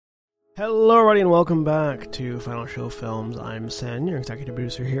Hello, everybody, and welcome back to Final Show Films. I'm Sen, your executive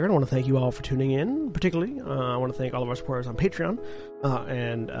producer here, and I want to thank you all for tuning in. Particularly, I want to thank all of our supporters on Patreon,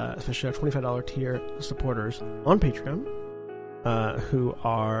 and especially our $25 tier supporters on Patreon, who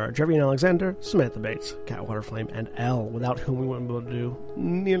are Jeremy Alexander, Samantha Bates, Cat Waterflame, and Elle, without whom we wouldn't be able to do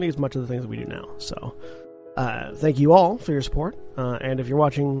nearly as much of the things that we do now. So, thank you all for your support, and if you're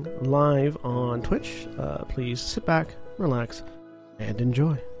watching live on Twitch, please sit back, relax, and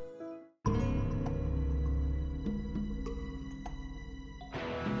enjoy.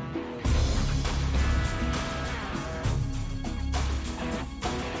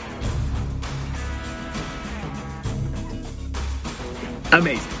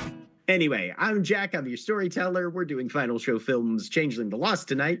 Amazing. Anyway, I'm Jack. I'm your storyteller. We're doing Final Show Films Changeling the Lost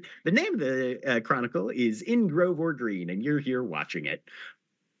tonight. The name of the chronicle is In Grove or Green, and you're here watching it.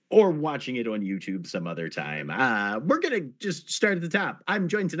 Or watching it on YouTube some other time. We're going to just start at the top. I'm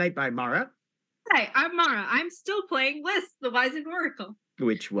joined tonight by Mara. Hi, I'm Mara. I'm still playing Liz, the Wise and Oracle.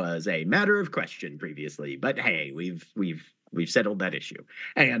 Which was a matter of question previously. But hey, we've settled that issue.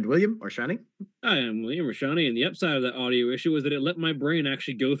 And William Orshani. Hi, I'm William Rashani, and the upside of that audio issue was that it let my brain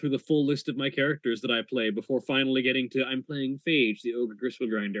actually go through the full list of my characters that I play before finally getting to I'm playing Phage, the Ogre Gristle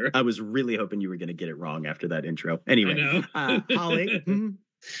Grinder. I was really hoping you were going to get it wrong after that intro. Anyway, Holly.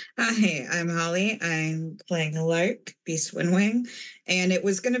 Hi, I'm Holly. I'm playing Lark, Beast Windwing, and it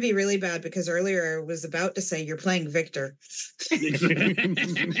was going to be really bad because earlier I was about to say you're playing Victor. That's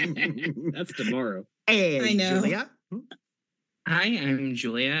tomorrow. And I know. Julia. Hi, I'm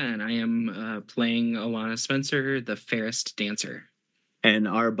Julia, and I am playing Alana Spencer, the fairest dancer. And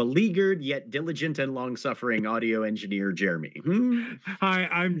our beleaguered yet diligent and long-suffering audio engineer, Jeremy. Hi,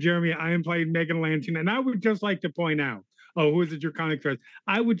 I'm Jeremy. I am playing Megan Lansing, and I would just like to point out, who is the Draconic Threat?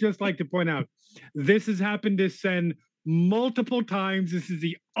 I would just like to point out, this has happened to Sen multiple times. This is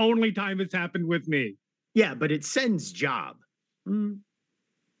the only time it's happened with me. Yeah, but it's Sen's job.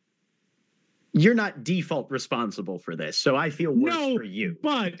 You're not default responsible for this, so I feel worse for you.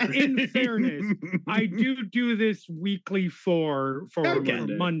 But in fairness, I do this weekly for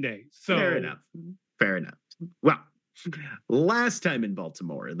Monday. So Fair enough. Well, last time in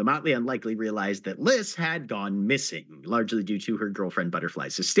Baltimore, the Motley Unlikely realized that Liz had gone missing, largely due to her girlfriend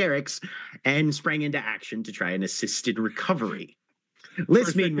Butterfly's hysterics, and sprang into action to try an assisted recovery.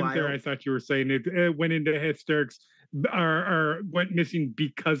 Liz, meanwhile, I thought you were saying it went into hysterics or went missing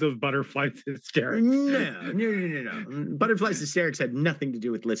because of Butterfly's hysterics. No. Butterfly's hysterics had nothing to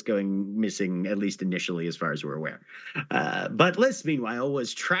do with Liz going missing, at least initially, as far as we're aware. But Liz, meanwhile,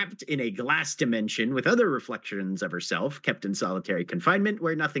 was trapped in a glass dimension with other reflections of herself, kept in solitary confinement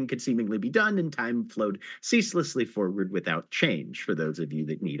where nothing could seemingly be done, and time flowed ceaselessly forward without change, for those of you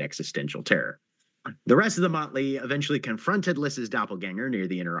that need existential terror. The rest of the Motley eventually confronted Liz's doppelganger near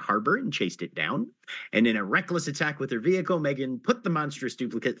the inner harbor and chased it down. And in a reckless attack with her vehicle, Megan put the monstrous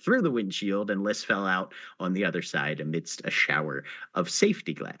duplicate through the windshield, and Liz fell out on the other side amidst a shower of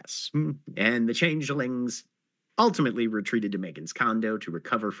safety glass. And the changelings ultimately retreated to Megan's condo to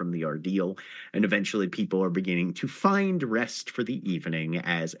recover from the ordeal, and eventually people are beginning to find rest for the evening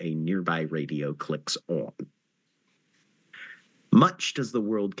as a nearby radio clicks on. Much does the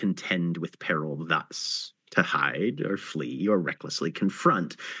world contend with peril thus, to hide or flee or recklessly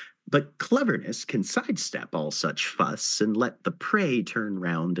confront. But cleverness can sidestep all such fuss and let the prey turn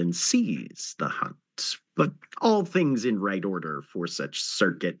round and seize the hunt. But all things in right order for such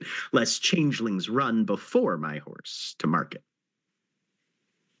circuit, lest changelings run before my horse to market.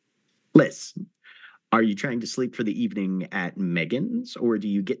 Liz, are you trying to sleep for the evening at Megan's, or do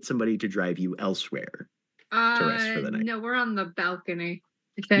you get somebody to drive you elsewhere? To rest for the night. No, we're on the balcony.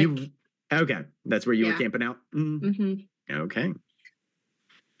 Okay, that's where you were camping out? Mm-hmm. Okay.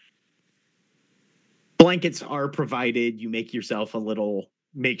 Blankets are provided. You make yourself a little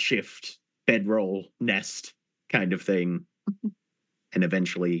makeshift bedroll nest kind of thing, and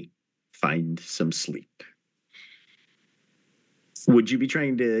eventually find some sleep. Would you be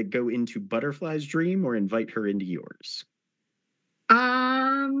trying to go into Butterfly's dream or invite her into yours?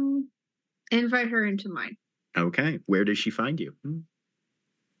 Invite her into mine. Okay. Where does she find you?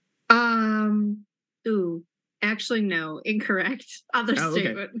 Actually, no, incorrect. Other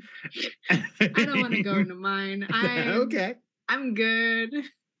statement. I don't want to go into mine. Okay. I'm good.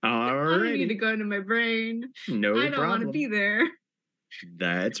 All right. I don't need to go into my brain. No problem. I don't want to be there.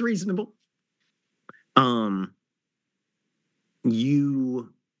 That's reasonable. You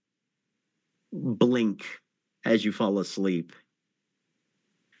blink as you fall asleep,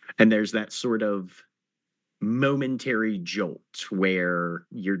 and there's that sort of momentary jolt where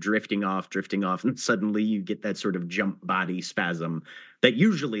you're drifting off, and suddenly you get that sort of jump body spasm that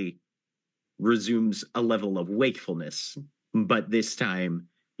usually resumes a level of wakefulness, but this time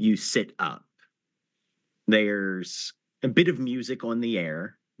you sit up. There's a bit of music on the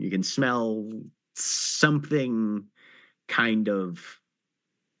air. You can smell something kind of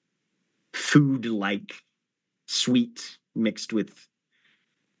food-like, sweet, mixed with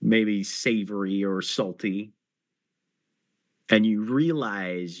maybe savory or salty. And you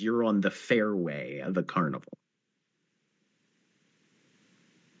realize you're on the fairway of a carnival.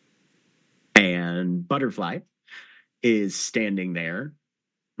 And Butterfly is standing there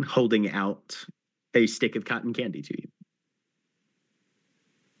holding out a stick of cotton candy to you.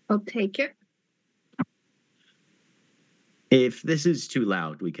 I'll take it. If this is too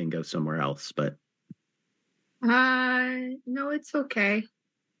loud, we can go somewhere else, but No, it's okay.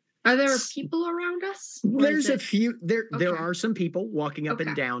 Are there people around us? There's a few there Okay. are some people walking up and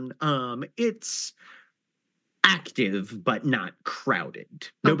Okay. down. It's active but not crowded.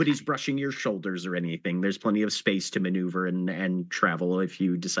 Nobody's brushing your shoulders or anything. There's plenty of space to maneuver and travel if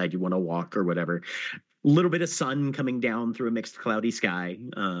you decide you want to walk or whatever. A little bit of sun coming down through a mixed cloudy sky.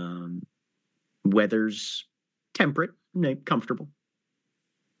 Weather's temperate, comfortable.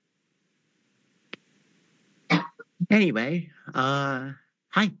 Anyway, hi.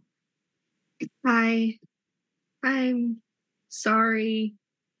 Hi. I'm sorry.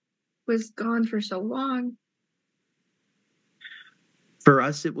 Was gone for so long. For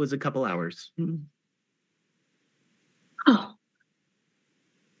us, it was a couple hours. Oh.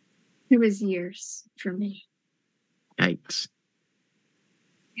 It was years for me. Yikes.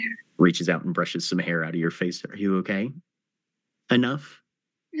 Yeah. Reaches out and brushes some hair out of your face. Are you okay? Enough?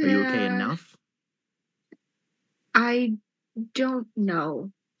 Are you okay enough? I don't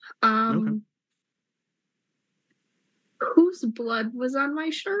know. Okay. Whose blood was on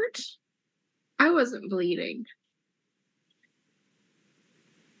my shirt? I wasn't bleeding.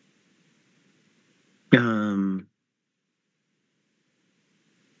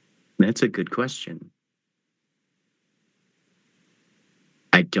 That's a good question.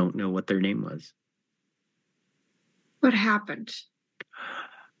 I don't know what their name was. What happened?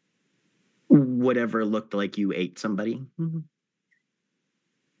 Whatever looked like you ate somebody.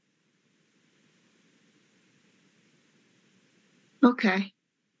 Okay.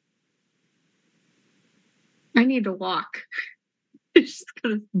 I need to walk. Just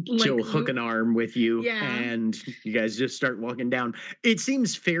gonna She'll hook an arm with you, Yeah. and you guys just start walking down. It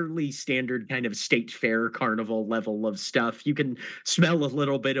seems fairly standard kind of state fair carnival level of stuff. You can smell a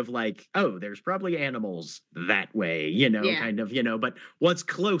little bit of like, oh, there's probably animals that way, Yeah. kind of, but what's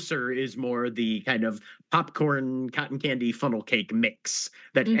closer is more the kind of popcorn, cotton candy, funnel cake mix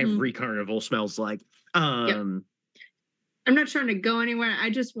that every carnival smells like. I'm not trying to go anywhere. I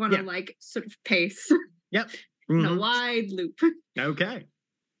just want to like sort of pace. Yep. In a wide loop. Okay.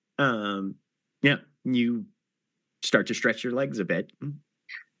 Yeah, you start to stretch your legs a bit.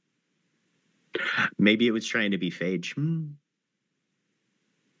 Maybe it was trying to be Phage. And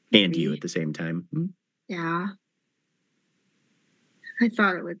you at the same time. Yeah. I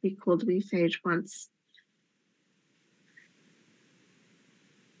thought it would be cool to be Phage once.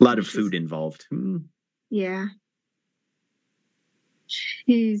 A lot of food involved. Yeah.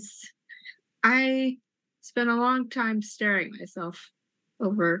 Jeez. I spent a long time staring myself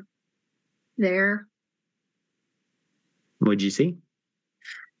over there. What'd you see?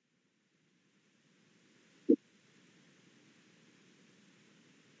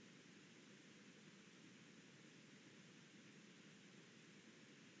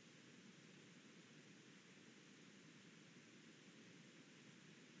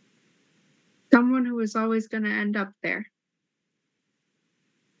 Someone who was always going to end up there.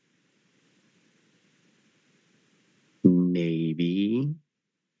 Maybe.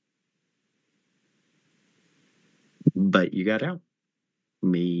 But you got out.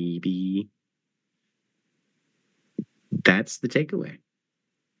 Maybe. That's the takeaway.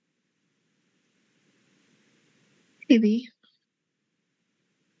 Maybe.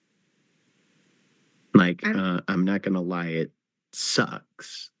 Like, I'm not going to lie, it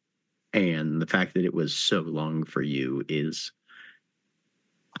sucks. And the fact that it was so long for you is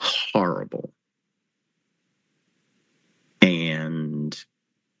horrible. And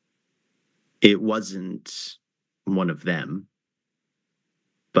it wasn't one of them,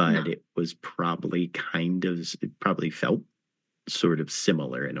 but it was probably it probably felt sort of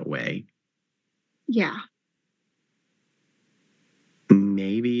similar in a way. Yeah.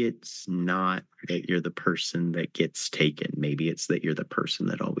 Maybe it's not that you're the person that gets taken. Maybe it's that you're the person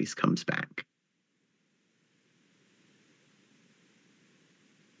that always comes back.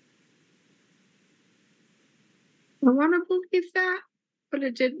 I want to believe that. but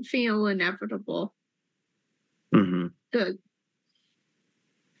it didn't feel inevitable. Mm-hmm. The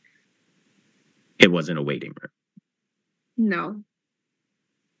It wasn't a waiting room. No,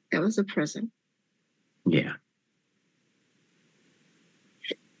 it was a prison. Yeah.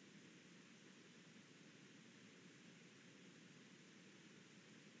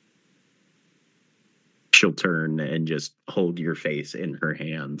 She'll turn and just hold your face in her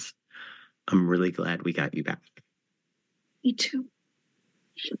hands. I'm really glad we got you back. Me too.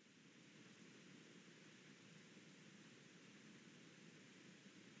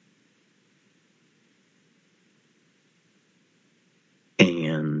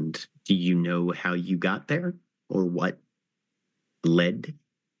 And do you know how you got there or what led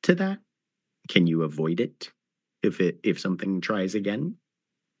to that? Can you avoid it if something tries again?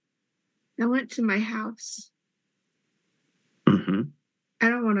 I went to my house. Mm-hmm. I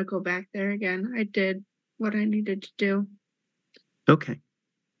don't want to go back there again. I did what I needed to do. Okay.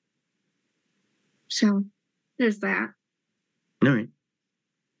 So there's that. All right.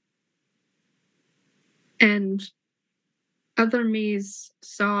 And other me's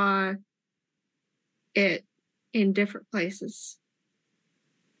saw it in different places.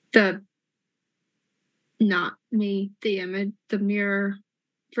 Not me, the image, the mirror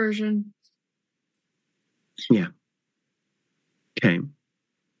version. Yeah. Okay.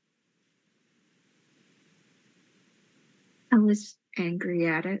 I was angry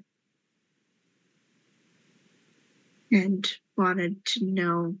at it and wanted to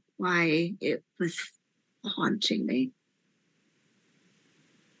know why it was haunting me.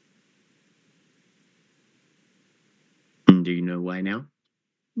 And do you know why now?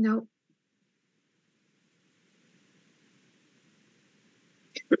 Nope.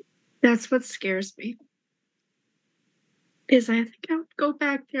 That's what scares me. Is I think I would go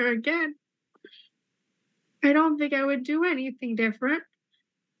back there again. I don't think I would do anything different.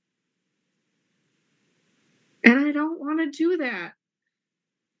 And I don't want to do that.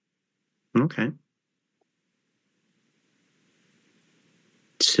 Okay.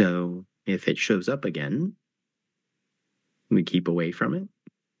 So if it shows up again, we keep away from it.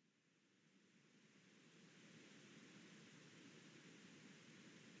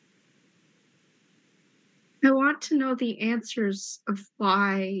 I want to know the answers of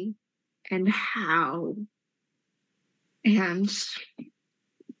why and how. And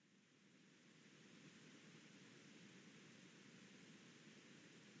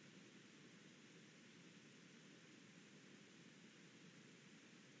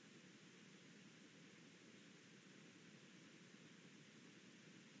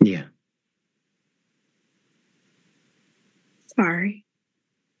Yeah. sorry.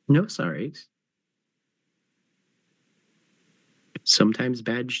 No sorries. Sometimes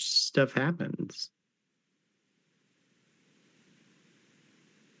bad stuff happens.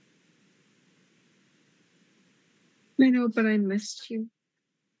 I know, but I missed you.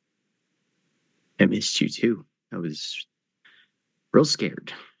 I missed you too. I was real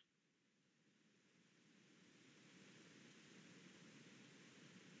scared.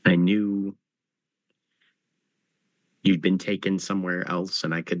 I knew you'd been taken somewhere else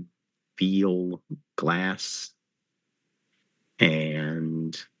and I could feel glass,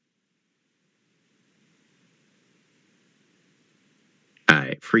 and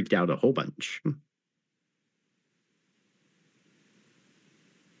I freaked out a whole bunch.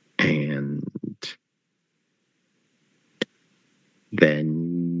 And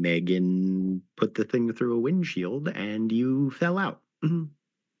then Megan put the thing through a windshield and you fell out.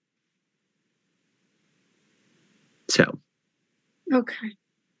 So, Okay.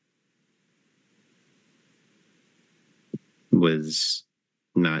 was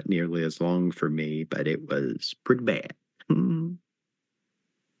not nearly as long for me, but it was pretty bad. Mm-hmm.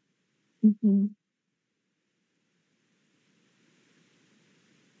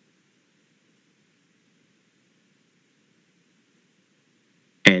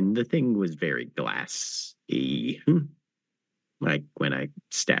 And the thing was very glassy. Like when I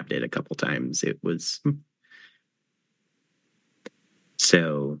stabbed it a couple times, it was.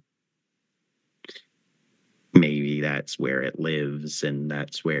 So maybe that's where it lives and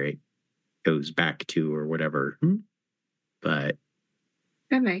that's where it goes back to or whatever. But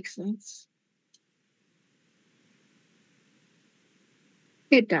That makes sense.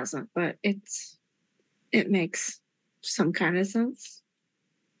 It doesn't, but it makes some kind of sense.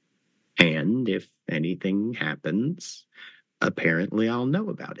 and if anything happens, apparently I'll know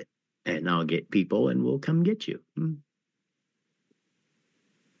about it and I'll get people and we'll come get you.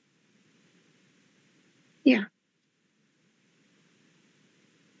 Yeah.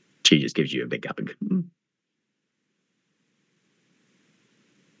 She just gives you a big hug.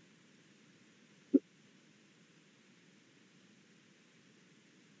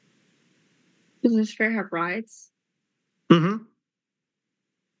 Does this fair have rides? Mm-hmm.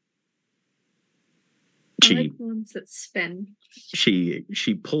 I She like the ones that spin. she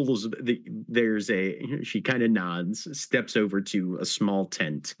pulls she kind of nods, steps over to a small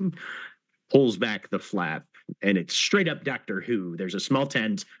tent, pulls back the flap, and it's straight up Doctor Who. There's a small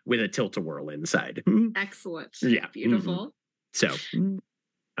tent with a tilt-a-whirl inside. Excellent. Yeah. Beautiful. So,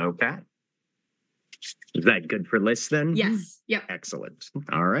 okay. Is that good for lists then? Yes. Yep. Excellent.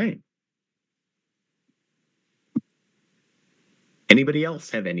 All right. Anybody else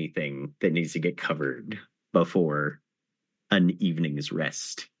have anything that needs to get covered before an evening's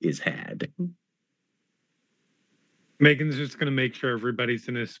rest is had? Megan's just going to make sure everybody's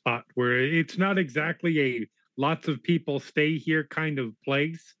in a spot where it's not exactly a lots of people stay here kind of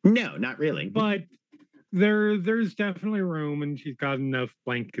place, No, not really. but there's definitely room, and she's got enough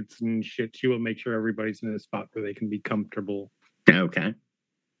blankets and shit. She will make sure everybody's in a spot where they can be comfortable. Okay.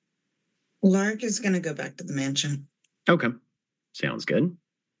 Lark is going to go back to the mansion. Okay. Sounds good.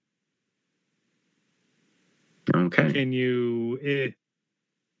 Okay. Can you?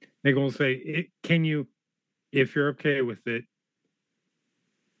 Megan will say, "Can you, if you're okay with it,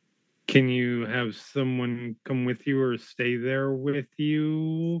 can you have someone come with you or stay there with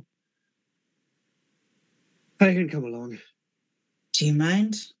you?" I can come along. Do you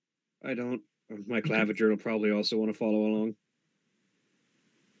mind? I don't. My claviger will probably also want to follow along.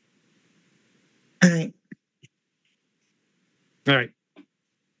 All right. All right.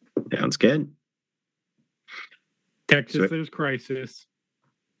 Sounds good. Text So- if there's crisis.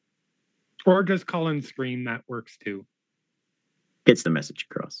 Or just call and scream. That works too. Gets the message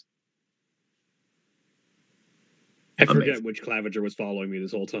across. I forget Amazing. which claviger was following me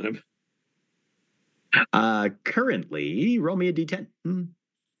this whole time. Currently, roll me a d10.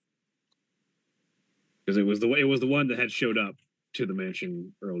 Because it was the one that had showed up to the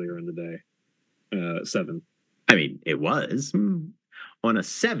mansion earlier in the day. 7. I mean, it was. On a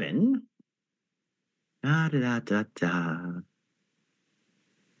 7. Da, da, da, da, da.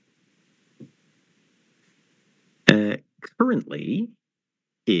 Currently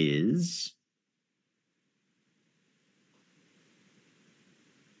is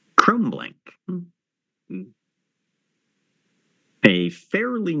Chrome Blank. A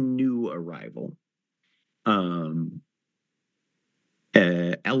fairly new arrival.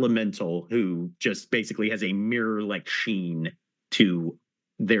 Elemental who just basically has a mirror-like sheen to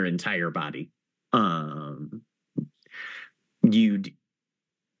their entire body. You'd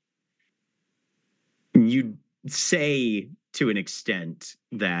say to an extent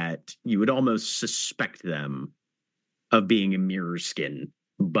that you would almost suspect them of being a mirror skin,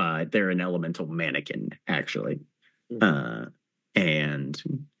 but they're an elemental mannequin, actually.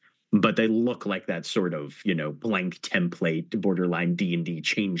 But they look like that sort of, blank template, borderline D&D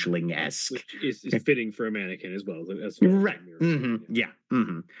changeling-esque. Which is fitting for a mannequin as well. Right. Yeah.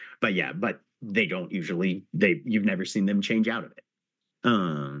 But they don't usually, you've never seen them change out of it.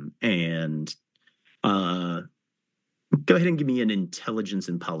 Go ahead and give me an intelligence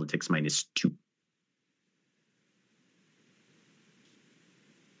and politics -2.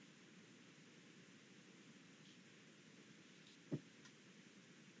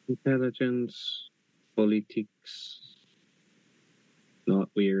 Intelligence, politics, not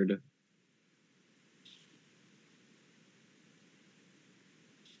weird.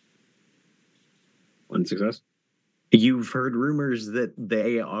 One success. You've heard rumors that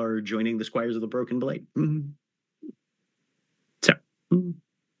they are joining the Squires of the Broken Blade. So,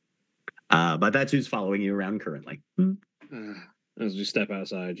 but that's who's following you around currently. As we step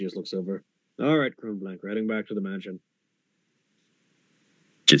outside, she just looks over. All right, Chrome Blank, heading back to the mansion.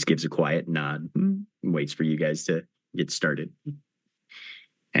 Just gives a quiet nod, waits for you guys to get started.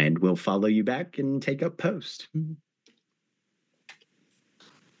 And we'll follow you back and take up post.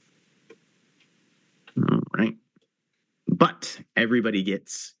 All right. But everybody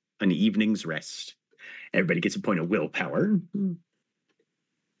gets an evening's rest. Everybody gets a point of willpower.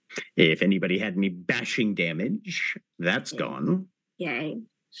 If anybody had any bashing damage, that's gone. Yay.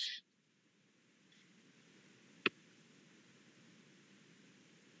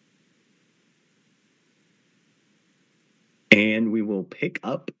 And we will pick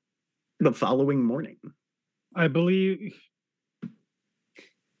up the following morning. I believe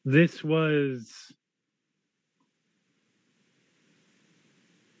this was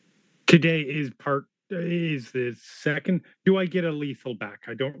today is the second. Do I get a lethal back?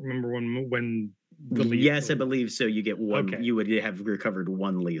 I don't remember when the lethal. Yes, I believe so. You get one. Okay. You would have recovered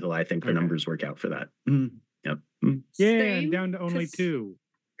 1 lethal. I think the Okay. numbers work out for that. Yep. Yeah, Same, I'm down to only 2.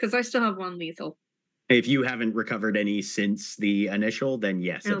 Because I still have 1 lethal. If you haven't recovered any since the initial, then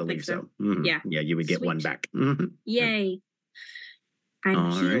yes, I I don't believe think so. Mhm. Yeah. Yeah, you would get one Sweet. back. Mhm. Yay. I'm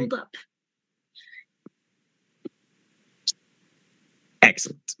All right. healed up.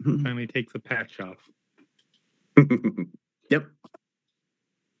 Excellent. Finally take the patch off. Yep.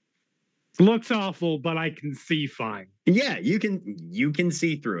 Looks awful, but I can see fine. Yeah, you can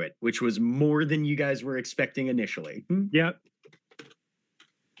see through it, which was more than you guys were expecting initially. Yep.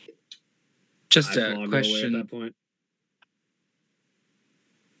 Just I'd a log away question. at that point.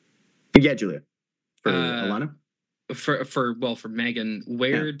 Yeah, Julia. For Alana? For Megan,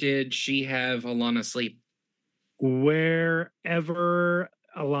 where did she have Alana sleep? Wherever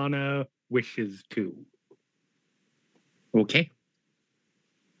Alana wishes to. Okay.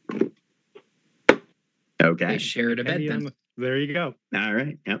 Okay. They shared a bed then. There you go. All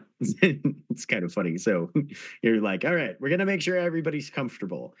right. Yep. It's kind of funny. So you're like, all right, we're going to make sure everybody's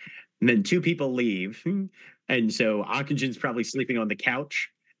comfortable. And then two people leave. And so Oxygen's probably sleeping on the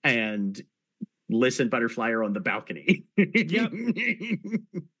couch and Liz and Butterfly are on the balcony. Yep.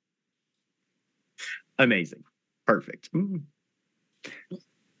 Amazing. Perfect. This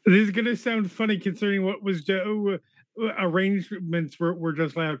is going to sound funny considering what was arrangements were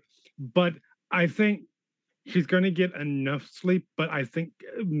just loud. But I think she's going to get enough sleep, but I think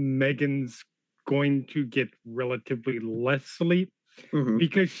Megan's going to get relatively less sleep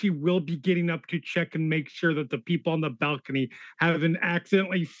because she will be getting up to check and make sure that the people on the balcony haven't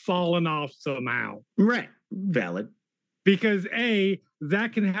accidentally fallen off somehow. Right. Valid. Because A,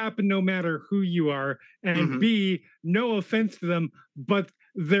 that can happen no matter who you are, and B, no offense to them, but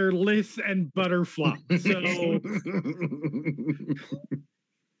they're Liz and Butterfly. So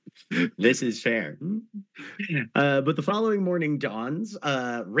this is fair. But the following morning dawns,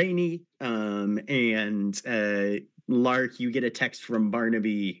 rainy, and Lark, you get a text from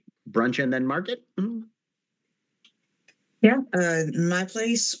Barnaby, brunch and then market. Yeah. My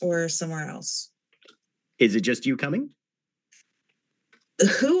place or somewhere else. Is it just you coming?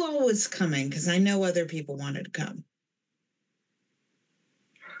 Who all was coming? Because I know other people wanted to come.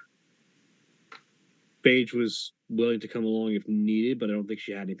 Paige was willing to come along if needed, but I don't think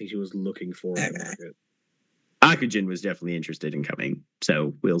she had anything she was looking for in the market. Oxygen was definitely interested in coming,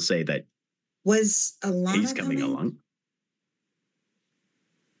 so we'll say that was Alana he's coming along.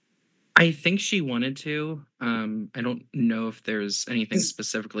 I think she wanted to. I don't know if there's anything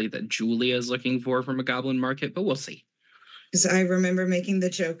specifically that Julia is looking for from a goblin market, but we'll see. Because I remember making the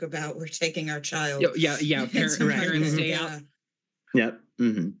joke about we're taking our child. Yeah. Parents day out. Yep.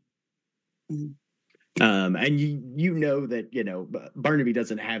 And you know that Barnaby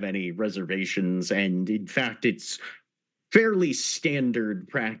doesn't have any reservations, and in fact, it's fairly standard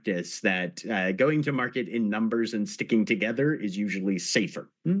practice that going to market in numbers and sticking together is usually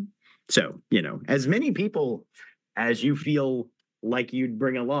safer. So as many people as you feel like you'd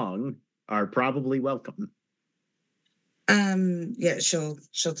bring along are probably welcome. Yeah, she'll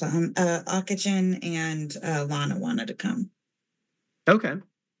tell him. Oxygen and Lana wanted to come. Okay.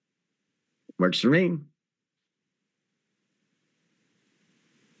 Works for me.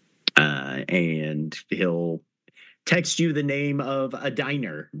 And he'll text you the name of a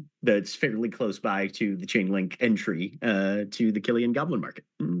diner that's fairly close by to the chain link entry to the Killian Goblin Market.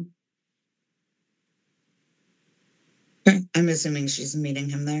 Okay. I'm assuming she's meeting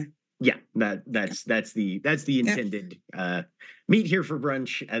him there. Yeah, that's the intended meet here for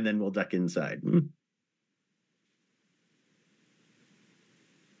brunch, and then we'll duck inside.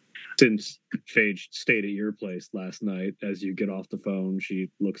 Since Phage stayed at your place last night, as you get off the phone,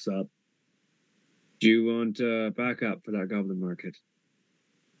 she looks up. Do you want backup for that goblin market?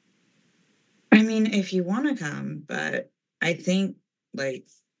 I mean, if you want to come, but I think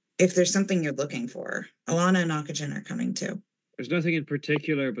if there's something you're looking for, Alana and Oxygen are coming too. There's nothing in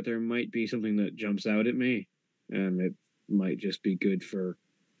particular, but there might be something that jumps out at me, and it might just be good for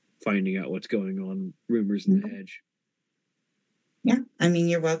finding out what's going on. Rumors in the hedge. Yeah, I mean,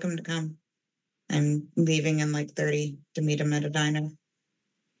 you're welcome to come. I'm leaving in 30 to meet him at a diner.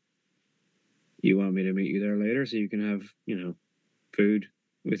 You want me to meet you there later so you can have, food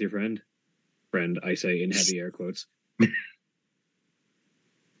with your friend? Friend, I say in heavy air quotes.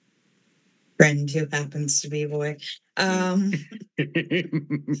 Friend who happens to be a boy.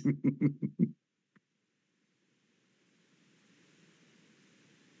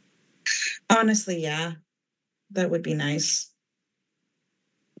 Honestly, yeah, that would be nice.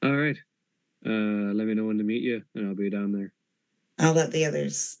 All right. Let me know when to meet you, and I'll be down there. I'll let the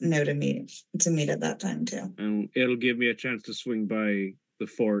others know to meet at that time too. And it'll give me a chance to swing by the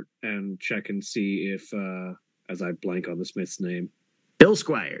fort and check and see if, as I blank on the Smith's name, Bill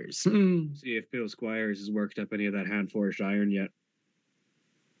Squires. See if Bill Squires has worked up any of that hand forged iron yet.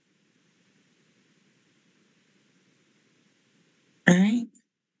 All right.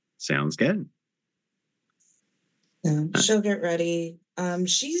 Sounds good. So she'll get ready.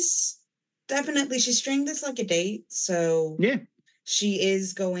 She's treating this like a date, so Yeah. she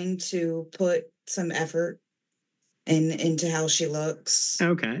is going to put some effort into how she looks.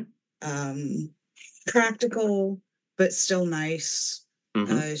 Okay. Practical, but still nice.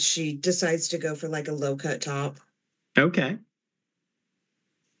 Mhm. She decides to go for like a low cut top, Okay.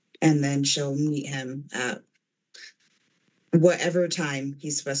 and then she'll meet him at whatever time he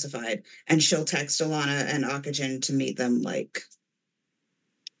specified, and she'll text Alana and Akajan to meet them like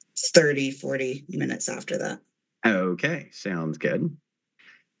 30-40 minutes after that. Okay. Sounds good.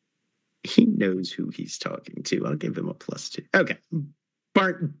 He knows who he's talking to. I'll give him a +2. Okay.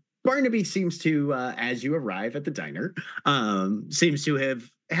 Barnaby seems to, as you arrive at the diner, seems to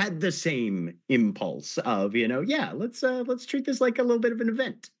have had the same impulse of, yeah, let's treat this like a little bit of an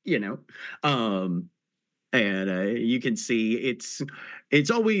event, and you can see it's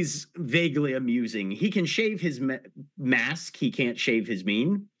always vaguely amusing. He can shave his mask, he can't shave his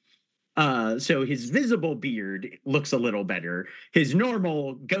mane. So his visible beard looks a little better. His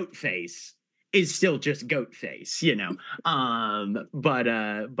normal goat face is still just goat face, but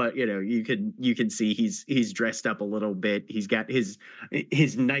you can see he's dressed up a little bit. He's got his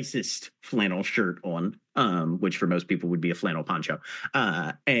nicest flannel shirt on, which for most people would be a flannel poncho,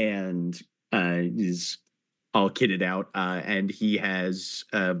 and is all kitted out, and he has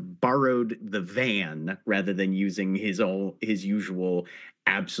borrowed the van rather than using his usual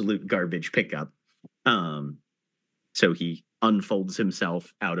absolute garbage pickup. So he unfolds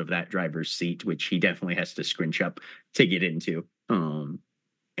himself out of that driver's seat, which he definitely has to scrunch up to get into.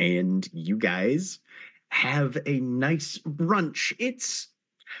 And you guys have a nice brunch. It's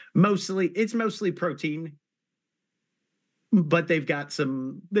mostly protein, but they've got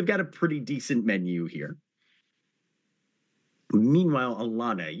a pretty decent menu here. Meanwhile,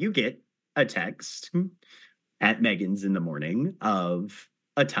 Alana, you get a text at Megan's in the morning of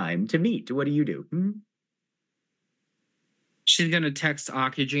a time to meet. What do you do? She's going to text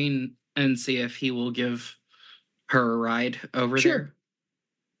Akajin and see if he will give her a ride over there.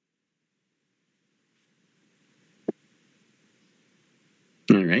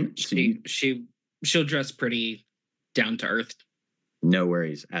 All right. She'll dress pretty down to earth. No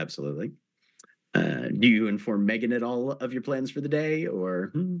worries. Absolutely. Do you inform Megan at all of your plans for the day,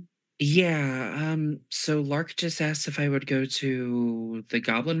 or? Yeah. So Lark just asked if I would go to the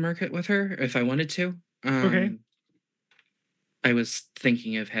Goblin Market with her if I wanted to. Okay. I was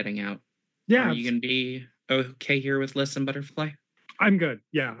thinking of heading out. Yeah. Are you going to be okay here with Liz and Butterfly? I'm good.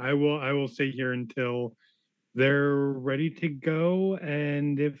 Yeah, I will stay here until they're ready to go,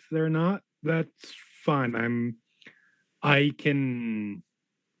 and if they're not, that's fine. I can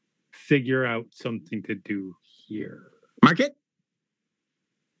figure out something to do here. Market?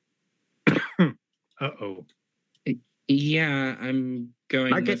 Uh-oh. Yeah, I'm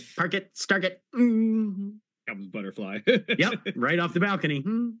going Market, with... park it, start it. Comes Butterfly. Yep, right off the balcony.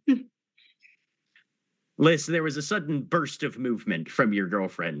 Liz, there was a sudden burst of movement from your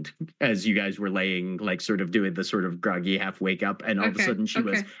girlfriend as you guys were laying, like sort of doing the sort of groggy half wake up, and all of a sudden she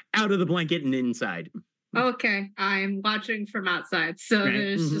was out of the blanket and inside. Okay, I'm watching from outside. So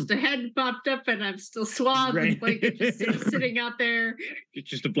there's just a head popped up and I'm still swathed in the blanket, just sitting out there. It's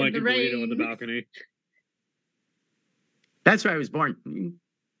just a blanket burrito on the balcony. That's where I was born.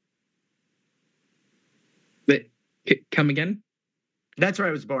 But come again? That's where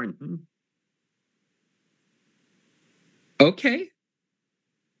I was born. Okay.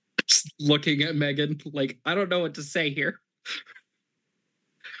 Just looking at Megan like, I don't know what to say here.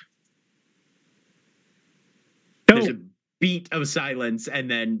 There's a beat of silence,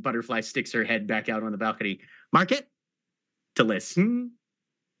 and then Butterfly sticks her head back out on the balcony. Market? To listen.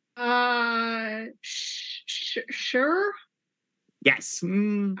 Sure? Yes.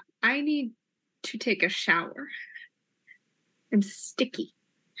 I need to take a shower. I'm sticky.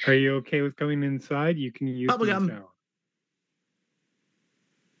 Are you okay with going inside? You can use the shower.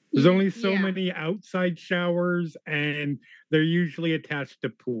 There's only so many outside showers, and they're usually attached to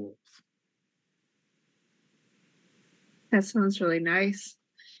pools. That sounds really nice.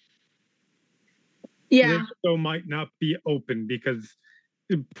 Yeah. So might not be open because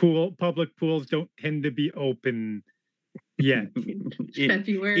public pools don't tend to be open yet.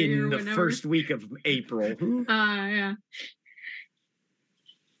 February in or the whenever. first week of April. Yeah.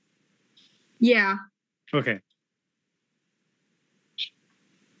 Yeah. Okay.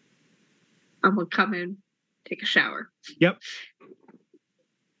 I'm gonna come in, take a shower. Yep.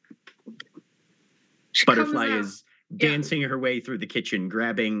 Butterfly out- is dancing her way through the kitchen,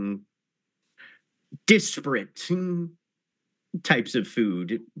 grabbing disparate types of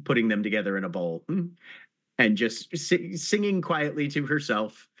food, putting them together in a bowl, and just singing quietly to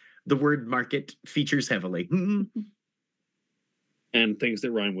herself. The word market features heavily. And things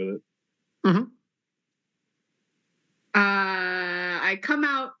that rhyme with it. I come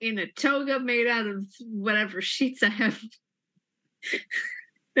out in a toga made out of whatever sheets I have.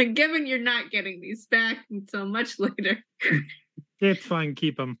 And given you're not getting these back until much later. It's fine.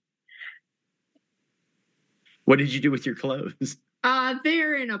 Keep them. What did you do with your clothes?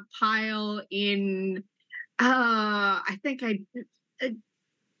 They're in a pile in. I think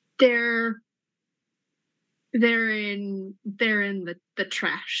they're in the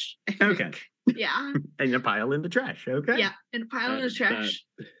trash. I think. Okay. Yeah. In a pile in the trash. Okay. Yeah, in a pile in the trash.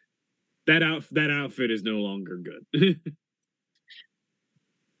 That outfit is no longer good.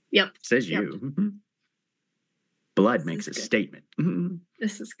 Yep. Says you. Blood This makes a is good. statement.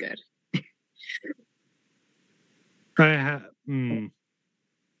 This is good. A They'll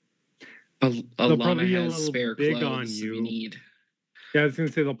llama probably be a has little spare big clothes on we you. need. Yeah, I was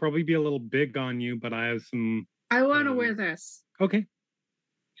gonna say they'll probably be a little big on you, but I have some. I want to wear this. Okay.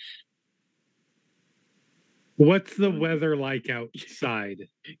 What's the weather like outside?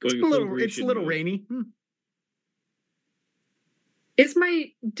 Going It's a little rainy.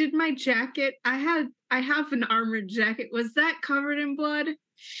 Did my jacket? I have an armored jacket. Was that covered in blood?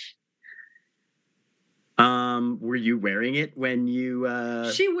 Were you wearing it when you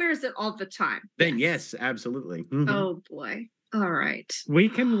She wears it all the time. then yes, absolutely. Oh boy. All right. We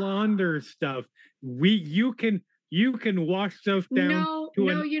can launder stuff. You can wash stuff down No, to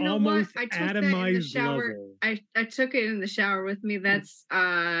no, an you know what? almost I took that in the atomized shower. level. I took it in the shower with me. That's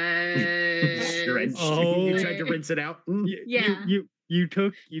Drenched. Oh. You tried to rinse it out. Yeah. You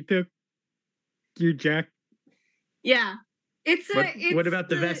took your jack. Yeah. It's What about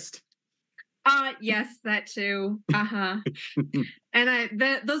the vest? Yes, that too. Uh-huh. And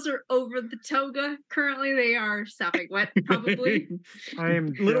those are over the toga. Currently they are sopping wet, probably. I am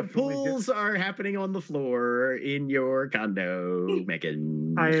Little definitely pools are happening on the floor in your condo,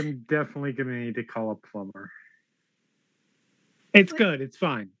 Megan. I am definitely gonna need to call a plumber. It's good. It's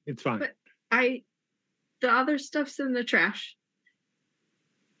fine. It's fine. But the other stuff's in the trash.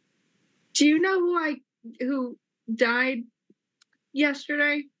 Do you know who died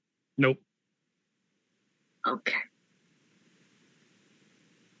yesterday? Nope. Okay.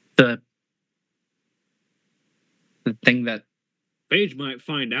 The thing that Paige might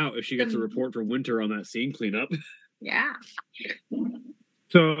find out if she gets a report from Winter on that scene cleanup. Yeah.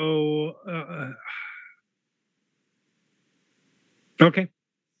 So okay.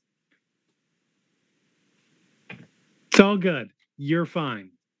 It's all good. You're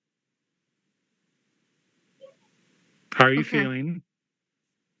fine. How are you Okay. feeling?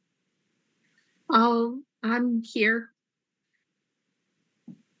 I'm here.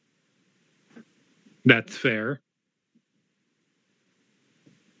 That's fair.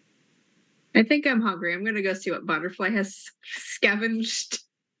 I think I'm hungry. I'm gonna go see what Butterfly has scavenged.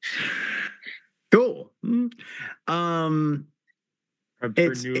 Cool. Of her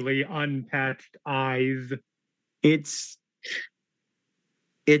It's- newly unpatched eyes. It's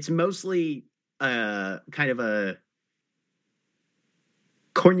mostly kind of a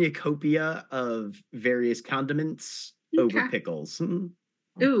cornucopia of various condiments over Okay. pickles.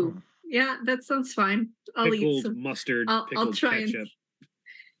 Ooh, yeah, that sounds fine. I'll eat Pickled some. mustard, I'll pickled try ketchup.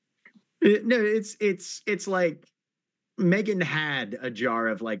 No, it's like Megan had a jar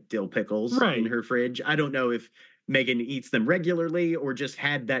of like dill pickles Right. in her fridge. I don't know if Megan eats them regularly or just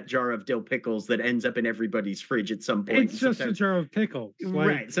had that jar of dill pickles that ends up in everybody's fridge at some point. It's just a jar of pickles. Like,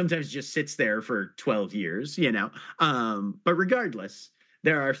 Right. Sometimes just sits there for 12 years, you know. But regardless,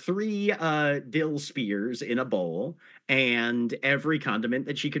 there are 3 dill spears in a bowl and every condiment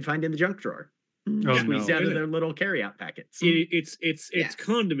that she could find in the junk drawer. Oh, Squeezed no. out of their little carryout packets. It's Yes.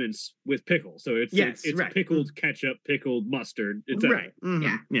 condiments with pickle. So it's Yes, it's right. pickled ketchup, pickled mustard, etc. Right. Mhm.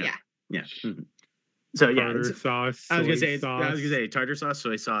 Yeah. Yeah. Mhm. So yeah, tartar it's- sauce. I was gonna soy say sauce. I was gonna say tartar sauce,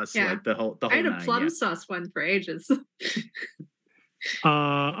 soy sauce, Yeah. like the whole I had a nine, plum yeah. sauce one for ages.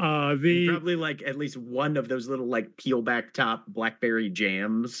 And The probably like at least one of those little like peel back top blackberry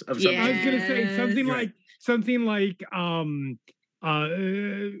jams of something. I was gonna say something Yes. like some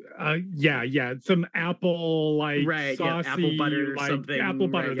apple like Right, yeah, saucy apple butter or like something. apple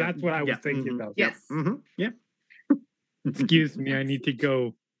butter. Right, yeah, That's what I was yeah, thinking mhm, of. yeah, Yes. yeah. Excuse me, I need to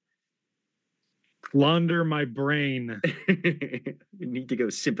go launder my brain You need to go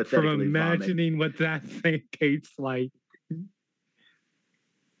from sympathetically vomit. imagining what that thing tastes like.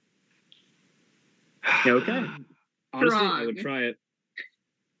 Okay. Honestly, I Wrong. would try it.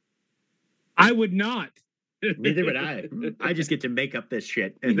 I would not. Neither would I. I just get to make up this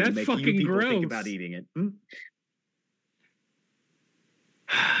shit and That's make you fucking people think about gross. eating it.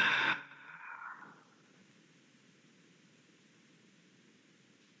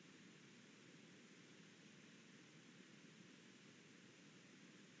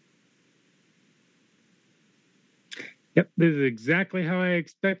 Yep, this is exactly how I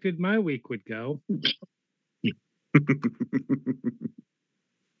expected my week would go.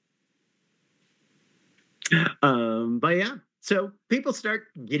 But yeah, so people start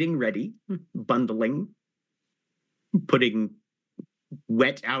getting ready, bundling, putting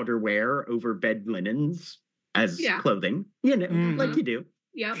wet outerwear over bed linens as Yeah. clothing, like you do.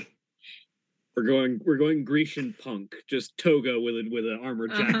 Yep. We're going Grecian punk, just toga with an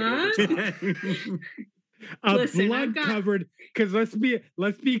armored jacket over top. Listen, Blood covered, because let's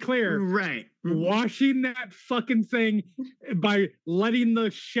be clear, Right. washing that fucking thing by letting the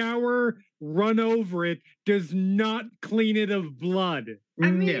shower run over it does not clean it of blood.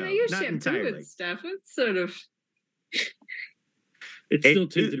 I mean, No, I use not shampoo entirely. and stuff. It's sort of. It's still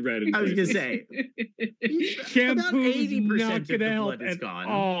tinted red. I was gonna say, Shampoo is 80% not of going the to help blood is at gone.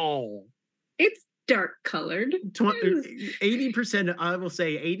 all. It's dark colored. 80%, I will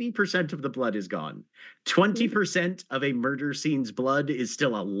say 80% of the blood is gone. 20% of a murder scene's blood is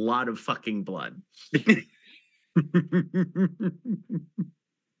still a lot of fucking blood.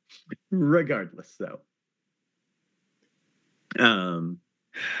 Regardless, though.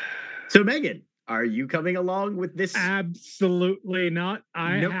 So Megan, are you coming along with this? Absolutely not.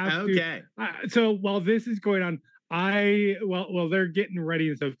 I Nope. have Okay. to. So while this is going on, while they're getting ready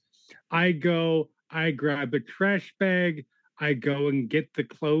and stuff, I grab a trash bag. I go and get the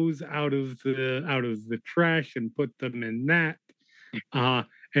clothes out of the trash and put them in that,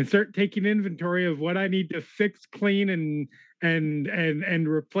 and start taking inventory of what I need to fix, clean, and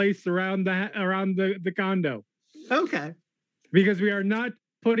replace around the condo. Okay. Because we are not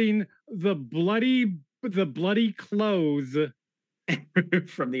putting the bloody clothes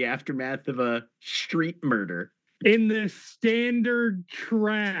from the aftermath of a street murder in the standard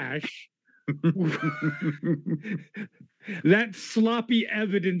trash. That sloppy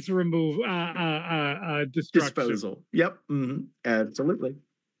evidence destruction. Disposal. Yep. Absolutely.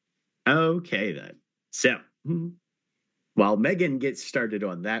 Okay, then. So, while Megan gets started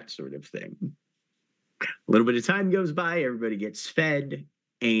on that sort of thing, a little bit of time goes by, everybody gets fed,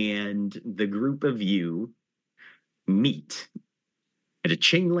 and the group of you meet at a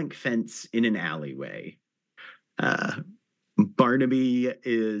chain link fence in an alleyway. Barnaby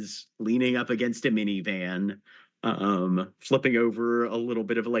is leaning up against a minivan, flipping over a little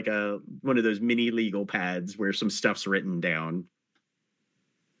bit of like one of those mini legal pads where some stuff's written down.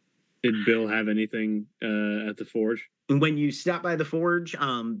 Did Bill have anything at the forge? When you stop by the forge,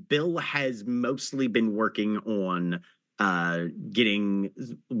 Bill has mostly been working on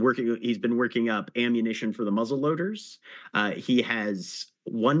he's been working up ammunition for the muzzle loaders. He has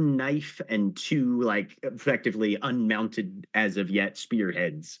one knife and two, like, effectively unmounted as of yet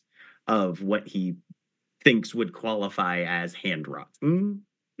spearheads of what he thinks would qualify as hand rot.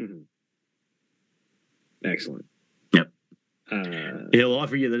 Mm-hmm. Excellent. Yep. He'll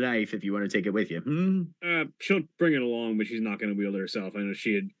offer you the knife if you want to take it with you. She'll bring it along, but she's not going to wield it herself. I know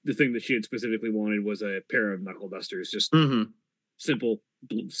the thing that she had specifically wanted was a pair of knuckle dusters, just simple,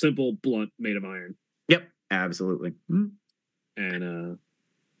 blunt, made of iron. Yep, absolutely. And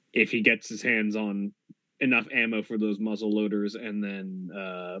if he gets his hands on enough ammo for those muzzle loaders, and then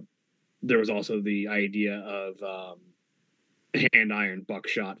there was also the idea of hand iron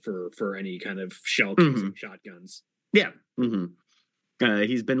buckshot for any kind of shell casing shotguns. Yeah.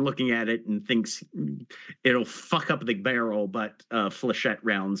 He's been looking at it and thinks it'll fuck up the barrel, but flechette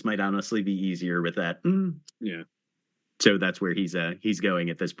rounds might honestly be easier with that. Yeah. So that's where he's going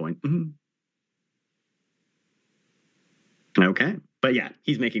at this point. Okay. But yeah,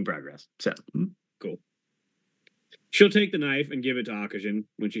 he's making progress. So cool. She'll take the knife and give it to Akajin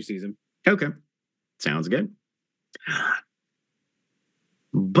when she sees him. Okay. Sounds good.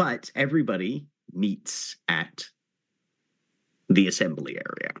 But everybody meets at the assembly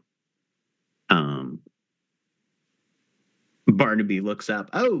area. Barnaby looks up.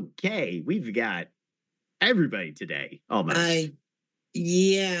 Okay, we've got everybody today. Almost.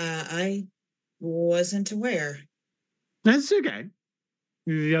 I wasn't aware. That's okay.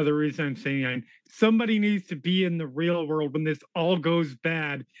 The other reason I'm saying somebody needs to be in the real world when this all goes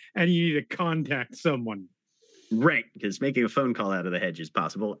bad and you need to contact someone. Right, because making a phone call out of the hedge is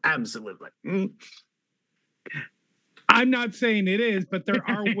possible. Absolutely. I'm not saying it is, but there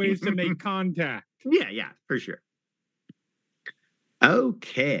are ways to make contact. Yeah, for sure.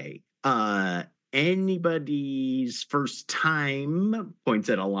 Okay. Anybody's first time points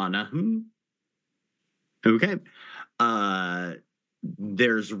at Alana. Okay.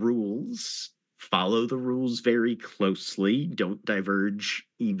 There's rules. Follow the rules very closely. Don't diverge.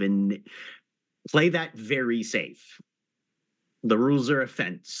 Even play that very safe. The rules are a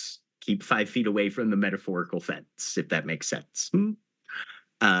fence. Keep 5 feet away from the metaphorical fence, if that makes sense.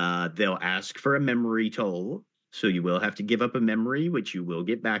 They'll ask for a memory toll, so you will have to give up a memory, which you will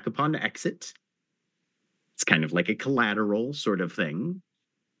get back upon exit. It's kind of like a collateral sort of thing.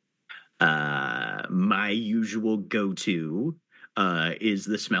 My usual go-to is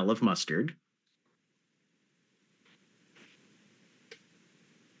the smell of mustard.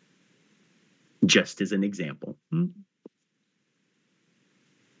 Just as an example.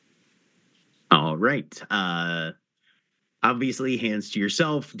 All right. Obviously, hands to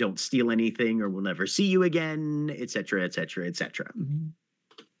yourself. Don't steal anything or we'll never see you again, etc., etc., etc.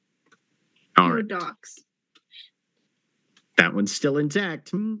 All No right. docs. That one's still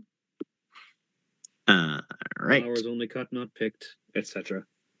intact. All right. Flowers only cut, not picked, etc.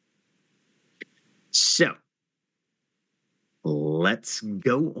 So, let's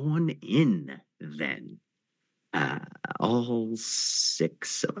go on in then. All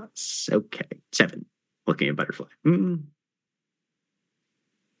 6 of us. Okay. 7. Looking at butterfly.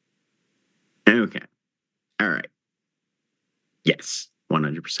 Okay. All right. Yes.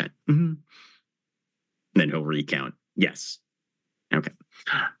 100%. Then he'll recount. Yes. Okay.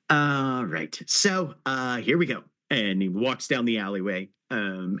 All right. So here we go. And he walks down the alleyway.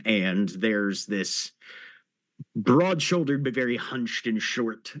 And there's this broad-shouldered but very hunched and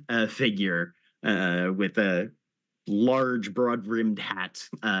short figure with a large, broad-brimmed hat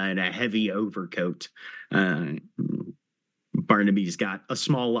and a heavy overcoat. Barnaby's got a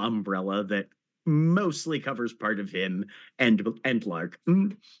small umbrella that mostly covers part of him and Lark.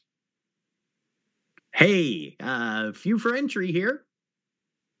 Hey, few for entry here.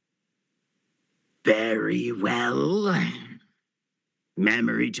 Very well.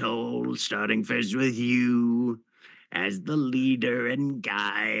 Memory toll, starting first with you as the leader and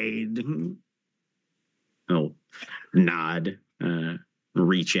guide. Oh, nod,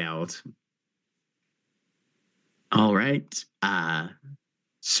 reach out. All right.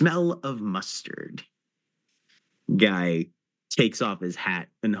 Smell of mustard. Guy takes off his hat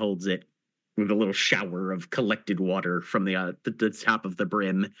and holds it with a little shower of collected water from the top of the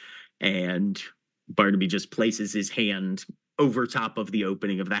brim, and Barnaby just places his hand over top of the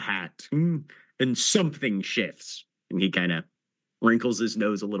opening of the hat, and something shifts, and he kind of wrinkles his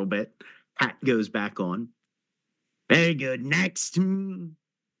nose a little bit. Hat goes back on. Very good. Next.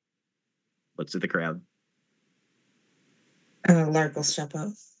 Looks at the crowd. Lark will step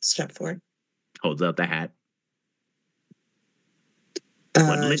forward. Holds out the hat.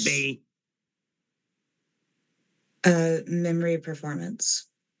 What'll it be? Memory performance.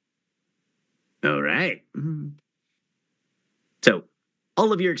 All right. So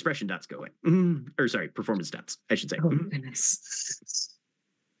all of your expression dots go in. Or sorry, performance dots, I should say. Oh, goodness.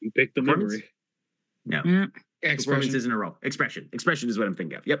 You picked the memory. No. Yeah. Performance isn't a roll. Expression. Expression is what I'm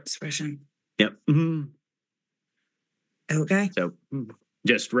thinking of. Yep. Expression. Yep. Okay. So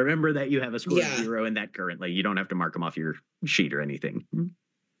just remember that you have a score of Yeah. 0 in that currently. You don't have to mark them off your sheet or anything.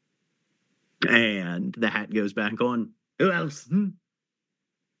 And the hat goes back on. Who else?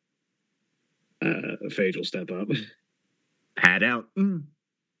 Phage will step up. Hat out.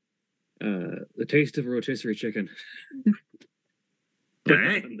 The taste of rotisserie chicken. All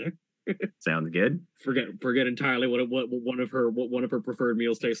right. Sounds good. Forget entirely what one of her preferred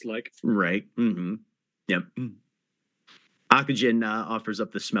meals tastes like. Right. Yep. Oxygen offers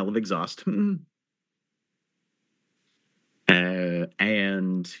up the smell of exhaust.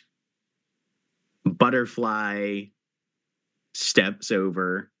 And Butterfly steps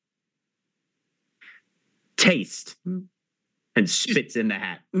over, taste, and spits in the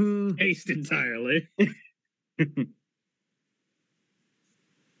hat. Taste entirely.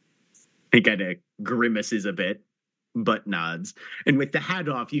 He kind of grimaces a bit, but nods. And with the hat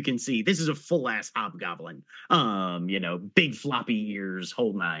off, you can see this is a full ass hobgoblin. Big floppy ears,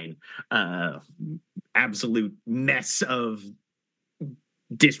 whole nine. Absolute mess of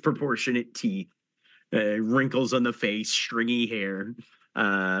disproportionate teeth, wrinkles on the face, stringy hair.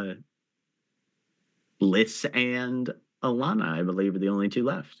 Liz and Alana, I believe, are the only two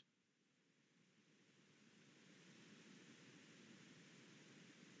left.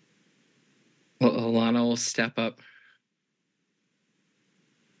 Well, Alana will step up.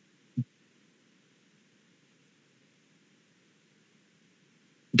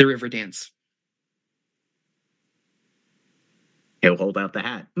 The river dance. He'll hold out the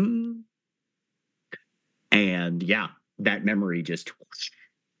hat. And yeah, that memory just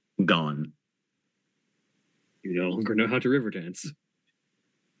gone. You no longer know how to river dance.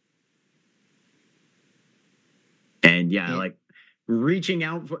 And yeah, like reaching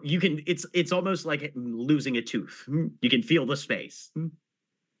out for you can it's almost like losing a tooth. You can feel the space.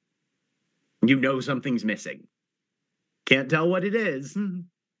 You know something's missing. Can't tell what it is.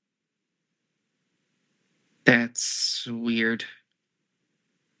 That's weird.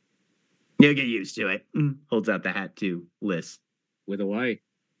 You'll get used to it. Holds out the hat to Liz. With a Y.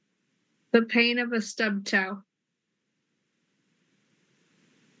 The pain of a stub toe.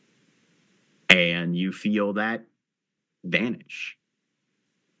 And you feel that vanish.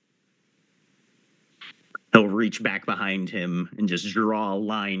 He'll reach back behind him and just draw a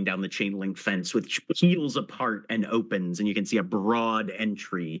line down the chain link fence, which peels apart and opens, and you can see a broad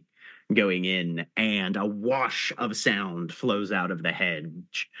entry going in, and a wash of sound flows out of the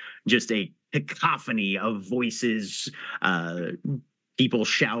hedge. Just a cacophony of voices, people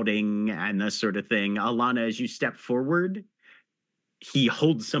shouting, and this sort of thing. Alana, as you step forward, he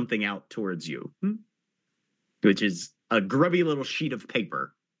holds something out towards you, which is a grubby little sheet of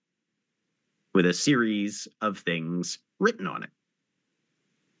paper with a series of things written on it.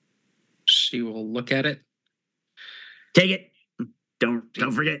 She will look at it. Take it. Don't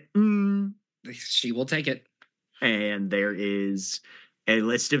forget. She will take it. And there is a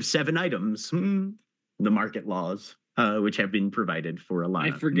list of 7 items, the market laws, which have been provided for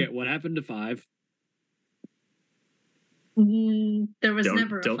Alana. I forget what happened to 5. There was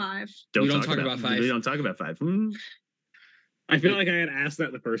never a 5. We don't talk about 5. We don't talk about 5. I feel like I had asked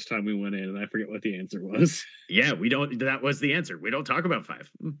that the first time we went in, and I forget what the answer was. Yeah, we don't. That was the answer. We don't talk about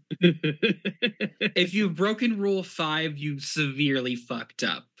 5. If you've broken rule 5, you severely fucked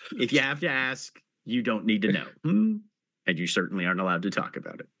up. If you have to ask, you don't need to know. And you certainly aren't allowed to talk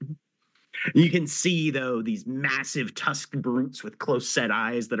about it. You can see, though, these massive tusked brutes with close set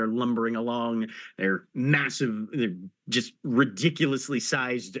eyes that are lumbering along. They're massive, they're just ridiculously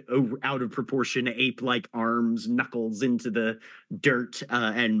sized, out of proportion, ape-like arms, knuckles into the dirt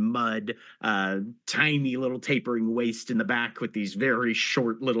and mud, tiny little tapering waist in the back with these very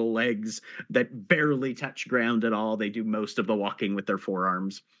short little legs that barely touch ground at all. They do most of the walking with their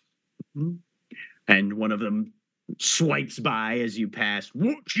forearms. And one of them swipes by as you pass.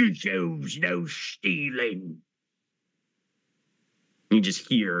 Watch yourselves, no stealing. You just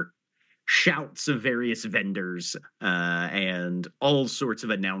hear shouts of various vendors and all sorts of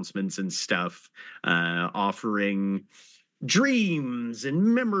announcements and stuff, offering dreams and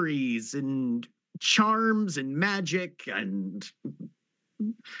memories and charms and magic and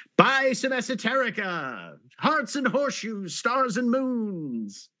buy some esoterica, hearts and horseshoes, stars and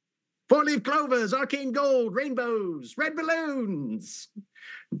moons. 4-leaf clovers, arcane gold, rainbows, red balloons.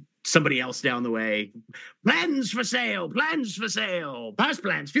 Somebody else down the way. Plans for sale, past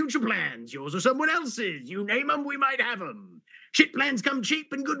plans, future plans, yours or someone else's. You name them, we might have them. Shit plans come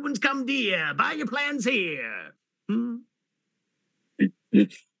cheap and good ones come dear. Buy your plans here.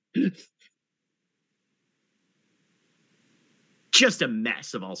 Just a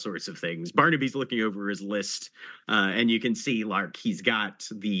mess of all sorts of things. Barnaby's looking over his list, and you can see, Lark, he's got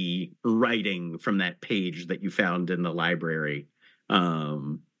the writing from that page that you found in the library,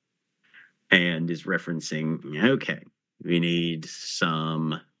 and is referencing, okay, we need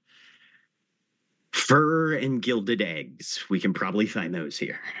some fur and gilded eggs. We can probably find those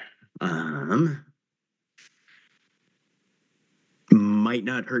here. Might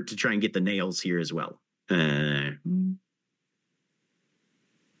not hurt to try and get the nails here as well.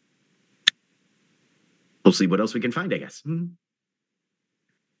 We'll see what else we can find, I guess.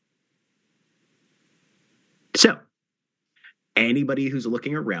 So, anybody who's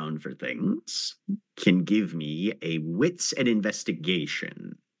looking around for things can give me a wits and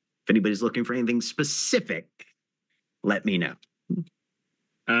investigation. If anybody's looking for anything specific, let me know.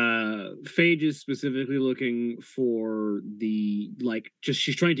 Phage is specifically looking for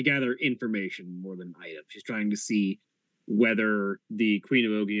she's trying to gather information more than items. She's trying to see whether the Queen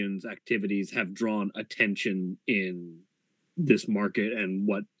of Ogian's activities have drawn attention in this market and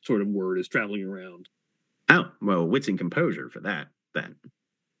what sort of word is traveling around. Oh, well, wits and composure for that, then.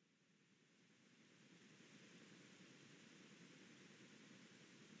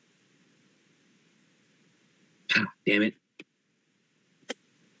 Damn it.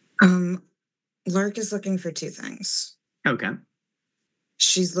 Lark is looking for 2 things. Okay.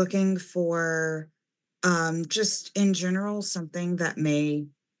 She's looking for just in general something that may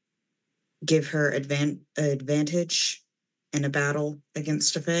give her advantage in a battle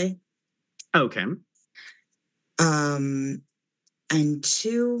against a fae. Okay. And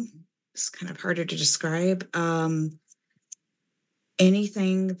 2, it's kind of harder to describe.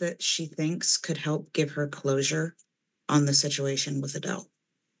 Anything that she thinks could help give her closure on the situation with Adele.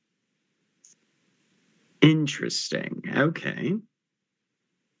 Interesting. Okay.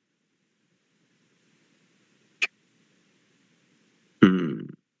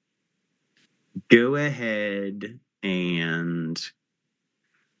 Go ahead and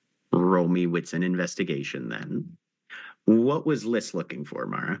roll me wits and investigation then. What was Liz looking for,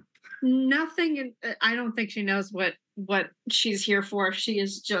 Mara? Nothing. I don't think she knows what she's here for. She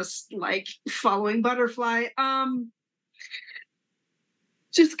is just like following Butterfly.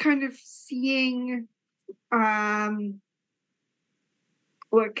 Just kind of seeing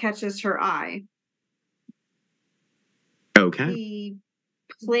what catches her eye. Okay. The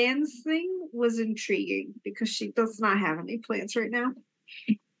plans thing was intriguing because she does not have any plans right now.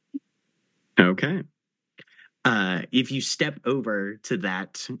 Okay. If you step over to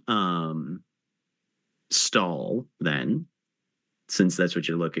that stall, then, since that's what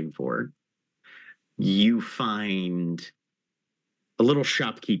you're looking for, you find a little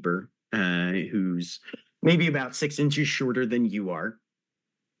shopkeeper who's maybe about 6 inches shorter than you are,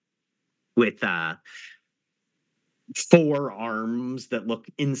 with 4 arms that look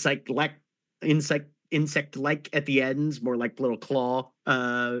insect-like at the ends, more like little claw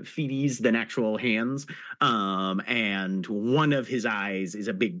feeties than actual hands. And one of his eyes is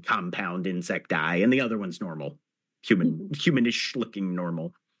a big compound insect eye, and the other one's normal, humanish looking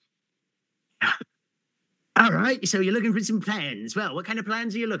normal. All right, so you're looking for some plans. Well, what kind of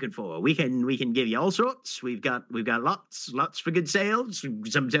plans are you looking for? We can give you all sorts. We've got lots for good sales.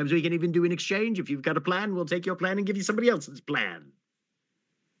 Sometimes we can even do an exchange. If you've got a plan, we'll take your plan and give you somebody else's plan.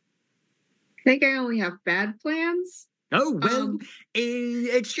 I think I only have bad plans. Oh, well,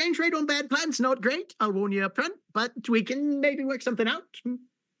 exchange rate on bad plans not great, I'll warn you up front, but we can maybe work something out.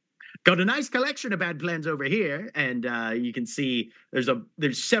 Got a nice collection of bad plans over here, and you can see there's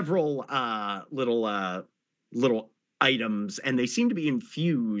several little items, and they seem to be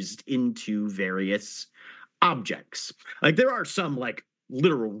infused into various objects. Like there are some like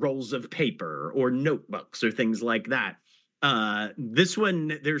literal rolls of paper or notebooks or things like that. This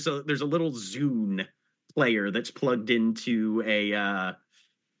one, there's a little Zune player that's plugged into a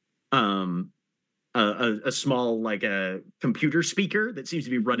small like a computer speaker that seems to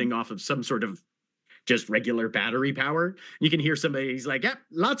be running off of some sort of just regular battery power. You can hear somebody, he's like, yep,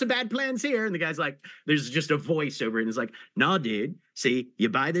 lots of bad plans here. And the guy's like, there's just a voice over it. And it's like, nah, dude, see, you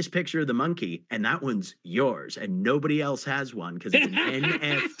buy this picture of the monkey and that one's yours and nobody else has one because it's an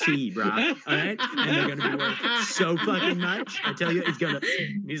NFT, bro. All right? And they're going to be worth so fucking much. I tell you,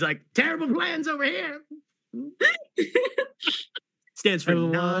 he's like, terrible plans over here. Stands for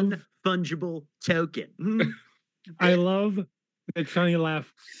non-fungible token. I love that Sonny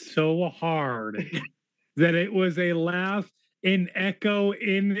laughed so hard that it was a laugh in echo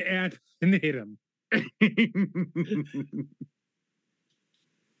in at infinitum.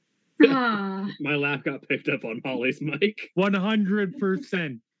 My laugh got picked up on Holly's mic.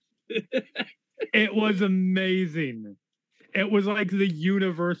 100%. It was amazing. It was like the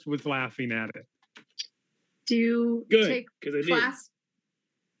universe was laughing at it. Do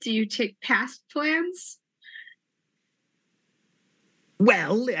you take past plans?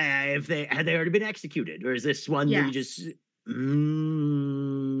 Well, had they already been executed, or is this one that you just?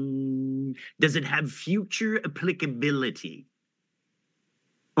 Does it have future applicability,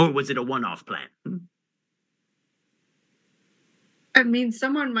 or was it a one-off plan? I mean,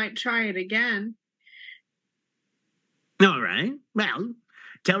 someone might try it again. All right. Well,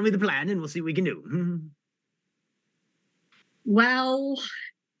 tell me the plan, and we'll see what we can do. Well,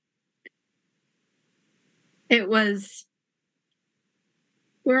 it was.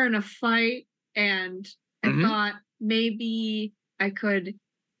 We're in a fight, and I thought maybe I could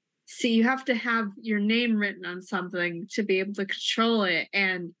see. You have to have your name written on something to be able to control it,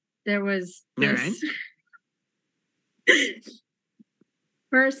 and there was this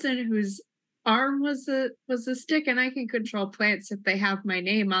person whose arm was a stick, and I can control plants if they have my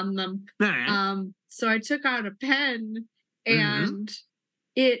name on them. So I took out a pen, and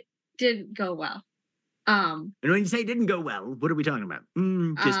it didn't go well. And when you say it didn't go well, what are we talking about?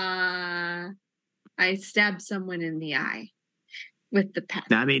 I stabbed someone in the eye with the pen.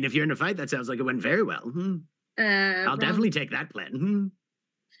 I mean, if you're in a fight, that sounds like it went very well. I'll definitely take that plan.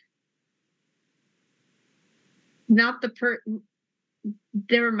 Not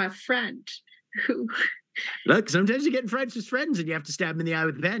they were my friend who. Look, sometimes you get friends with friends and you have to stab them in the eye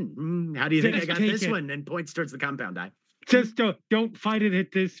with a pen. How do you think I got this one? And points towards the compound eye. Just don't fight it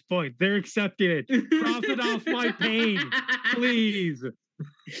at this point. They're accepting it. Profit off my pain, please.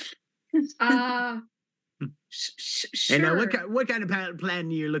 Sure. And now, what kind of plan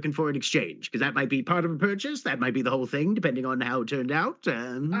are you looking for in exchange? Because that might be part of a purchase. That might be the whole thing, depending on how it turned out.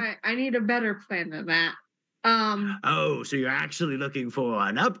 I need a better plan than that. Oh, so you're actually looking for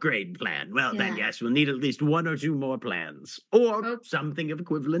an upgrade plan? Well, then Yeah. yes, we'll need at least 1 or 2 more plans, or Oh. something of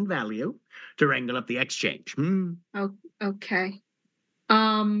equivalent value to wrangle up the exchange. Okay.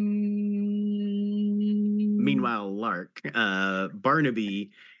 Meanwhile, Lark,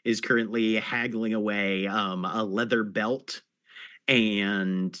 Barnaby is currently haggling away a leather belt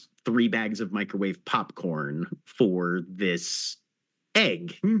and 3 bags of microwave popcorn for this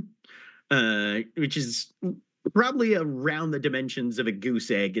egg, which is probably around the dimensions of a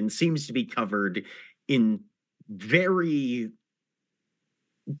goose egg and seems to be covered in very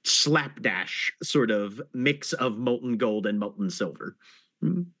slapdash sort of mix of molten gold and molten silver.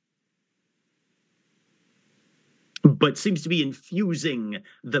 But seems to be infusing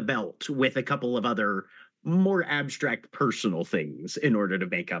the belt with a couple of other more abstract personal things in order to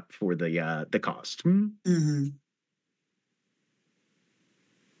make up for the cost. Mm-hmm.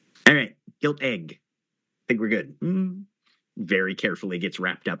 All right, gilt egg. I think we're good. Very carefully gets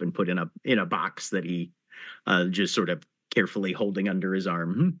wrapped up and put in a box that he just sort of carefully holding under his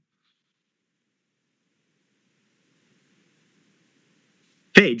arm.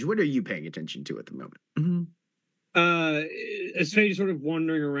 Paige, what are you paying attention to at the moment? Sage is sort of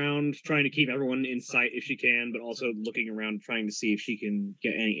wandering around, trying to keep everyone in sight if she can, but also looking around, trying to see if she can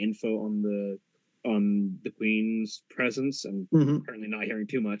get any info on the queen's presence. And currently not hearing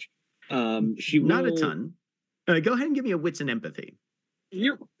too much. She will... Not a ton. Go ahead and give me a wits and empathy.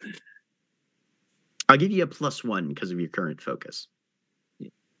 Yep. I'll give you a +1 because of your current focus.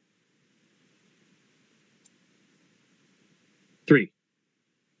 3.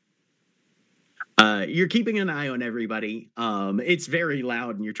 You're keeping an eye on everybody. It's very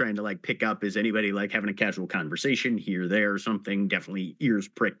loud, and you're trying to like pick up, is anybody like having a casual conversation here, there, or something? Definitely ears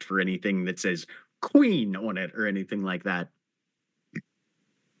pricked for anything that says Queen on it or anything like that.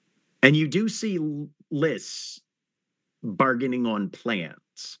 And you do see Liz bargaining on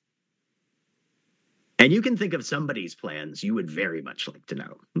plans. And you can think of somebody's plans you would very much like to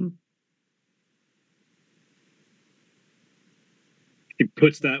know. She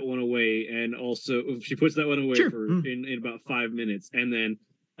puts that one away, and also she puts that one away Sure. for in about 5 minutes, and then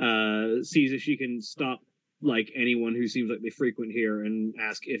sees if she can stop like anyone who seems like they frequent here and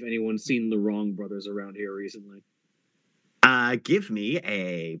ask if anyone's seen the Wrong brothers around here recently. Give me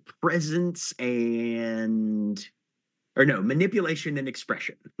a presence manipulation and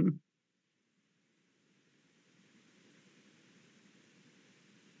expression.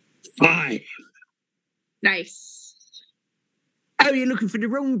 5. Nice. Oh, you're looking for the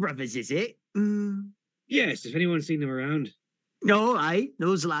Wrong brothers, is it? Yes, if anyone's seen them around. No,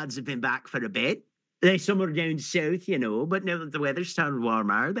 those lads have been back for a bit. They're somewhere down south, but now that the weather's turned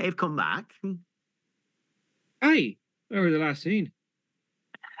warmer, they've come back. Aye, where were the last seen?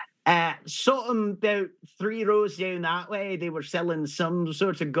 Sort of about 3 rows down that way, they were selling some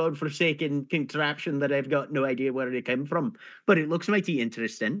sort of godforsaken contraption that I've got no idea where it came from. But it looks mighty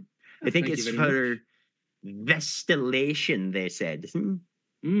interesting. I think Thank it's you very for Vestillation, they said. Quite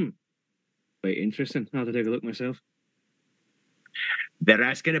interesting. I'll have to take a look myself. They're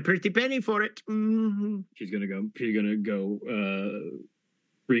asking a pretty penny for it. She's gonna go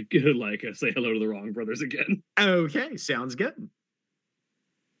say hello to the Wrong brothers again. Okay, sounds good.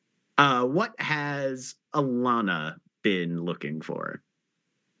 What has Alana been looking for?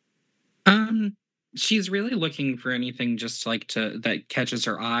 She's really looking for anything just like that catches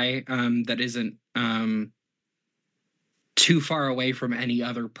her eye, that isn't too far away from any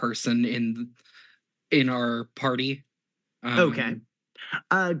other person in our party. Okay.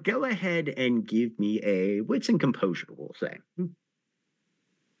 Go ahead and give me a wits and composure, we'll say.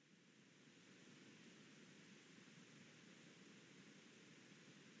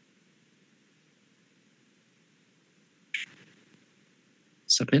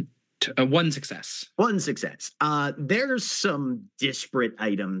 Submit. 1 success. 1 success. There's some disparate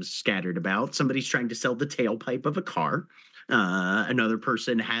items scattered about. Somebody's trying to sell the tailpipe of a car. Another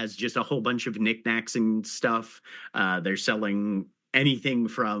person has just a whole bunch of knickknacks and stuff. They're selling anything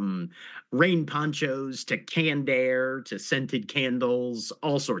from rain ponchos to canned air to scented candles,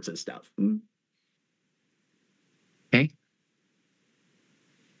 all sorts of stuff. Okay.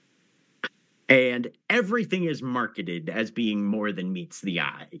 And everything is marketed as being more than meets the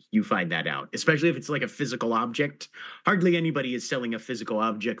eye. You find that out, especially if it's like a physical object. Hardly anybody is selling a physical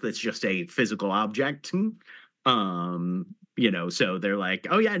object that's just a physical object. So they're like,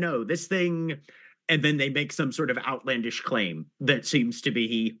 oh yeah, no, this thing, and then they make some sort of outlandish claim that seems to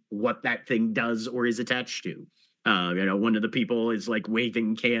be what that thing does or is attached to. One of the people is like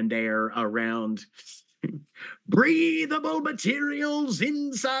waving canned air around. Breathable materials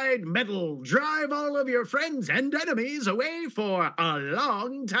inside metal drive all of your friends and enemies away for a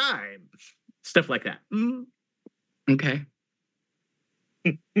long time. Stuff like that. Okay.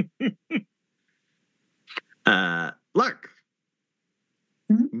 Lark,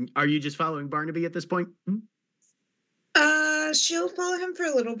 Mhm. are you just following Barnaby at this point? She'll follow him for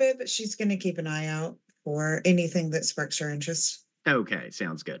a little bit, but she's going to keep an eye out for anything that sparks her interest. Okay,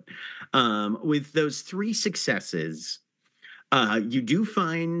 sounds good. With those 3 successes, you do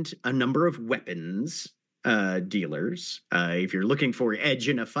find a number of weapons dealers. If you're looking for edge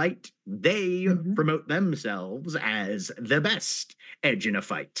in a fight, they promote themselves as the best edge in a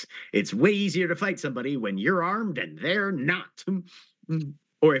fight. It's way easier to fight somebody when you're armed and they're not.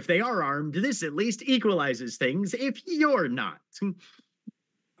 Or if they are armed, this at least equalizes things if you're not.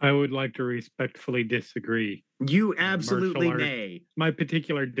 I would like to respectfully disagree. You absolutely Martial arts. may. My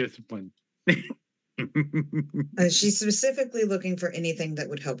particular discipline. She's specifically looking for anything that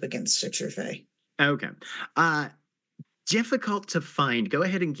would help against a true fae. Okay. Difficult to find. Go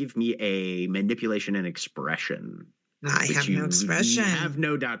ahead and give me a manipulation and expression. I have no expression. Have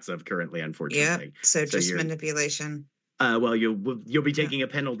no dots of currently, unfortunately. Yep. So just manipulation. Well, you'll be taking a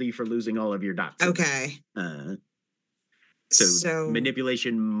penalty for losing all of your dots. Okay. So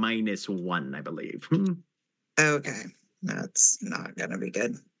manipulation -1, I believe. Okay. That's not gonna be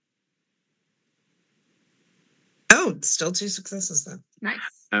good. Oh, still 2 successes though.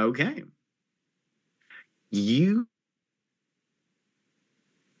 Nice. Okay. You.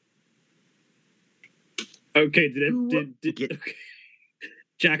 Okay, did okay.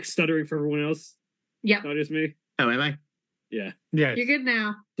 Jack stuttering for everyone else? Yeah. Not just me? Oh, am I? Yeah. Yes. You're good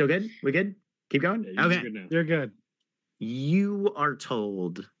now. Still good? We good? Keep going? Yeah, okay. Good now. You're good. You are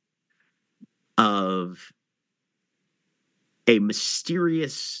told of a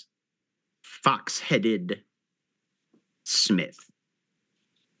mysterious fox-headed smith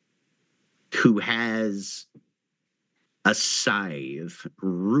who has a scythe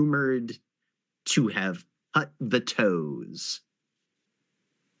rumored to have cut the toes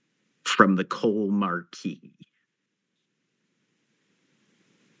from the coal marquee.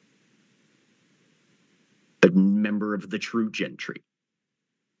 A member of the true gentry.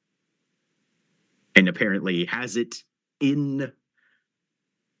 And apparently has it in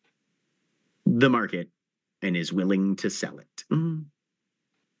the market and is willing to sell it.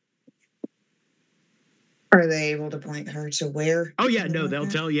 Are they able to point her to where? Oh, yeah, no, they'll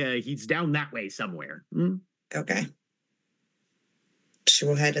tell you he's down that way somewhere. Okay. She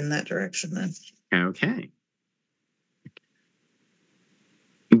will head in that direction then. Okay.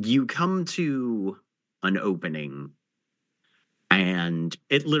 You come to an opening, and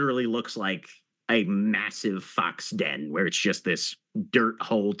it literally looks like a massive fox den where it's just this dirt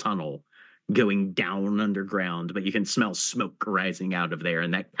hole tunnel going down underground, but you can smell smoke rising out of there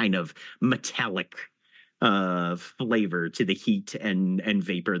and that kind of metallic flavor to the heat and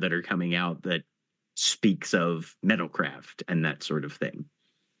vapor that are coming out that speaks of metalcraft and that sort of thing.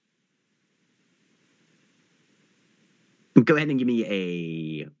 Go ahead and give me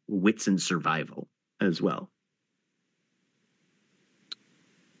a wits and survival as well.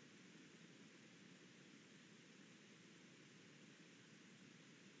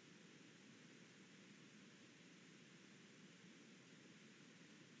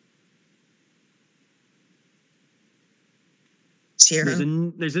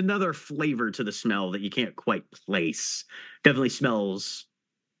 There's another flavor to the smell that you can't quite place. Definitely smells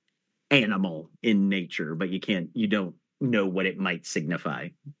animal in nature, but you don't know what it might signify.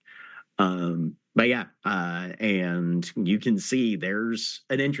 But yeah, and you can see there's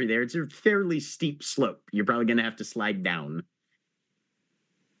an entry there. It's a fairly steep slope. You're probably going to have to slide down.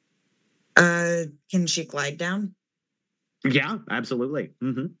 Can she glide down? Yeah, absolutely.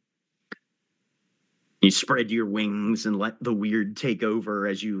 You spread your wings and let the weird take over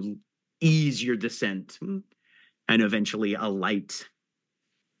as you ease your descent and eventually alight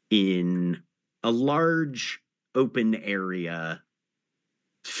in a large open area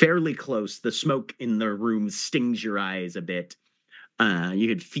fairly close. The smoke in the room stings your eyes a bit. You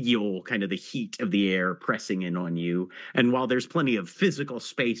could feel kind of the heat of the air pressing in on you. And while there's plenty of physical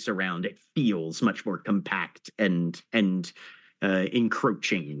space around, it feels much more compact and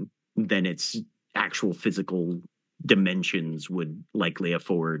encroaching than its actual physical dimensions would likely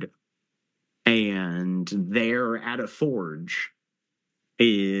afford. And there at a forge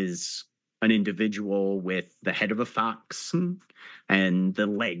is an individual with the head of a fox and the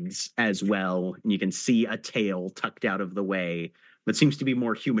legs as well. And you can see a tail tucked out of the way, but seems to be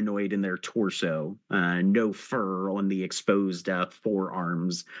more humanoid in their torso. No fur on the exposed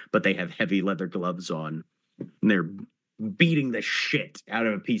forearms, but they have heavy leather gloves on. And they're beating the shit out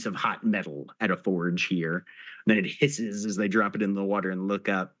of a piece of hot metal at a forge here. And then it hisses as they drop it in the water and look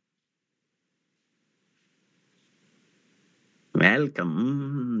up.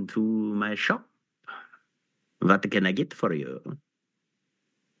 Welcome to my shop. What can I get for you?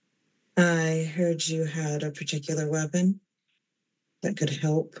 I heard you had a particular weapon that could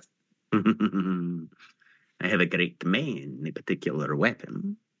help. I have a great many particular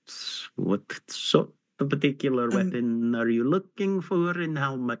weapons. What sort of particular weapon are you looking for, and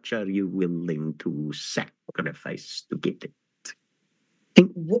how much are you willing to sacrifice to get it?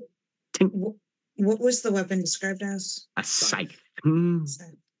 Tink, What, tink. what was the weapon described as? A scythe.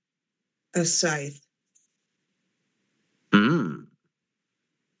 A scythe.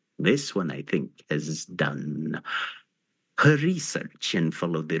 This one, I think, has done her research and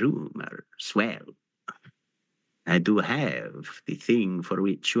followed the rumors. Well, I do have the thing for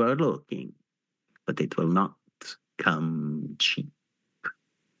which you are looking, but it will not come cheap.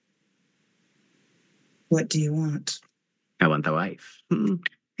 What do you want? I want a wife.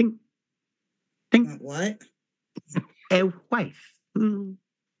 Think. Want what? A wife.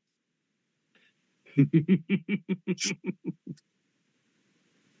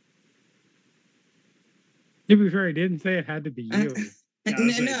 To be fair, he didn't say it had to be you. Yeah, I was like, do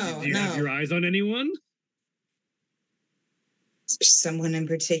you have your eyes on anyone? Someone in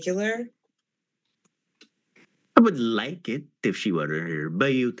particular? I would like it if she were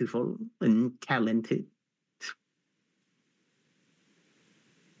beautiful and talented.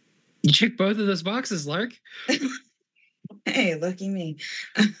 You check both of those boxes, Lark. Hey, lucky me.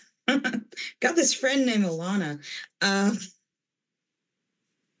 Got this friend named Alana.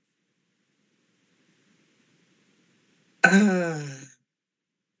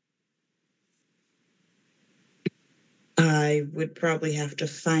 I would probably have to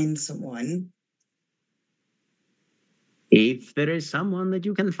find someone. If there is someone that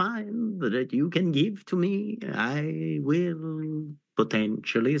you can find that you can give to me, I will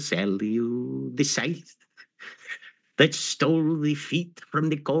potentially sell you the scythe that stole the feet from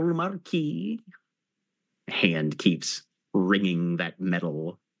the Cole Marquis. Hand keeps ringing that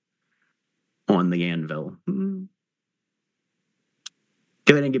metal on the anvil. Go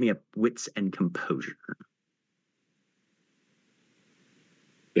ahead and give me a wits and composure.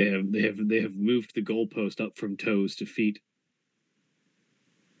 They have moved the goalpost up from toes to feet.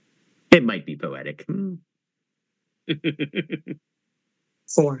 It might be poetic.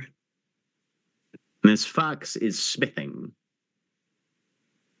 4. Miss Fox is smithing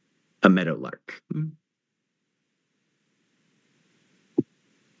a meadowlark.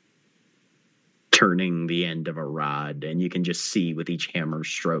 Turning the end of a rod, and you can just see with each hammer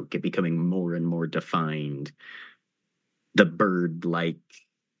stroke it becoming more and more defined. The bird-like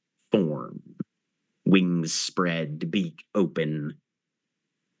form, wings spread, beak open.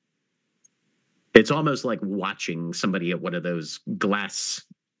 It's almost like watching somebody at one of those glass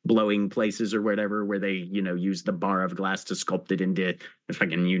blowing places or whatever, where they, use the bar of glass to sculpt it into a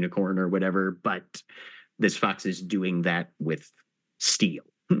fucking unicorn or whatever. But this fox is doing that with steel.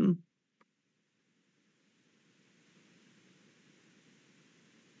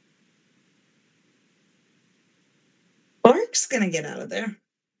 Lark's gonna get out of there.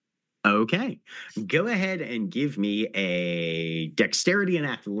 Okay. Go ahead and give me a dexterity and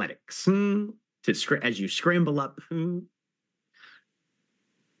athletics as you scramble up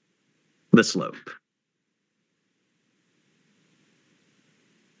the slope.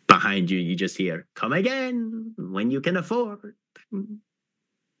 Behind you, you just hear, "Come again when you can afford."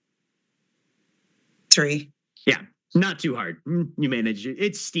 3. Yeah, not too hard. You manage it.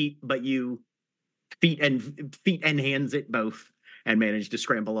 It's steep, but you feet and hands it both and manage to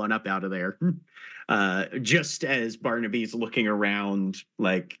scramble on up out of there. Just as Barnaby's looking around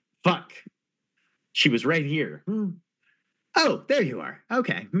like, fuck, she was right here. Oh, there you are.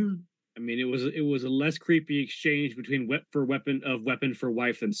 Okay. I mean, it was a less creepy exchange between weapon for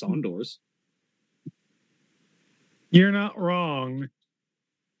wife than Sondor's. You're not wrong.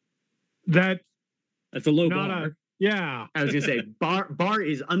 That's a low bar. Yeah. I was gonna say bar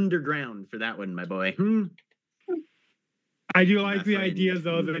is underground for that one, my boy. I do like the idea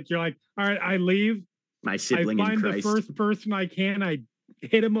though that you're like, all right, I leave. My sibling I find in Christ. the first person I can. I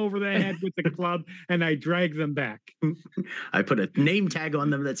hit him over the head with the club, and I drag them back. I put a name tag on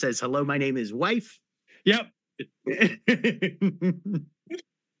them that says, "Hello, my name is wife." Yep.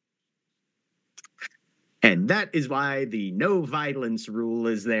 And that is why the no violence rule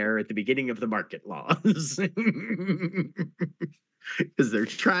is there at the beginning of the market laws. Because they're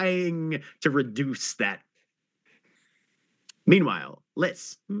trying to reduce that. Meanwhile,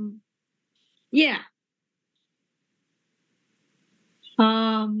 Liz. Yeah.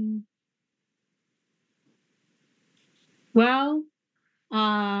 Well,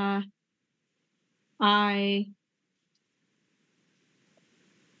 I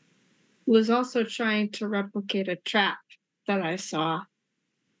was also trying to replicate a trap that I saw.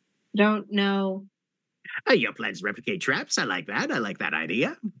 Don't know. Your plans replicate traps. I like that. I like that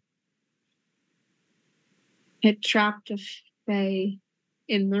idea. It trapped a fae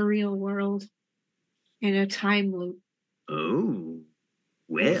in the real world in a time loop. Oh,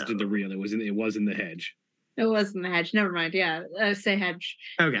 It well. wasn't in the real. It was in the hedge. It wasn't the hedge. Never mind. Yeah, say hedge.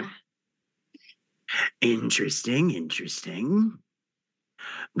 Okay. Yeah. Interesting.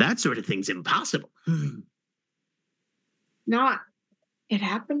 That sort of thing's impossible. Not. It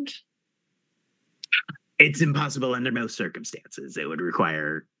happened. It's impossible under most circumstances. It would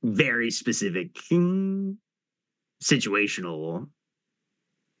require very specific situational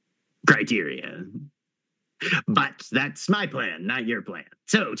criteria. But that's my plan, not your plan.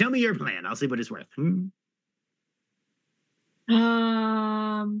 So tell me your plan. I'll see what it's worth.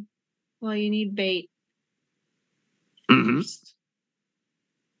 Well, you need bait Mhm. first.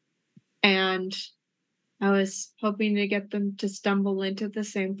 And I was hoping to get them to stumble into the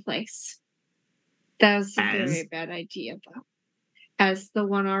same place. That was a very As? bad idea, though. As the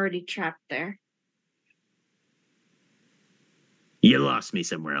one already trapped there. You lost me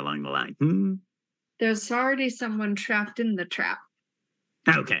somewhere along the line. There's already someone trapped in the trap.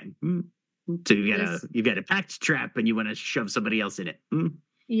 Okay. So Yes. you've got a packed trap and you want to shove somebody else in it.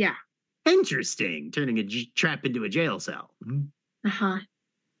 Yeah. Interesting. Turning a trap into a jail cell. Uh-huh.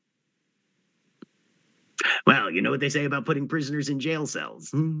 Well, you know what they say about putting prisoners in jail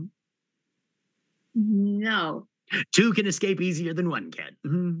cells. No. Two can escape easier than one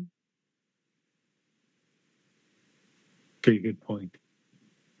can. Pretty good point.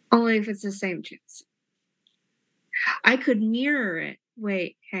 Only if it's the same chance. I could mirror it.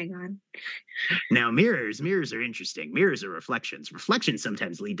 Wait, hang on. Now, mirrors are interesting. Mirrors are reflections. Reflections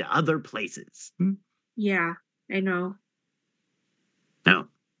sometimes lead to other places. Yeah, I know. Oh,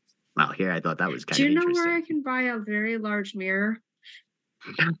 well, here I thought that was kind Do of you know interesting. where I can buy a very large mirror?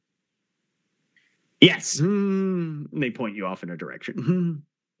 Yes. They point you off in a direction.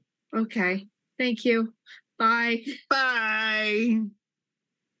 Okay. Thank you. Bye. Bye.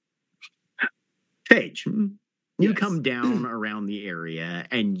 Paige, you Yes. come down around the area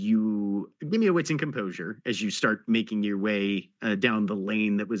and you give me a wits and composure as you start making your way down the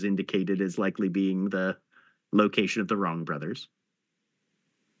lane that was indicated as likely being the location of the Wrong Brothers.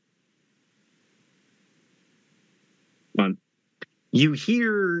 Fun. You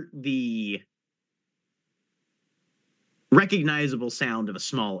hear the recognizable sound of a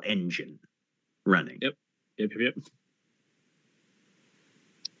small engine running. Yep.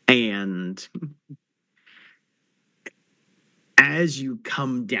 And as you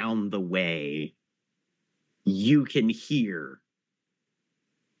come down the way, you can hear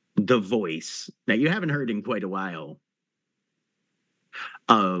the voice that you haven't heard in quite a while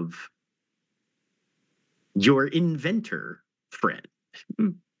of your inventor friend.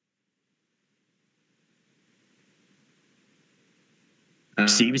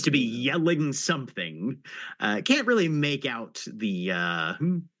 Seems to be yelling something. Can't really make out the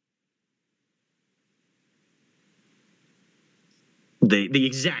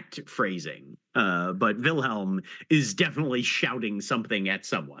exact phrasing, but Wilhelm is definitely shouting something at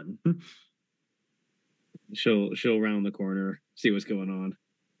someone. She'll round the corner, see what's going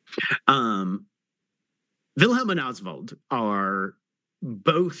on. Wilhelm and Oswald are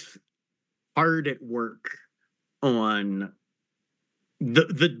both hard at work on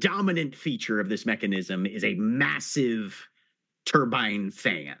the dominant feature of this mechanism is a massive turbine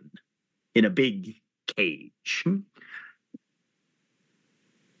fan in a big cage.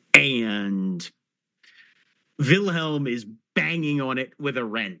 And Wilhelm is banging on it with a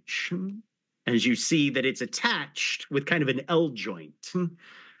wrench. As you see that it's attached with kind of an L joint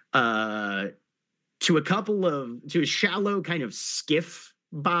to a shallow kind of skiff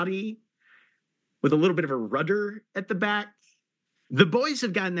body with a little bit of a rudder at the back. The boys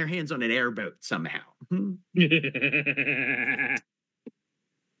have gotten their hands on an airboat somehow.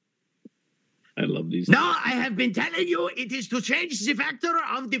 I love these. Now, I have been telling you it is to change the factor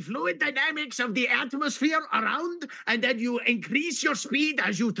of the fluid dynamics of the atmosphere around, and that you increase your speed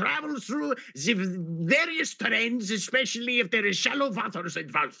as you travel through the various terrains, especially if there is shallow waters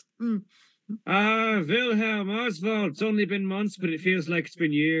involved. Wilhelm, Oswald. It's only been months, but it feels like it's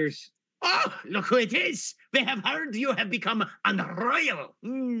been years. Oh, look who it is. We have heard you have become unroyal.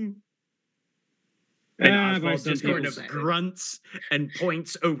 And By Oswald some just kind of people's- grunts and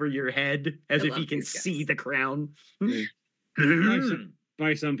points over your head as I if he love can these guys. see the crown. Mm.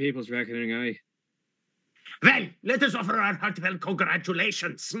 By some people's reckoning, aye. Well, let us offer our heartfelt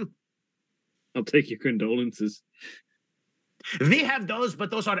congratulations. I'll take your condolences. We have those,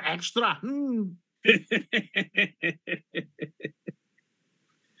 but those are extra.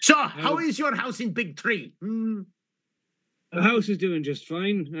 So, how is your house in Big Tree? The house is doing just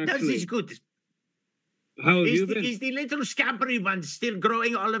fine, That actually. is good. How have you been? Is the little scampery one still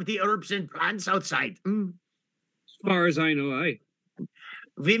growing all of the herbs and plants outside? As far as I know, aye.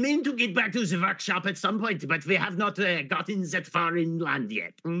 We mean to get back to the workshop at some point, but we have not gotten that far inland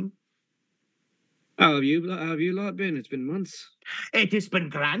yet. How have you lot been? It's been months. It has been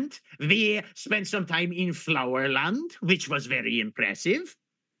grand. We spent some time in Flowerland, which was very impressive.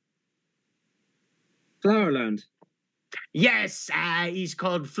 Flowerland. Yes, it's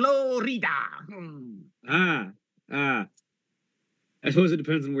called Florida. Ah. I suppose it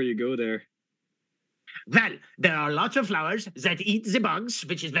depends on where you go there. Well, there are lots of flowers that eat the bugs,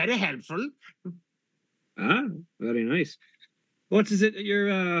 which is very helpful. Ah, very nice. What is it that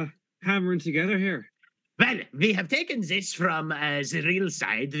you're hammering together here? Well, we have taken this from the real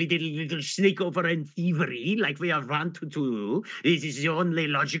side. We did a little sneak over and thievery, like we are wont to do. This is the only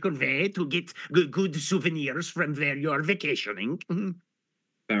logical way to get good souvenirs from where you are vacationing.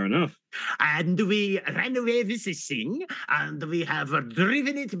 Fair enough. And we ran away with this thing, and we have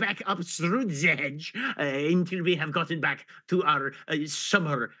driven it back up through the hedge until we have gotten back to our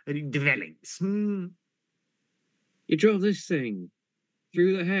summer dwellings. You drove this thing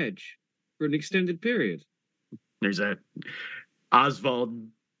through the hedge for an extended period. There's a Oswald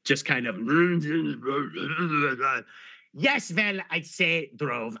just kind of. Yes, well, I'd say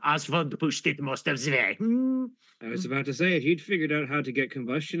drove. Oswald pushed it most of the way. I was about to say, if you'd figured out how to get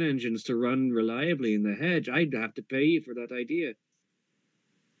combustion engines to run reliably in the hedge, I'd have to pay you for that idea.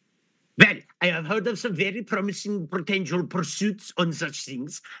 Well, I have heard of some very promising potential pursuits on such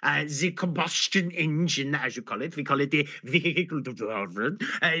things. The combustion engine, as you call it, we call it the vehicle to driver.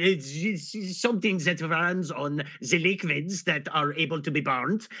 It's something that runs on the liquids that are able to be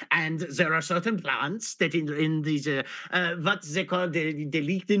burnt, and there are certain plants that in these what they call the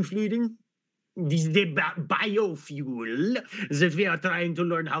liquid fluid. This is the biofuel that we are trying to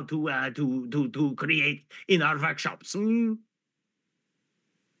learn how to create in our workshops.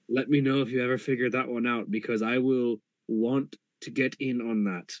 Let me know if you ever figure that one out, because I will want to get in on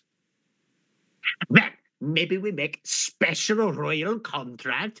that. Well, maybe we make special royal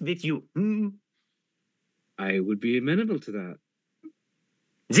contract with you. I would be amenable to that.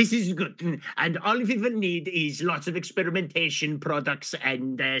 This is good. And all we will need is lots of experimentation products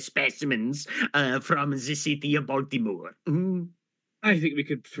and specimens from the city of Baltimore. I think we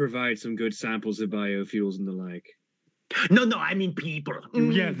could provide some good samples of biofuels and the like. No, I mean people.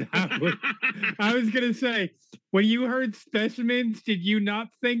 Yeah, I was gonna say, when you heard specimens, did you not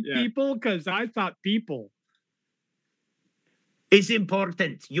think people? Because I thought people. It's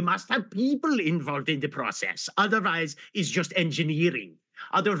important. You must have people involved in the process. Otherwise, it's just engineering.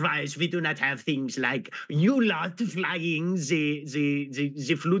 Otherwise, we do not have things like you lot flying the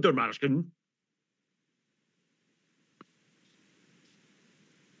Fluttermarschen.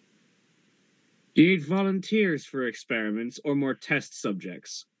 Do you need volunteers for experiments or more test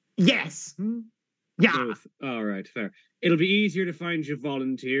subjects? Yes. Yeah. Both. All right, fair. It'll be easier to find you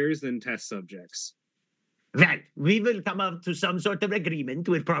volunteers than test subjects. Well, we will come up to some sort of agreement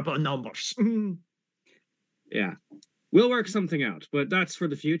with proper numbers. Yeah. We'll work something out, but that's for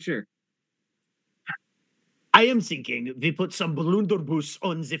the future. I am thinking we put some blunderbuss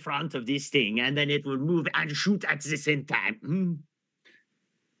on the front of this thing, and then it will move and shoot at the same time.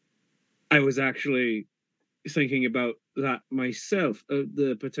 I was actually thinking about that myself,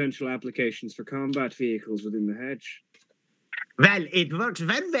 the potential applications for combat vehicles within the hedge. Well, it works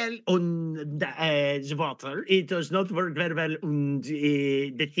very well on the water. It does not work very well on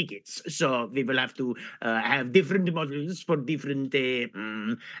the thickets. So we will have to have different models for different,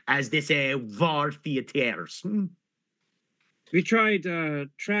 as they say, war theaters. We tried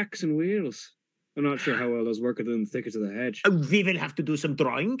tracks and wheels. I'm not sure how well those work within the thickets of the hedge. We will have to do some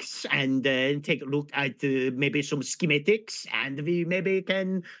drawings and take a look at maybe some schematics, and we maybe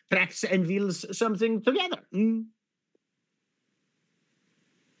can tracks and wheels something together.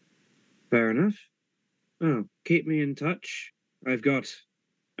 Fair enough. Oh, keep me in touch. At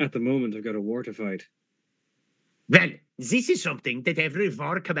the moment, I've got a war to fight. Well, this is something that every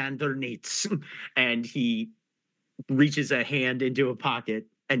war commander needs. And he reaches a hand into a pocket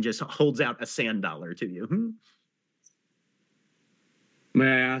and just holds out a sand dollar to you. May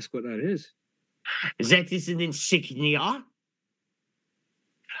I ask what that is? That is an insignia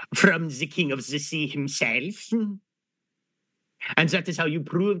from the king of the sea himself. And that is how you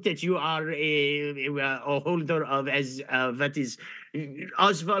prove that you are a holder of what is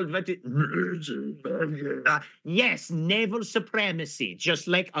Oswald. Yes, naval supremacy, just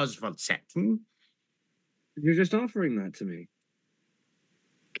like Oswald said. You're just offering that to me.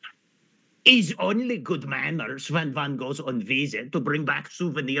 Is only good manners when one goes on visit to bring back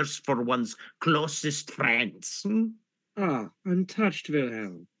souvenirs for one's closest friends. Ah, I'm touched,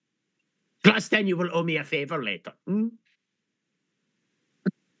 Wilhelm. Plus, then you will owe me a favor later.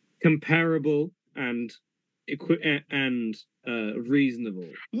 Comparable and reasonable.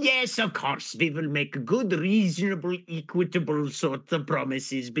 Yes, of course, we will make good, reasonable, equitable sort of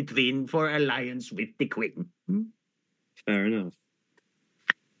promises for alliance with the Queen. Fair enough.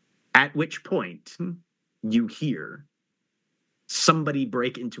 At which point, you hear somebody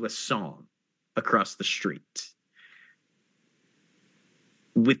break into a song across the street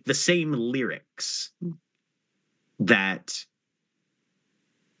with the same lyrics that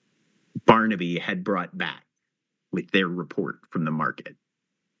Barnaby had brought back with their report from the market,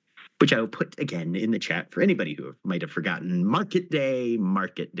 which I will put again in the chat for anybody who might have forgotten. Market day,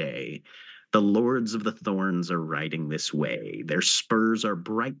 market day. The lords of the thorns are riding this way. Their spurs are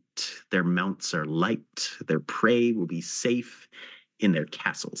bright, their mounts are light, their prey will be safe in their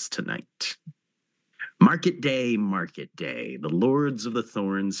castles tonight. Market day, the lords of the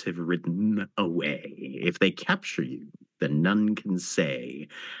thorns have ridden away. If they capture you, then none can say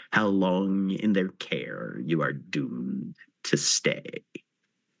how long in their care you are doomed to stay.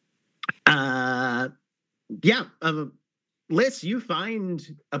 Liz, you find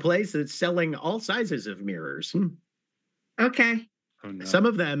a place that's selling all sizes of mirrors. Okay. Oh, no. Some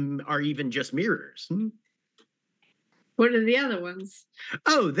of them are even just mirrors. What are the other ones?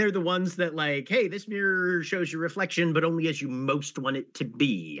 Oh, they're the ones that like, hey, this mirror shows your reflection, but only as you most want it to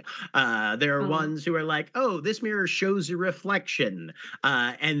be. There are ones who are like, oh, this mirror shows your reflection,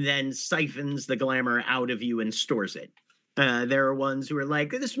 and then siphons the glamour out of you and stores it. There are ones who are like,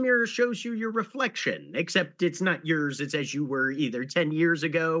 this mirror shows you your reflection, except it's not yours. It's as you were either 10 years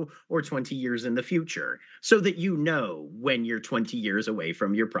ago or 20 years in the future, so that you know when you're 20 years away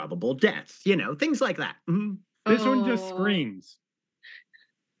from your probable death. You know, things like that. This one just screams.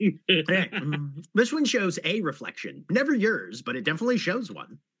 This one shows a reflection. Never yours, but it definitely shows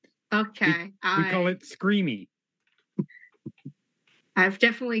one. Okay. We call it Screamy. I've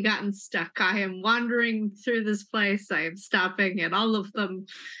definitely gotten stuck. I am wandering through this place. I am stopping at all of them.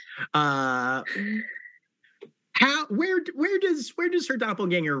 Where does her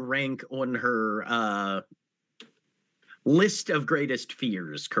doppelganger rank on her list of greatest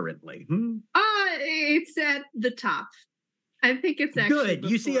fears currently? It's at the top. I think it's actually good.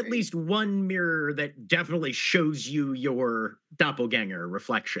 You see at least one mirror that definitely shows you your doppelganger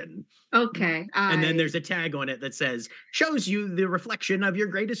reflection. Okay. And then there's a tag on it that says, shows you the reflection of your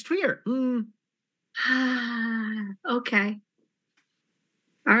greatest fear. Okay.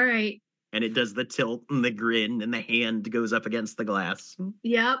 All right. And it does the tilt and the grin and the hand goes up against the glass.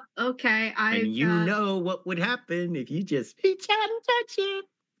 Yep. Okay. And you know what would happen if you just reach out and touch it.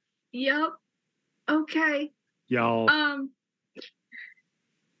 Yep. Okay. Y'all.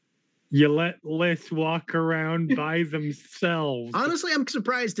 You let Liz walk around by themselves. Honestly, I'm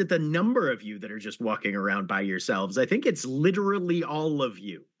surprised at the number of you that are just walking around by yourselves. I think it's literally all of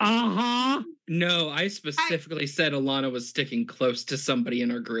you. Uh-huh. No, I specifically said Alana was sticking close to somebody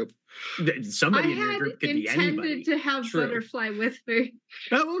in our group. Somebody in your group could be anybody. I had intended to have Butterfly with me.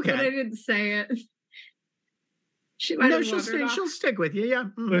 Oh, okay. But I didn't say it. She'll stick with you, yeah.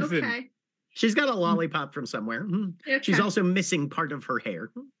 Listen. Okay. She's got a lollipop from somewhere. Okay. She's also missing part of her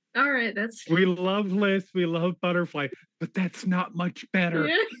hair. All right, that's We love Liz, we love Butterfly, but that's not much better.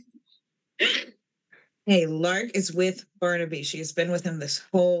 Yeah. Hey, Lark is with Barnaby. She's been with him this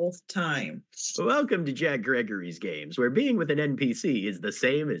whole time. Welcome to Jack Gregory's Games, where being with an NPC is the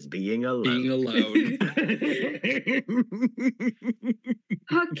same as being alone. Being alone.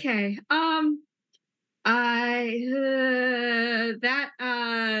 Okay.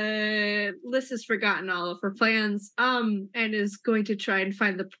 Liz has forgotten all of her plans, and is going to try and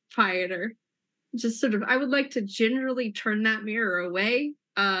find the proprietor. Just sort of, I would like to generally turn that mirror away.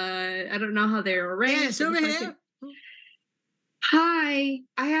 I don't know how they're arranged. Yeah, it's over here. Hi,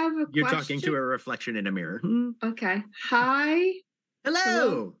 I have a You're question. talking to a reflection in a mirror. Okay. Hi.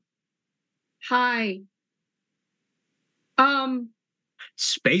 Hello. Hi.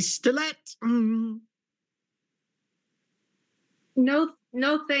 Space Stilette? No,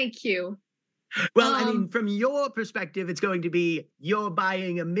 thank you. Well, I mean, from your perspective, it's going to be you're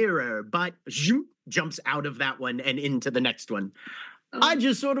buying a mirror, but zoom, jumps out of that one and into the next one. I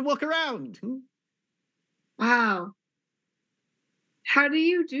just sort of walk around. Wow. How do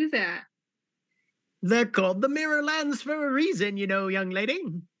you do that? They're called the mirror lands for a reason, you know, young lady.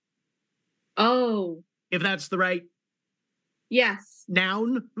 Oh. If that's the right Yes.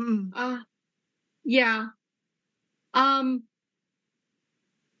 noun. Yeah.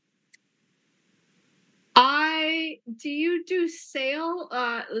 Do you do sale?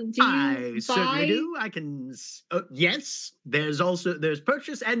 Do you I certainly buy? do. I can. Yes, there's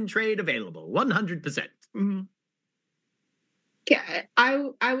purchase and trade available. 100%. Yeah,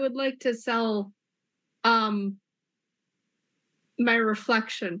 I would like to sell my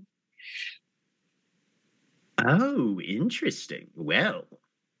reflection. Oh, interesting. Well.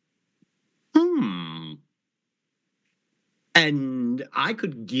 And I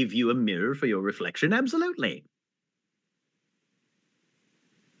could give you a mirror for your reflection, absolutely.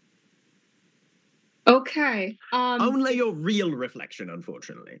 Okay. Only your real reflection,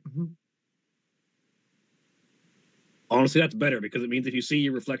 unfortunately. Honestly, that's better because it means if you see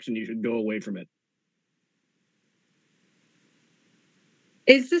your reflection, you should go away from it.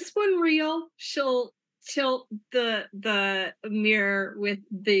 Is this one real? She'll tilt the mirror with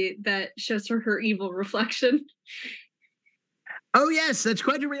that shows her evil reflection. Oh, yes, that's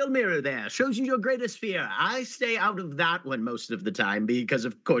quite a real mirror there. Shows you your greatest fear. I stay out of that one most of the time because,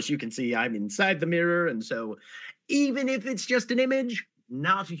 of course, you can see I'm inside the mirror. And so even if it's just an image,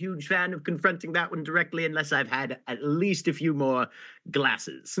 not a huge fan of confronting that one directly unless I've had at least a few more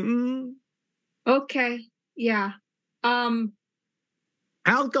glasses. Okay. Yeah.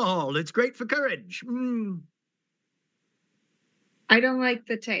 Alcohol, it's great for courage. I don't like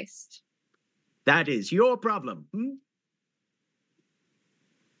the taste. That is your problem.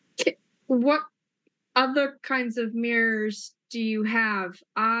 What other kinds of mirrors do you have?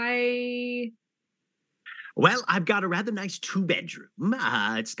 Well, I've got a rather nice 2-bedroom.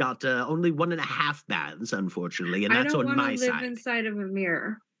 It's got only 1.5 baths, unfortunately, and that's on my I don't want to live side. inside of a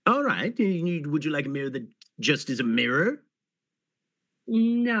mirror. All right. Would you like a mirror that just is a mirror?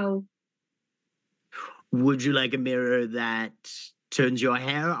 No. Would you like a mirror that turns your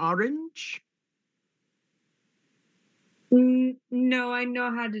hair orange? No, I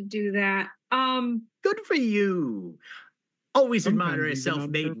know how to do that. Good for you. Always admire a Sometimes even on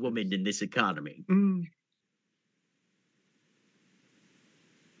self-made purpose. woman in this economy.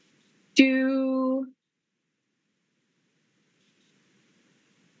 Do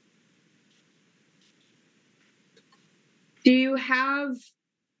you have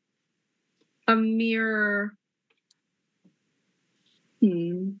a mirror?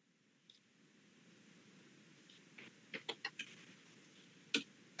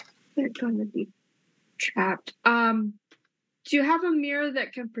 They're gonna be trapped. Do you have a mirror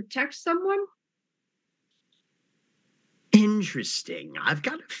that can protect someone? Interesting. I've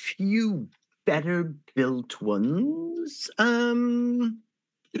got a few better built ones. Are you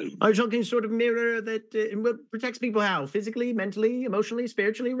talking sort of mirror that protects people how? Physically, mentally, emotionally,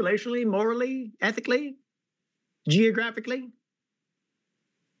 spiritually, relationally, morally, ethically, geographically?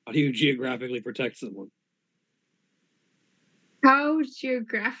 How do you geographically protect someone? How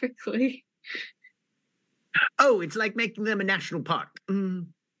geographically? Oh, it's like making them a national park.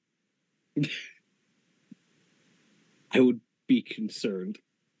 I would be concerned.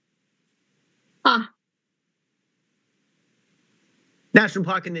 National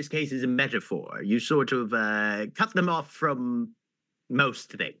park in this case is a metaphor. You sort of cut them off from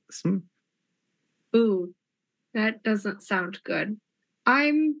most things. Ooh, that doesn't sound good.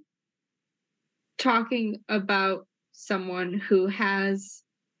 I'm talking about someone who has.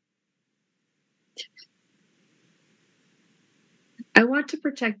 I want to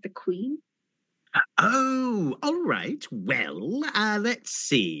protect the queen. Oh, all right. Well, let's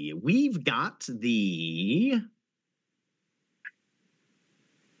see. We've got the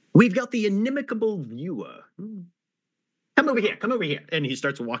inimicable viewer. Come over here. Come over here. And he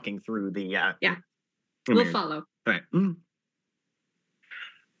starts walking through the. Yeah, we'll follow. All right.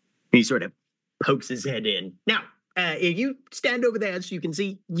 He sort of pokes his head in. Now, if you stand over there so you can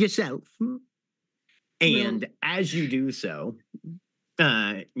see yourself, and as you do so,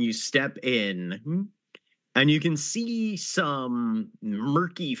 you step in, and you can see some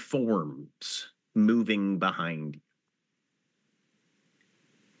murky forms moving behind you.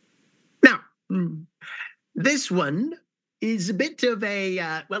 Now, this one is a bit of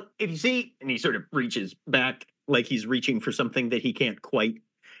a, well, if you see, and he sort of reaches back, like he's reaching for something that he can't quite.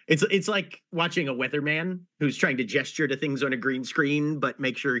 It's like watching a weatherman who's trying to gesture to things on a green screen, but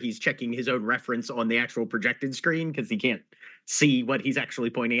make sure he's checking his own reference on the actual projected screen because he can't see what he's actually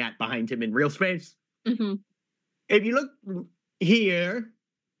pointing at behind him in real space. Mm-hmm. If you look here,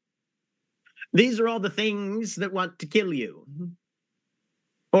 these are all the things that want to kill you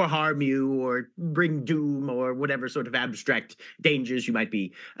or harm you or bring doom or whatever sort of abstract dangers you might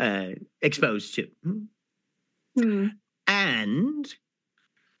be exposed to. Hmm. And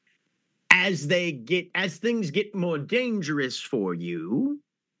as things get more dangerous for you,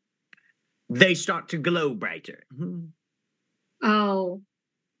 they start to glow brighter. Oh.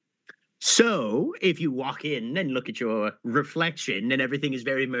 So if you walk in and look at your reflection and everything is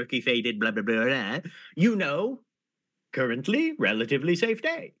very murky, faded, blah, blah, blah, blah, you know, currently relatively safe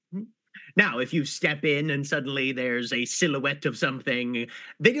day. Now, if you step in and suddenly there's a silhouette of something,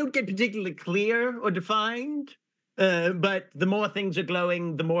 they don't get particularly clear or defined. But the more things are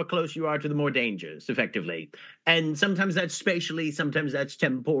glowing, the more close you are to the more dangers, effectively. And sometimes that's spatially, sometimes that's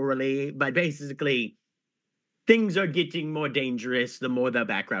temporally, but basically, things are getting more dangerous the more the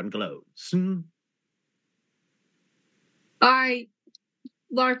background glows.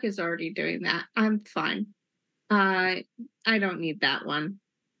 Lark is already doing that. I'm fine. I don't need that one.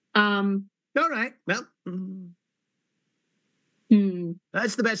 All right. Well,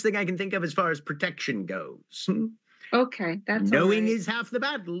 that's the best thing I can think of as far as protection goes. Okay, that's knowing all right. is half the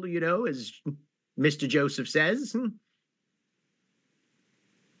battle, you know, as Mr. Joseph says.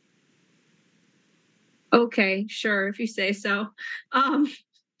 Okay, sure, if you say so.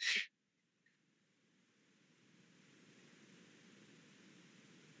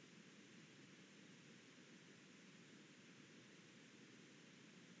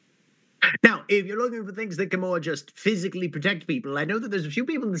 Now, if you're looking for things that can more just physically protect people, I know that there's a few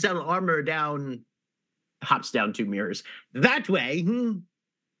people that sell armor down, hops down 2 mirrors. That way. Do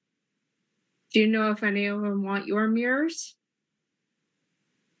you know if any of them want your mirrors?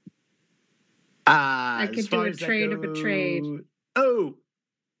 I could do a trade of a trade. Oh,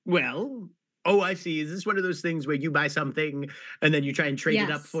 well. Oh, I see. Is this one of those things where you buy something and then you try and trade it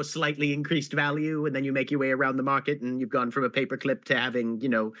up Yes. for slightly increased value, and then you make your way around the market and you've gone from a paperclip to having, you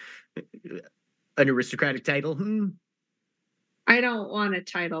know, an aristocratic title? I don't want a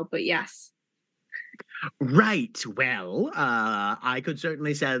title, but yes. Right. Well, I could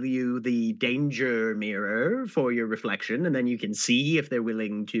certainly sell you the danger mirror for your reflection, and then you can see if they're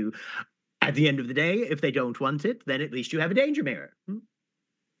willing to. At the end of the day, if they don't want it, then at least you have a danger mirror.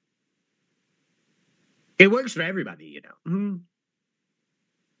 It works for everybody, you know.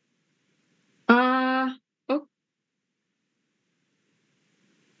 Oh.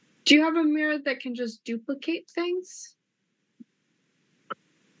 Do you have a mirror that can just duplicate things?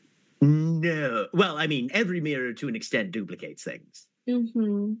 No. Well, I mean, every mirror to an extent duplicates things.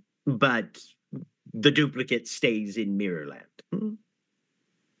 Mm-hmm. But the duplicate stays in Mirrorland.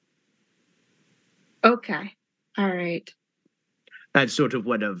 Okay. All right. That's sort of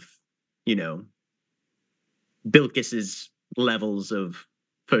one of, you know, Bilkis's levels of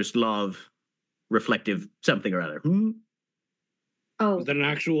first law of reflective something or other. Oh. Is that an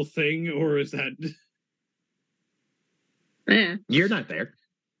actual thing, or is that? Yeah. You're not there.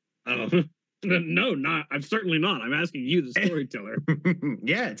 Oh, no, not. I'm certainly not. I'm asking you, the storyteller.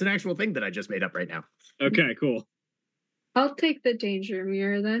 Yeah, it's an actual thing that I just made up right now. Okay, cool. I'll take the danger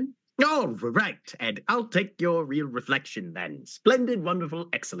mirror then. Oh, right. And I'll take your real reflection then. Splendid, wonderful,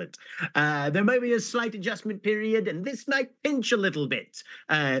 excellent. There may be a slight adjustment period, and this might pinch a little bit.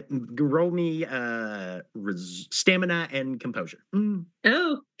 Roll me stamina and composure.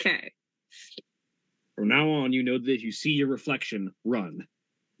 Okay. From now on, you know that if you see your reflection, run.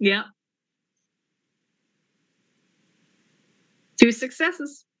 Yeah. 2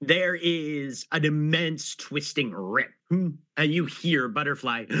 successes. There is an immense twisting rip, and you hear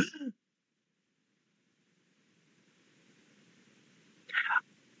Butterfly.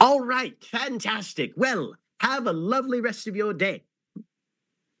 All right, fantastic. Well, have a lovely rest of your day.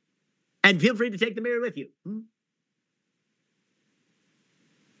 And feel free to take the mirror with you.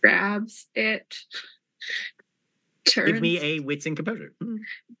 Grabs it. Turns. Give me a wits and composure.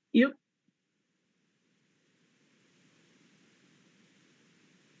 Yep.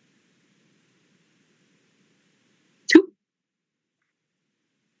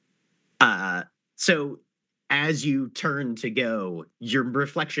 So as you turn to go, your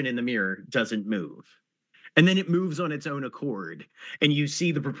reflection in the mirror doesn't move. And then it moves on its own accord. And you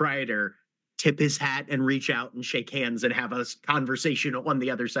see the proprietor tip his hat and reach out and shake hands and have a conversation on the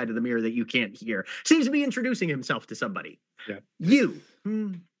other side of the mirror that you can't hear. Seems to be introducing himself to somebody. Yeah. You.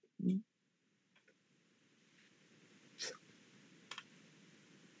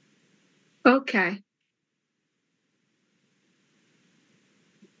 Okay.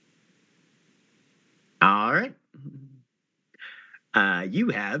 All right. You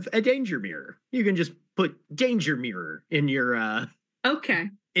have a danger mirror. You can just put danger mirror in your Okay.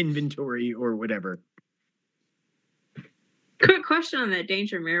 inventory or whatever. Quick question on that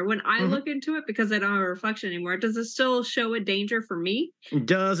danger mirror. When I Mhm. look into it, because I don't have a reflection anymore, does it still show a danger for me?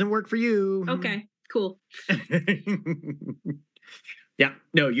 Doesn't work for you. Okay, cool. Yeah.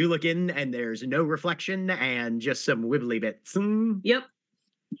 No, you look in and there's no reflection and just some wibbly bits. Yep.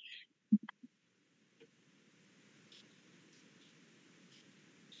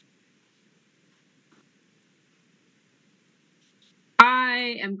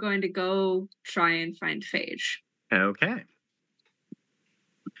 I am going to go try and find Phage. Okay.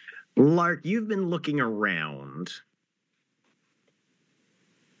 Lark, you've been looking around.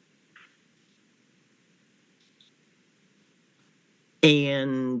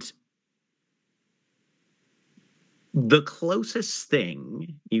 And the closest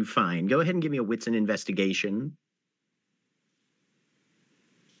thing you find, go ahead and give me a wits and investigation.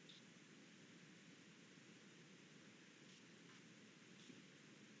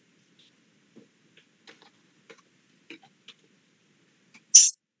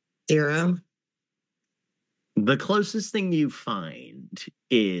 Zero. The closest thing you find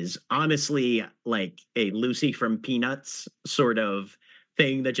is honestly like a Lucy from Peanuts sort of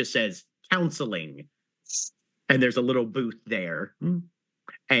thing that just says counseling. And there's a little booth there.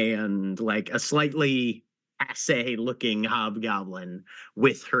 And like a slightly passe looking hobgoblin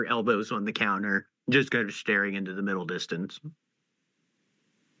with her elbows on the counter, just kind of staring into the middle distance.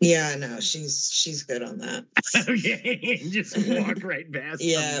 Yeah, no, she's good on that. Okay, just walk right past.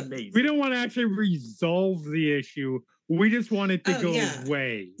 Yeah. Amazing. We don't want to actually resolve the issue. We just want it to Oh, go yeah.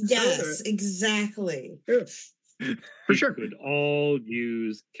 away. Yes, exactly. For sure. We could all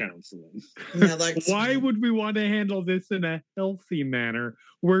use counseling. No, like Why would we want to handle this in a healthy manner?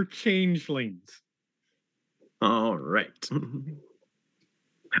 We're changelings. All right.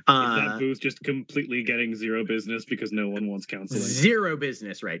 Is that booth just completely getting zero business because no one wants counseling? Zero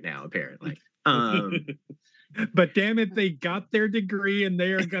business right now, apparently. But damn it, they got their degree and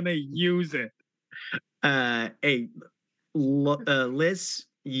they are gonna use it. Liz,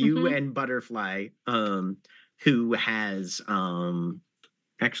 you Mhm. and Butterfly, who has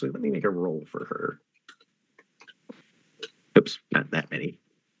actually let me make a roll for her. Oops, not that many.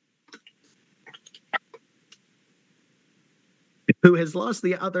 Who has lost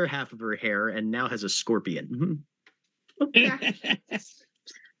the other half of her hair and now has a scorpion. Okay.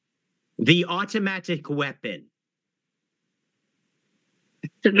 The automatic weapon.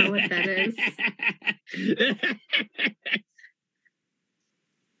 Don't know what that is.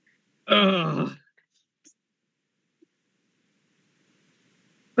 Ugh.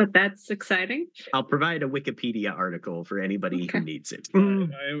 But that's exciting. I'll provide a Wikipedia article for anybody Okay. who needs it.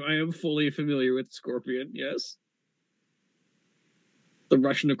 I am fully familiar with Scorpion, yes. The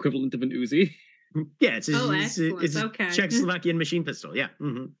Russian equivalent of an Uzi. Yeah, it's a, Oh, it's a- excellent. it's a Okay. Czechoslovakian machine pistol. Yeah.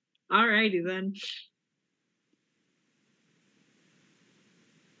 Alrighty then.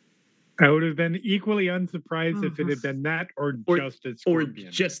 I would have been equally unsurprised if it had been that or just a Or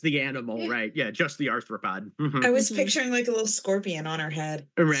scorpion. just the animal, right? Yeah, just the arthropod. I was Mhm. picturing like a little scorpion on her head.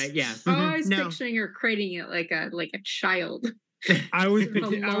 Right, yeah. Oh, I was No. picturing her creating it like a child. I was Sort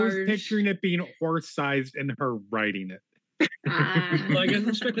of a large- picturing it being horse-sized and her riding it. Well, I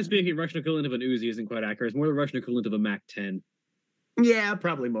guess strictly speaking, Russian equivalent of an Uzi isn't quite accurate. It's more the Russian equivalent of a Mac 10. Yeah,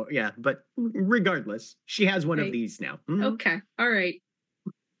 probably more. Yeah, but regardless, she has one of Right. these now. Okay. All right.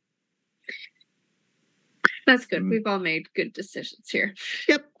 That's good. We've all made good decisions here.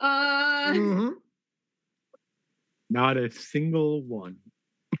 Yep. Uh, Not a single one.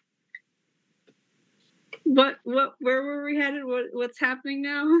 where were we headed? What's happening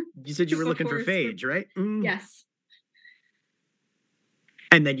now? You said you were looking for Before Phage, right? Yes.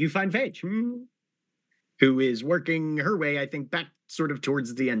 And then you find Phage, who is working her way, I think, back sort of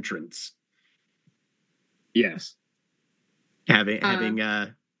towards the entrance, Yes. having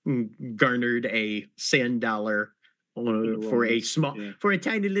garnered a sand dollar for a for a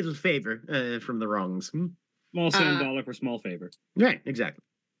tiny little favor from the wrongs. Small sand dollar for small favor. Right, exactly.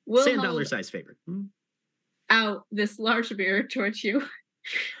 We'll Sand hold dollar size favor. out this large mirror towards you.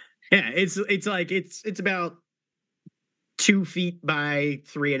 Yeah, it's like it's about 2 feet by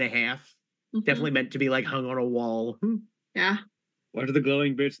 3.5. Definitely meant to be like hung on a wall. Yeah. What are the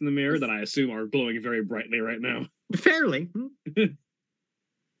glowing bits in the mirror that I assume are glowing very brightly right now? Fairly.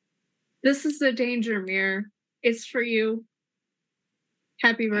 This is the danger mirror. It's for you.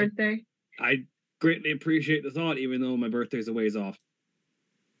 Happy birthday. I greatly appreciate the thought, even though my birthday's a ways off.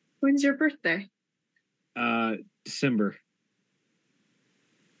 When's your birthday? December.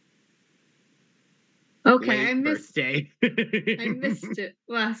 Okay, Late I missed birthday. it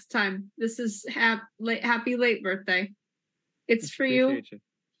last time. This is happy late birthday. It's for you. Appreciate you.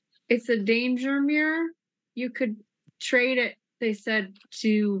 It's a danger mirror. You could trade it, they said,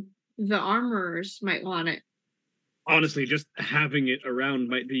 to the armorers might want it. Honestly, just having it around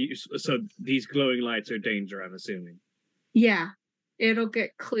might be so. These glowing lights are danger, I'm assuming. Yeah. It'll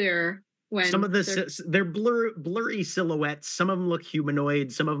get clearer when Some of they're blurry silhouettes. Some of them look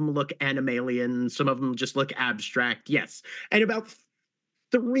humanoid. Some of them look animalian. Some of them just look abstract. Yes, and about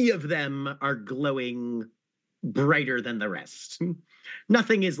 3 of them are glowing brighter than the rest.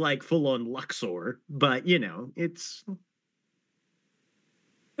 Nothing is like full on Luxor, but it's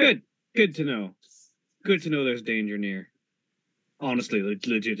Good. Good to know. Good to know there's danger near. Honestly,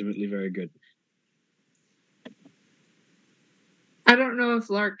 legitimately very good. I don't know if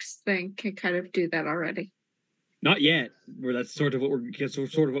Lark's thing can kind of do that already. Not yet. Where that's sort of what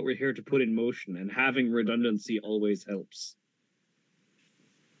we're here to put in motion, and having redundancy always helps.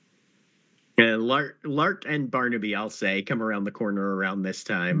 Lark and Barnaby, I'll say, come around the corner around this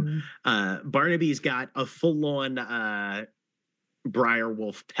time. Barnaby's got a full-on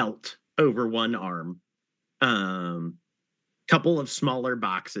Briarwolf pelt over one arm, couple of smaller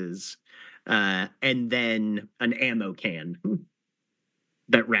boxes, and then an ammo can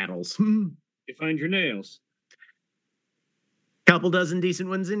that rattles. You find your nails. Couple dozen decent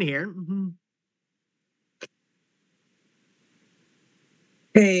ones in here.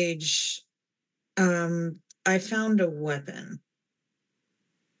 Paige, I found a weapon.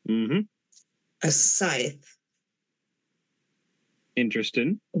 Mm-hmm. A scythe.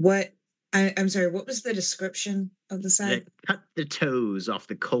 Interesting. I'm sorry, what was the description of the scythe? Cut the toes off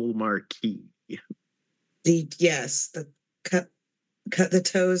the coal marquee. Cut the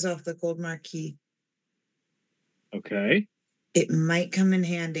toes off the gold marquee. Okay. It might come in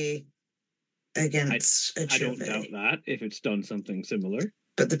handy against a I don't Treve. doubt that if it's done something similar.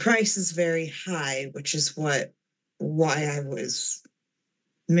 But the price is very high, which is why I was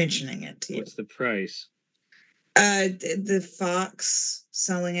mentioning it to you. What's the price? The fox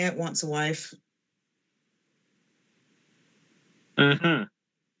selling it wants a wife. Uh-huh.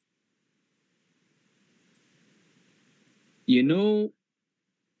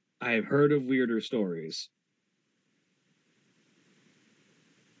 I've heard of weirder stories.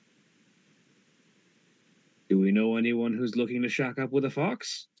 Do we know anyone who's looking to shack up with a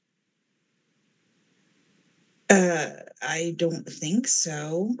fox? I don't think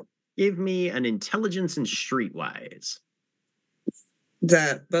so. Give me an intelligence and streetwise.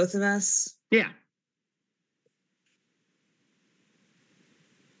 Both of us? Yeah.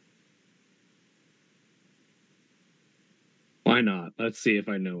 Why not? Let's see if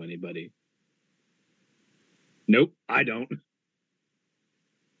I know anybody. Nope, I don't.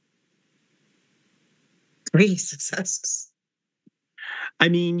 3 successes. I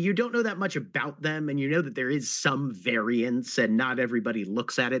mean, you don't know that much about them, and you know that there is some variance, and not everybody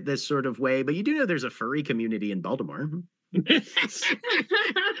looks at it this sort of way, but you do know there's a furry community in Baltimore.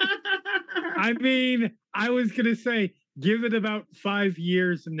 I mean, I was gonna say, give it about 5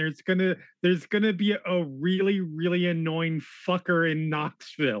 years, and there's gonna be a really, really annoying fucker in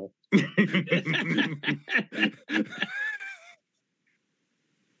Knoxville.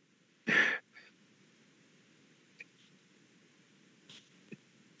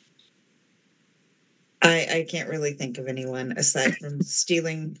 I can't really think of anyone aside from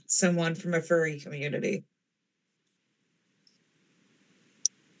stealing someone from a furry community.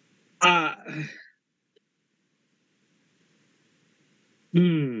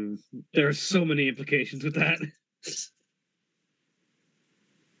 There are so many implications with that.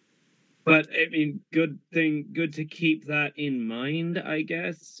 But I mean, good to keep that in mind, I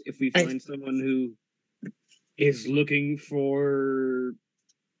guess. If we find someone who is looking for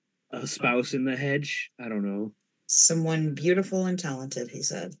a spouse in the hedge, I don't know. Someone beautiful and talented, he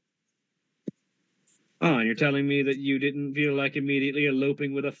said. Oh, and you're telling me that you didn't feel like immediately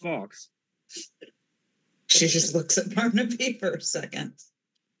eloping with a fox? She just looks at Barnaby for a second.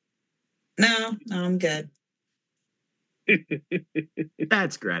 No, I'm good.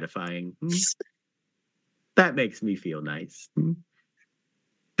 That's gratifying. That makes me feel nice.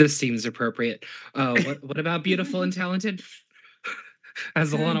 This seems appropriate. What about beautiful and talented?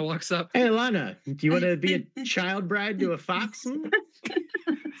 As Alana walks up. Hey, Alana, do you want to be a child bride to a fox?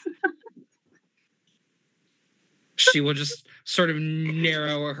 She will just sort of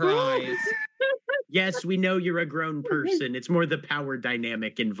narrow her eyes. Yes, we know you're a grown person. It's more the power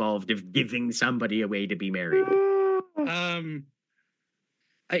dynamic involved of giving somebody away to be married.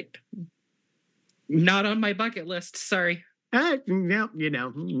 Not on my bucket list. Sorry. No,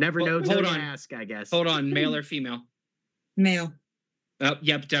 never Well, know till hold you on. ask, I guess. Hold on, male or female? Male. Oh,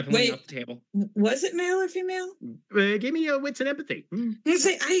 yep, definitely Wait. off the table. Was it male or female? Give me a wits and empathy.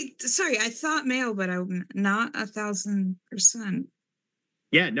 Sorry, I thought male, but I'm not 1,000%.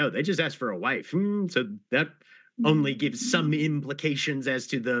 Yeah, no, they just asked for a wife. So that only gives some implications as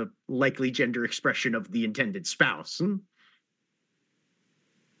to the likely gender expression of the intended spouse.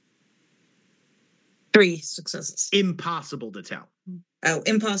 3 successes. Impossible to tell. Oh,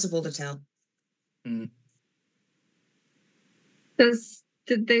 impossible to tell.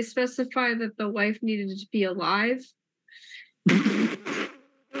 Did they specify that the wife needed to be alive?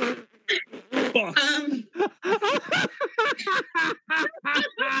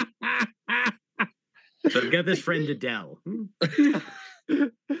 So I've got this friend Adele.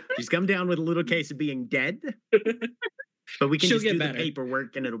 She's come down with a little case of being dead, but we can She'll just get do better. the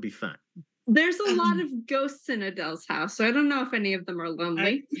paperwork and it'll be fun. There's a lot of ghosts in Adele's house, so I don't know if any of them are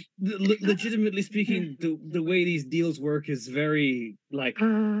lonely. Legitimately speaking, the way these deals work is very like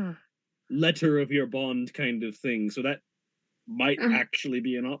letter of your bond kind of thing. So that might actually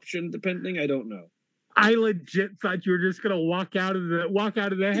be an option, depending. I don't know. I legit thought you were just gonna walk out of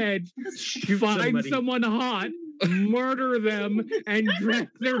the hedge, find someone hot, murder them, and drag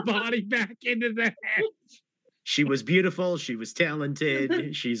their body back into the hedge. She was beautiful. She was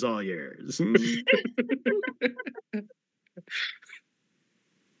talented. She's all yours.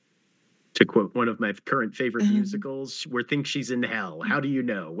 To quote one of my current favorite musicals, "We think she's in hell. How do you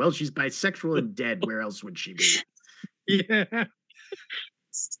know? Well, she's bisexual and dead. Where else would she be?" Yeah.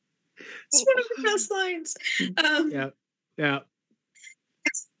 It's one of the best lines. Yeah.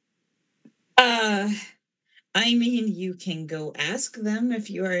 I mean, you can go ask them if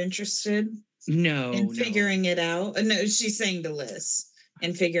you are interested in figuring it out. No, she's saying to Liz,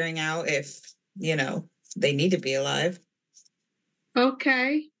 and figuring out if, they need to be alive.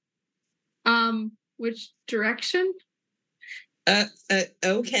 Okay. Which direction?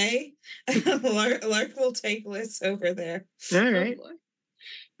 Okay. Lark will take Liz over there. All right.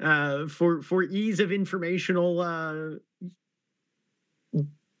 For ease of informational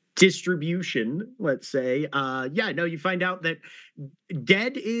distribution, let's say, you find out that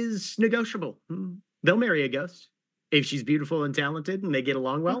dead is negotiable. They'll marry a ghost if she's beautiful and talented and they get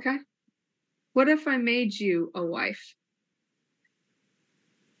along well. Okay. What if I made you a wife?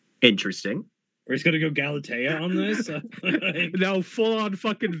 Interesting. We're just gonna go Galatea on this. No, full on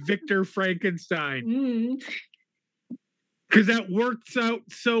fucking Victor Frankenstein. Mm. Because that works out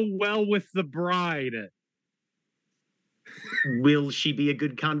so well with the bride. Will she be a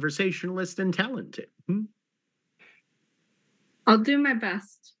good conversationalist and talented? I'll do my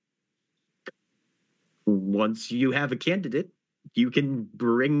best. Once you have a candidate, you can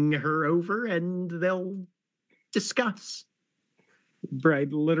bring her over and they'll discuss.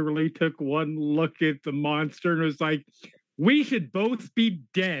 Bride literally took one look at the monster and was like, we should both be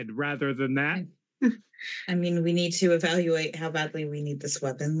dead rather than that. I mean, we need to evaluate how badly we need this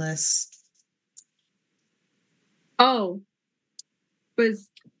weapon list. Oh. Was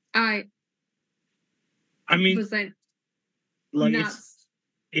I mean, like, not...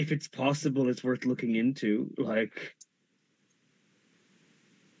 if it's possible, it's worth looking into. Like,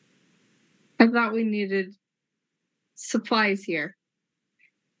 I thought we needed supplies here.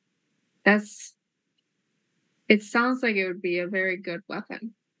 It sounds like it would be a very good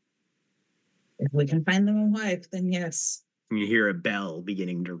weapon. If we can find them a wife, then yes. You hear a bell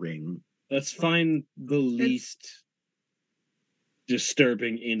beginning to ring. Let's find the least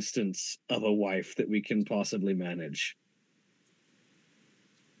disturbing instance of a wife that we can possibly manage.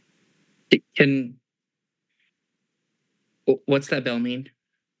 What's that bell mean?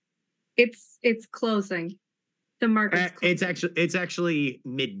 It's closing. The market's closing. It's actually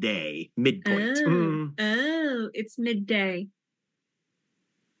midday, midpoint. Oh, it's midday.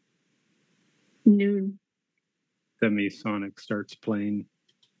 Noon. The Masonic starts playing.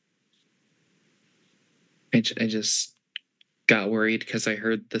 I just got worried because I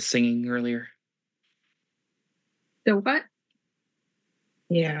heard the singing earlier. The what?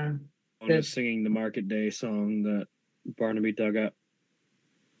 Yeah. I was singing the Market Day song that Barnaby dug up.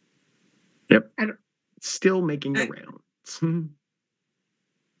 Yep. Still making the rounds.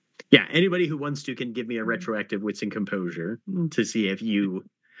 Yeah, anybody who wants to can give me a retroactive wits and composure to see if you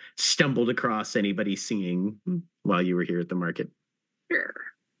stumbled across anybody singing while you were here at the market. Sure.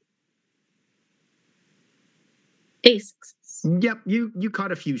 Ace. Yep, you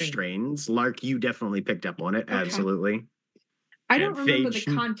caught a few strains. Lark, you definitely picked up on it. Okay. Absolutely. I don't remember the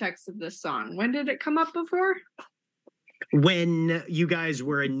context of this song. When did it come up before? When you guys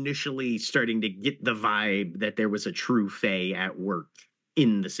were initially starting to get the vibe that there was a true fae at work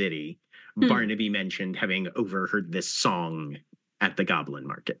in the city, Barnaby mentioned having overheard this song at the Goblin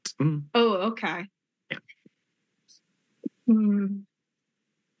Market. Oh, okay. Yeah.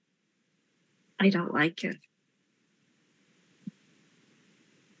 I don't like it.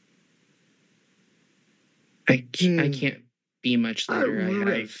 I can't be much later.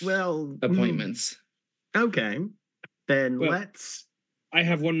 I have appointments. Okay. Then let's... I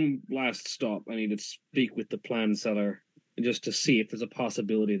have one last stop. I need to speak with the plan seller just to see if there's a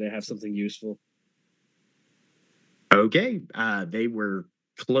possibility they have something useful. Okay. They were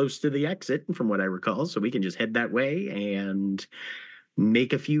close to the exit, from what I recall, so we can just head that way and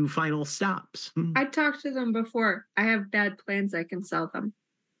make a few final stops. I talked to them before. I have bad plans. I can sell them.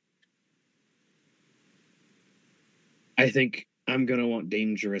 I think I'm going to want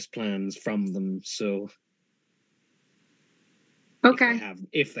dangerous plans from them, so... Okay.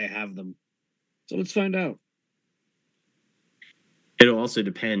 If they have them. So let's find out. It'll also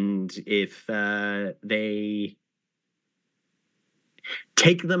depend if they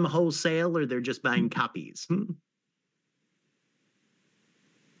take them wholesale or they're just buying copies.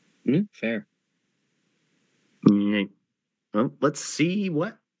 Fair. Well, let's see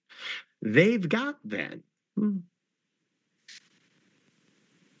what they've got then.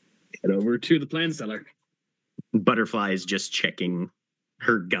 Head over to the plan seller. Butterfly is just checking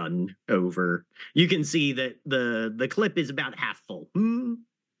her gun over. You can see that the clip is about half full.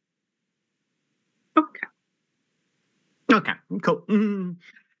 Okay, cool. And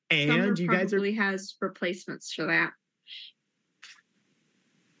Summer you guys probably has replacements for that.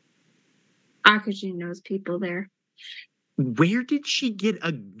 Akaji knows people there. Where did she get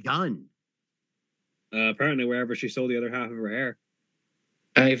a gun? Apparently wherever she sold the other half of her hair.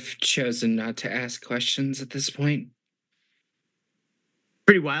 I've chosen not to ask questions at this point.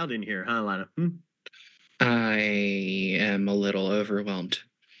 Pretty wild in here, huh, Lana? I am a little overwhelmed.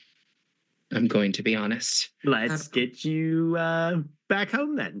 I'm going to be honest. Let's get you back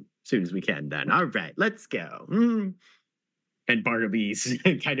home then, as soon as we can then. All right, let's go. And Barnaby's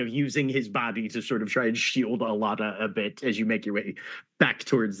kind of using his body to sort of try and shield Alana a bit as you make your way back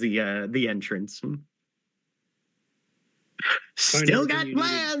towards the entrance. Still got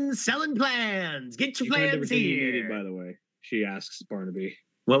plans, selling plans. Get your plans here. You needed, by the way, she asks Barnaby.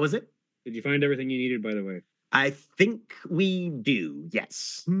 What was it? Did you find everything you needed, by the way? I think we do,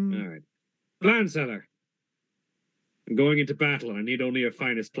 yes. All right. Plan seller. I'm going into battle and I need only your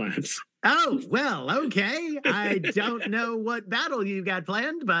finest plans. Oh, well, okay. I don't know what battle you got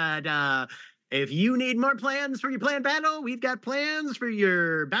planned, but if you need more plans for your planned battle, we've got plans for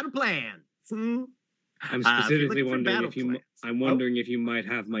your battle plans. I'm specifically wondering if you might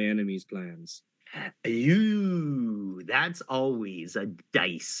have my enemy's plans. That's always a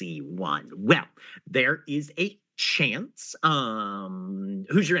dicey one. Well, there is a chance.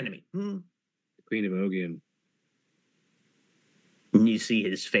 Who's your enemy? The Queen of Ogian. You see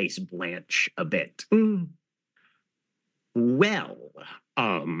his face blanch a bit. Well,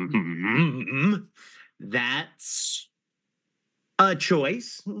 that's a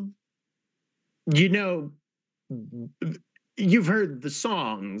choice. You know, you've heard the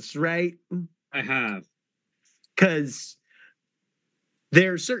songs, right? I have. Because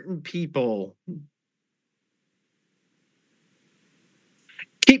there are certain people...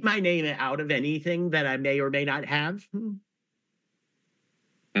 Keep my name out of anything that I may or may not have.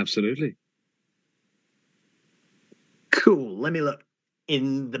 Absolutely. Cool. Let me look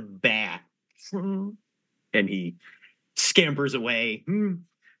in the back. And he scampers away.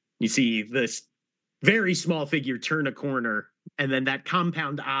 You see this very small figure turn a corner, and then that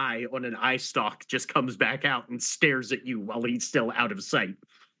compound eye on an eye stalk just comes back out and stares at you while he's still out of sight.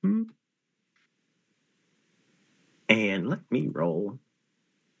 And let me roll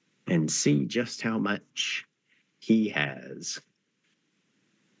and see just how much he has.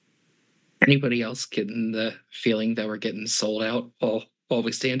 Anybody else getting the feeling that we're getting sold out while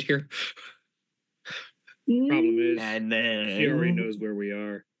we stand here? Problem is, and then he already knows where we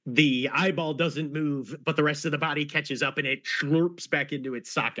are. The eyeball doesn't move, but the rest of the body catches up and it slurps back into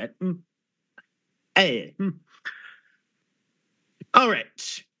its socket. Hey. All right.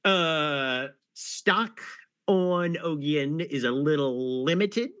 Stock on Ogian is a little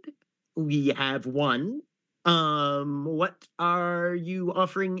limited. We have one. What are you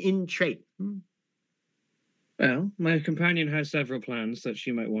offering in trade? Well, my companion has several plans that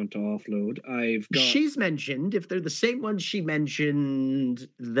she might want to offload. She's mentioned, if they're the same ones she mentioned,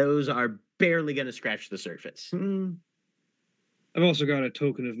 those are barely going to scratch the surface. I've also got a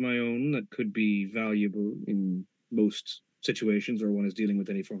token of my own that could be valuable in most situations where one is dealing with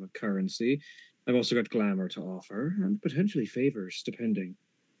any form of currency. I've also got glamour to offer, and potentially favors, depending.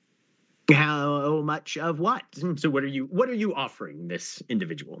 How much of what? So what are you offering this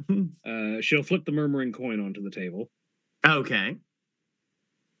individual? She'll flip the murmuring coin onto the table. Okay.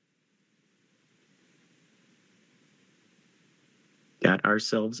 Got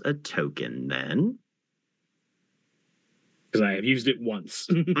ourselves a token then. Because I have used it once.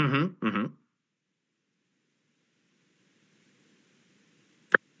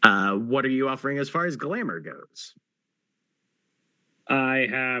 What are you offering as far as glamour goes? I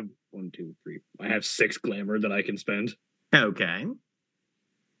have 1, 2, 3. I have 6 glamour that I can spend. Okay.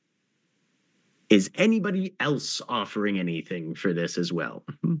 Is anybody else offering anything for this as well?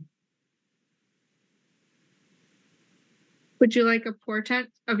 Would you like a portent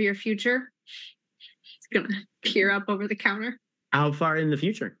of your future? It's gonna peer up over the counter. How far in the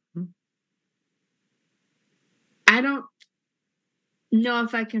future? I don't know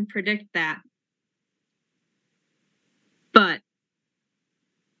if I can predict that. But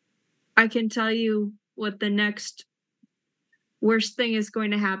I can tell you what the next worst thing is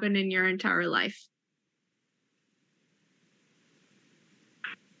going to happen in your entire life.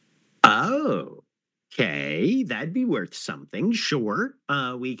 Oh, okay. That'd be worth something. Sure.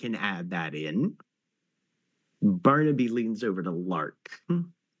 We can add that in. Barnaby leans over to Lark.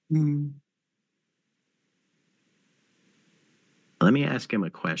 Let me ask him a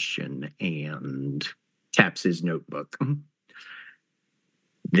question and taps his notebook.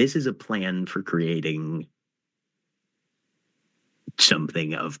 This is a plan for creating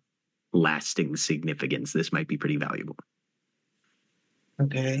something of lasting significance. This might be pretty valuable.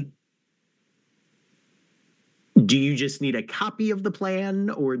 Okay. Do you just need a copy of the plan,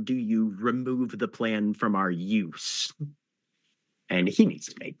 or do you remove the plan from our use? And he needs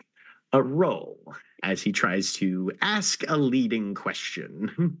to make a roll as he tries to ask a leading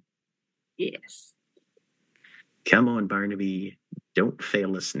question. Yes. Come on, Barnaby. Don't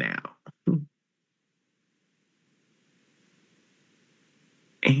fail us now.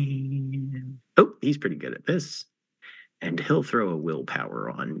 And oh, he's pretty good at this. And he'll throw a willpower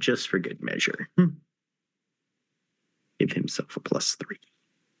on just for good measure. Give himself a +3.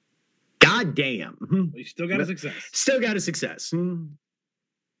 God damn. Well, you still got a success. Still got a success.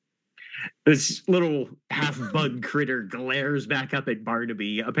 This little half-bug critter glares back up at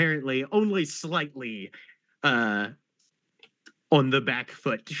Barnaby, apparently only slightly on the back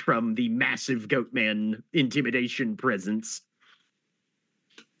foot from the massive Goatman intimidation presence.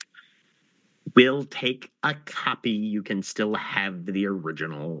 We'll take a copy. You can still have the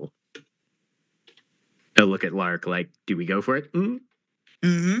original. I'll look at Lark like, do we go for it?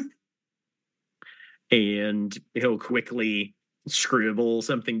 And he'll quickly scribble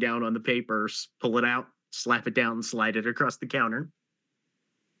something down on the paper, pull it out, slap it down, slide it across the counter.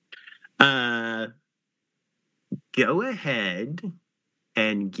 Go ahead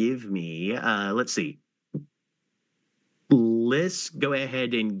and give me, let's see. Liz, go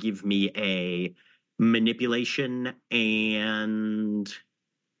ahead and give me a manipulation and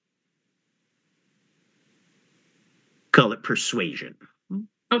call it persuasion.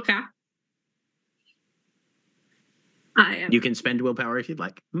 Okay. You can spend willpower if you'd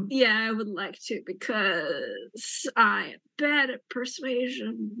like. Yeah, I would like to because I am bad at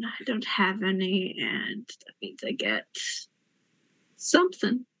persuasion. I don't have any, and that means I get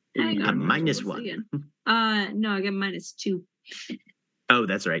something. Hang on. -1. No, I get -2. Oh,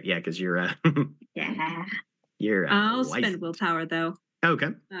 that's right. Yeah, because you're Yeah. You're I'll spend willpower though.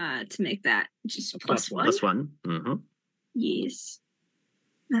 Okay. To make that just +1. +1. Mm-hmm. Yes.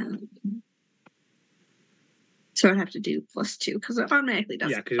 So I'd have to do +2 because it automatically does.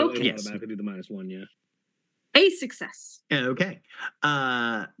 Yeah, because it'll automatically do the -1, yeah. A success. Okay.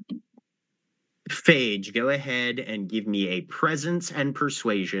 Phage, go ahead and give me a presence and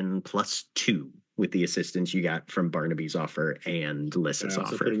persuasion +2 with the assistance you got from Barnaby's offer and Lys's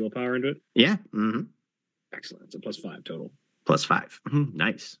also offer. put willpower into it? Yeah. Mm-hmm. Excellent. It's a +5 total. +5. Mm-hmm.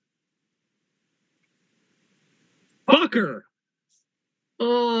 Nice. Fucker!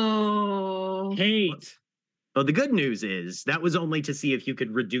 Oh. Hate. Well, the good news is that was only to see if you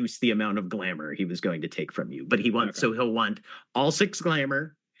could reduce the amount of glamour he was going to take from you. But he wants, so he'll want all 6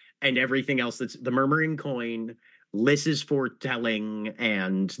 glamour and everything else that's the murmuring coin, Lys's foretelling,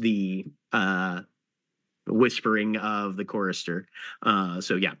 and the whispering of the chorister.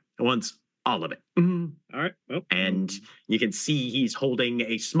 So yeah, wants all of it. All right. Well, and you can see he's holding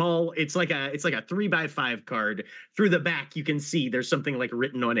a small. It's like a 3x5 card. Through the back, you can see there's something like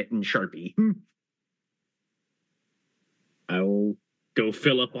written on it in Sharpie. I will go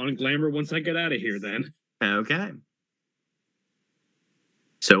fill up on glamour once I get out of here. Then. Okay.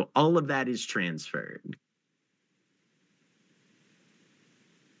 So all of that is transferred.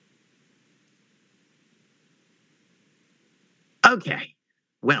 Okay.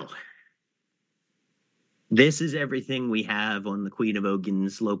 Well, this is everything we have on the Queen of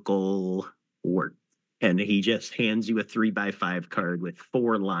Ogin's local work. And he just hands you a 3x5 card with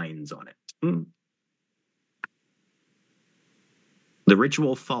 4 lines on it. The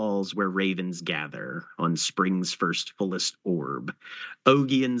ritual falls where ravens gather on spring's first fullest orb.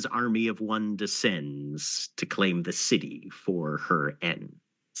 Ogian's army of one descends to claim the city for her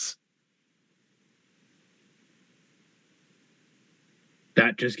ends.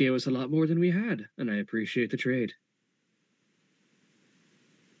 That just gave us a lot more than we had, and I appreciate the trade.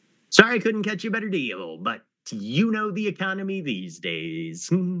 Sorry I couldn't catch you a better deal, but you know the economy these days.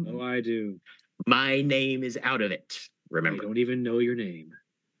 Oh, I do. My name is out of it, remember. I don't even know your name.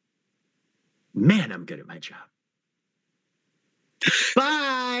 Man, I'm good at my job.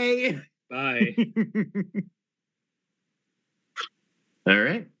 Bye! Bye. All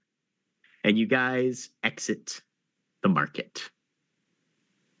right. And you guys exit the market.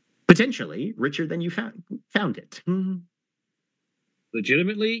 Potentially richer than you found it.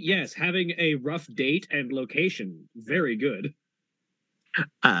 Legitimately, yes. Having a rough date and location, very good.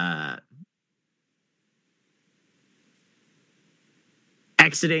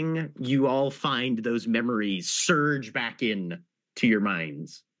 Exiting, you all find those memories surge back in to your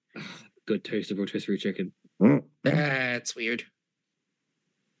minds. Good taste of rotisserie chicken. That's weird.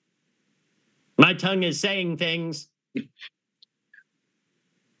 My tongue is saying things.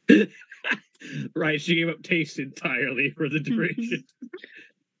 Right, she gave up taste entirely for the duration.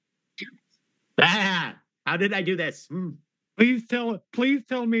 How did I do this? Please tell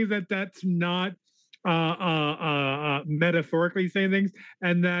me that that's not metaphorically saying things,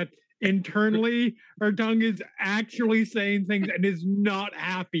 and that internally her tongue is actually saying things and is not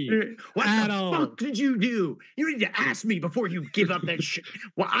happy. What at the all. fuck did you do? You need to ask me before you give up that shit.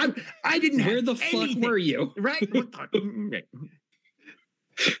 Well, I didn't have Where the fuck were you? Right?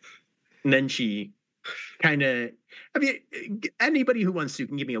 And then she kind of, I mean, anybody who wants to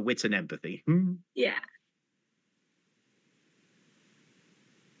can give me a wits and empathy. Yeah.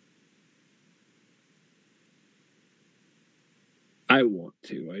 I want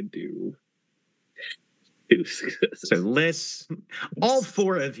to. I do. So Liz, all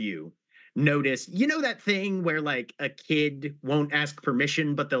 4 of you notice, you know that thing where like a kid won't ask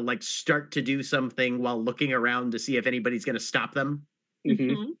permission, but they'll like start to do something while looking around to see if anybody's going to stop them?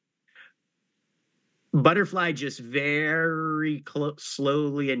 Mm-hmm. Butterfly just very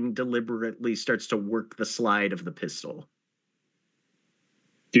slowly and deliberately starts to work the slide of the pistol.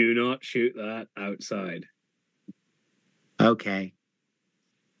 Do not shoot that outside. Okay.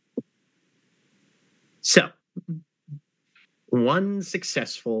 So, one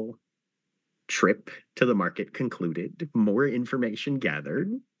successful trip to the market concluded, more information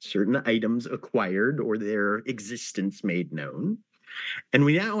gathered, certain items acquired or their existence made known. And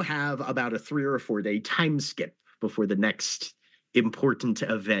we now have about a 3 or 4 day time skip before the next important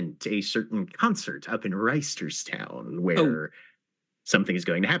event, a certain concert up in Reisterstown where something is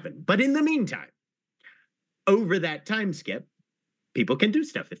going to happen. But in the meantime, over that time skip, people can do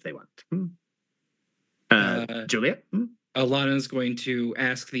stuff if they want. Julia? Alana's going to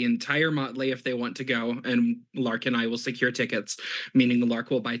ask the entire motley if they want to go, and Lark and I will secure tickets, meaning the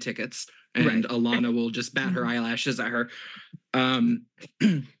Lark will buy tickets, and Right. Alana will just bat her eyelashes at her. And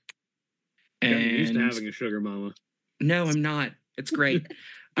I'm used to having a sugar mama. No, I'm not. It's great.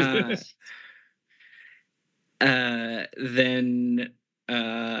 Then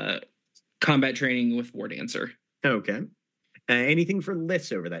combat training with War Dancer. Okay. Anything for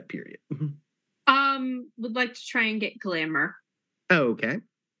Liz over that period? Would like to try and get glamour. Okay.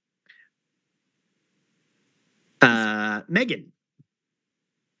 Megan.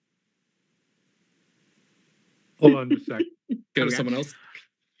 Hold on a sec. Go to someone else.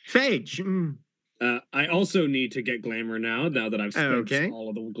 Phage. I also need to get glamour now that I've spent all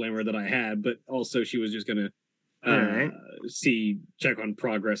of the glamour that I had, but also she was just gonna check on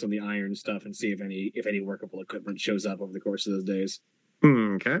progress on the iron stuff and see if any workable equipment shows up over the course of those days.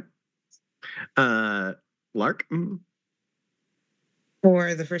 Okay. Lark.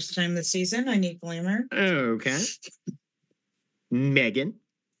 For the first time this season, I need glamour. Okay. Megan.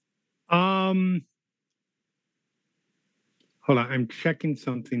 Hold on, I'm checking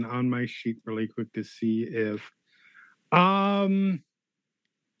something on my sheet really quick to see if I'm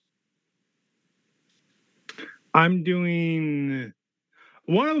doing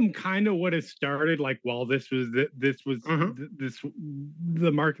one of them kind of would have started like while the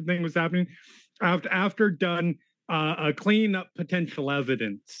market thing was happening. after done cleaning up potential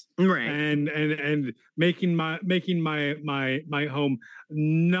evidence, Right. and making my home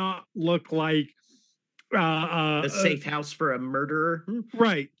not look like A safe house for a murderer.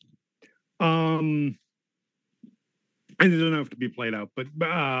 right. And it doesn't have to be played out, but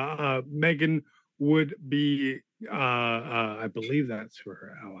Megan would be I believe that's who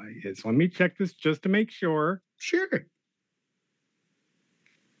her ally is. Let me check this just to make sure. Sure.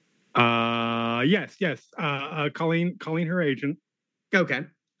 Yes. Colleen her agent. Okay.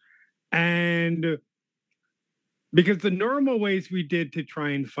 And because the normal ways we did to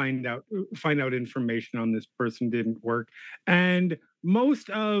try and find out information on this person didn't work, and most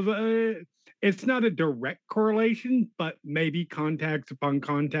of it's not a direct correlation, but maybe contacts upon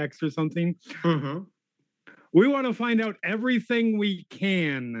contacts or something. Mm-hmm. We want to find out everything we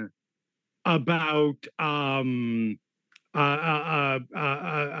can about a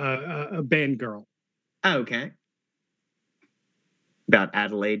band girl. Okay. About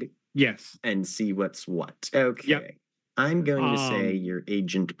Adelaide. Yes. And see what's what. Okay. Yep. I'm going to say your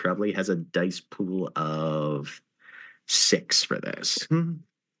agent probably has a dice pool of 6 for this.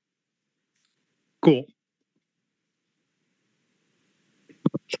 Cool.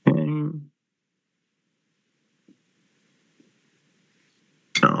 Okay.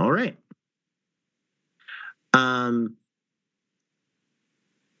 All right.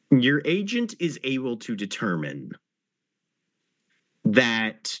 Your agent is able to determine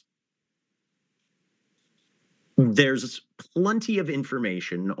that there's plenty of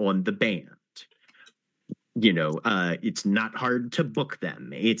information on the band. You know, it's not hard to book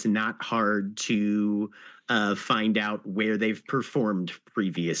them. It's not hard to find out where they've performed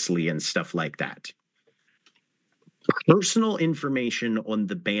previously and stuff like that. Personal information on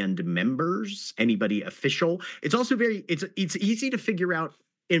the band members, anybody official. It's also it's easy to figure out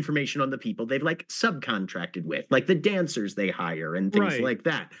information on the people they've like subcontracted with, like the dancers they hire and things like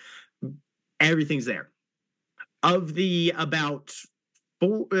that. Everything's there. Of the about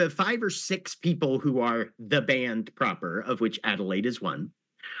 5 or 6 people who are the band proper, of which Adelaide is one,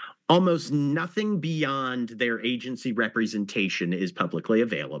 almost nothing beyond their agency representation is publicly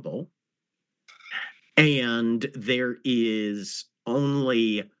available. And there is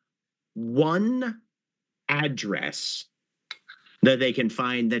only one address that they can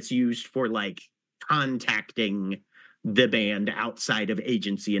find that's used for like contacting the band outside of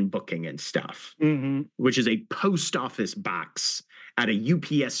agency and booking and stuff, which is a post office box at a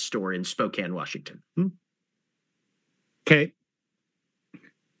UPS store in Spokane, Washington. Okay.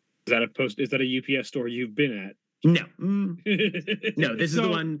 Is that a UPS store you've been at? No. No, this is the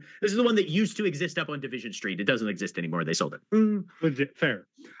one. This is the one that used to exist up on Division Street. It doesn't exist anymore. They sold it. Legit, fair.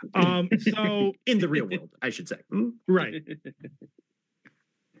 So in the real world, I should say. Right.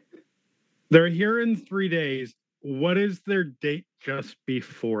 They're here in 3 days. What is their date just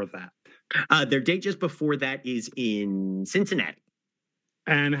before that? Their date just before that is in Cincinnati.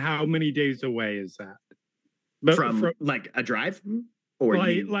 And how many days away is that? But from like a drive, or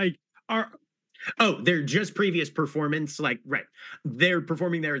they're just previous performance. Like, right, they're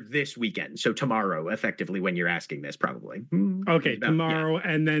performing there this weekend, so tomorrow, effectively, when you're asking this, probably. Okay, tomorrow,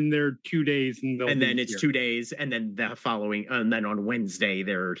 and then they're 2 days, and then it's 2 days, and then the following, and then on Wednesday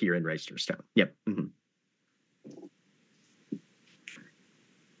they're here in Reisterstown. Yep.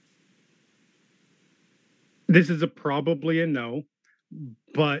 This is probably a no,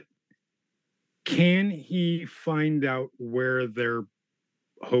 but can he find out where their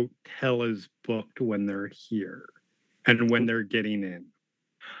hotel is booked when they're here and when they're getting in?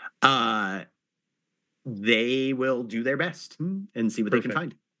 They will do their best and see what they can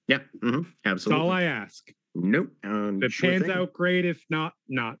find. Yeah, absolutely. That's all I ask. Nope. If it pans out, great. If not,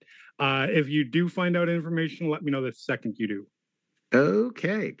 not. If you do find out information, let me know the second you do.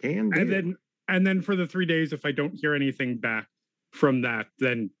 Okay, can do. And then for the 3 days, if I don't hear anything back from that,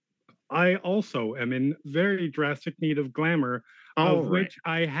 then I also am in very drastic need of glamour, which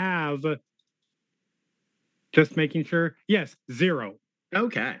I have. Just making sure. Yes, 0.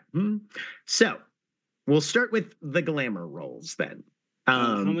 Okay. So we'll start with the glamour rolls then.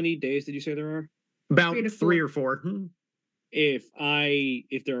 How many days did you say there are? About 3 or 4. If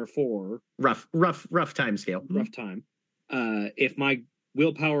there are 4, rough time scale. Rough time. If my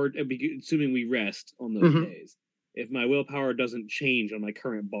willpower, assuming we rest on those days, if my willpower doesn't change on my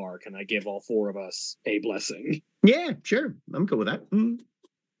current bar, can I give all 4 of us a blessing? Yeah, sure. I'm cool with that.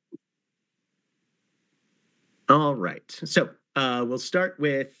 All right. So we'll start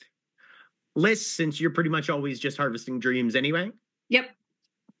with Liz, since you're pretty much always just harvesting dreams anyway. Yep.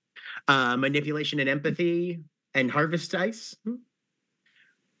 Manipulation and empathy and harvest dice.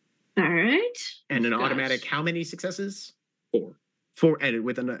 All right. And an Got automatic, how many successes? 4. 4,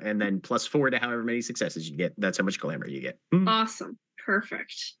 and then plus 4 to however many successes you get. That's how much glamour you get. Awesome.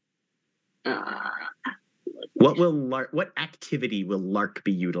 Perfect. What activity will Lark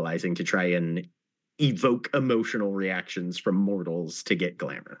be utilizing to try and evoke emotional reactions from mortals to get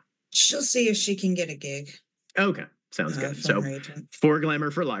glamour? She'll see if she can get a gig. Okay, sounds good. from So her agent. 4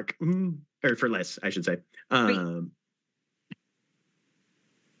 glamour for Lark, or for Liz, I should say.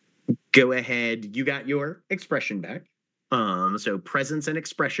 Go ahead. You got your expression back. So presence and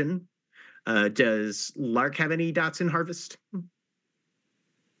expression. Does Lark have any dots in Harvest?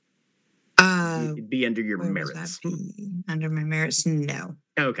 It'd be under your Where would merits. that be? Under my merits? No.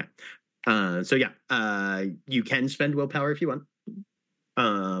 Okay. So yeah, you can spend willpower if you want.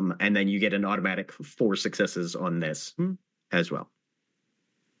 And then you get an automatic 4 successes on this as well.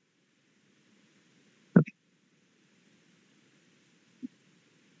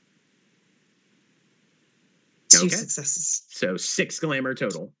 Two successes. So 6 glamour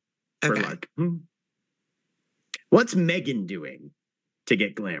total for Okay. Lark. What's Megan doing to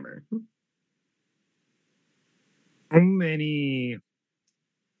get glamour? How many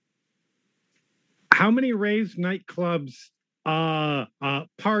raves, nightclubs,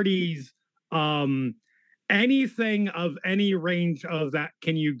 parties, anything of any range of that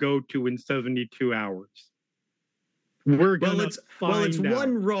can you go to in 72 hours? We're gonna it's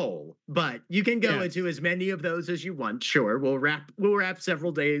one roll, but you can go into as many of those as you want. Sure, we'll wrap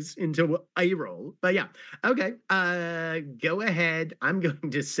several days into a roll. But yeah, okay. Go ahead. I'm going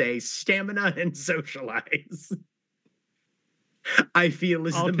to say stamina and socialize. I feel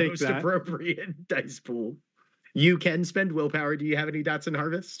is the most appropriate dice pool. You can spend willpower. Do you have any dots in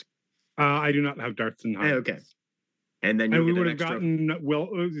Harvest? I do not have dots in Harvest. Okay. And then we would have gotten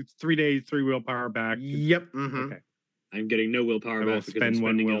 3 days, 3 willpower back. Yep. Okay. I'm getting no willpower back because I'm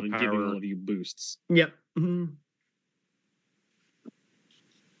spending it on giving all of you boosts. Yep.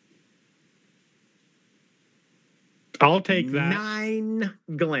 I'll take that. 9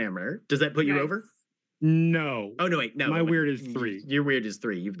 glamour. Does that put you over? No. Oh no, wait, no. My weird is 3. Your weird is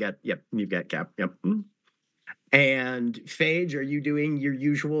 3. You've got cap. Yep. And Phage, are you doing your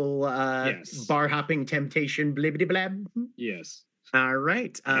usual bar hopping temptation blibbity blab? Yes. All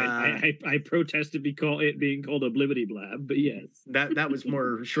right. I protested it being called a blibbity blab, but yes. That was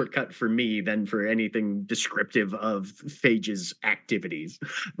more shortcut for me than for anything descriptive of Phage's activities.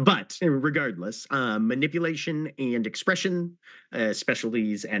 But regardless, manipulation and expression,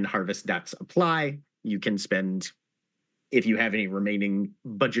 specialties and harvest dots apply. You can spend, if you have any remaining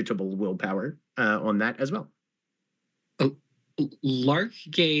budgetable willpower, on that as well. Lark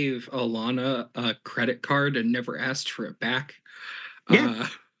gave Alana a credit card and never asked for it back. Yeah.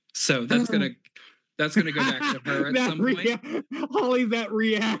 So that's gonna go back to her at some point. Holly, that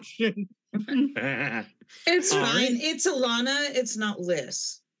reaction. It's fine. It's Alana. It's not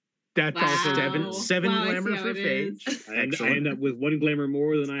Liz. That's also 7 glamour for Phage. I end up with 1 glamour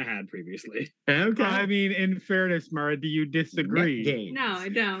more than I had previously. Okay. I mean, in fairness, Mara, do you disagree? No, I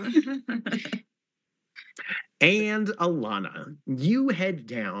don't. And Alana, you head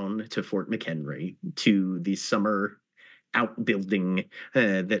down to Fort McHenry, to the summer outbuilding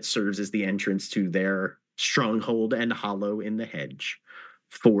that serves as the entrance to their stronghold and hollow in the hedge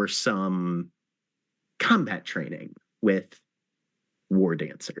for some combat training with War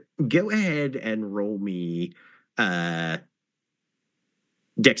Dancer. Go ahead and roll me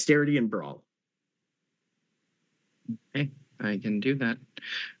dexterity and brawl. Okay, I can do that.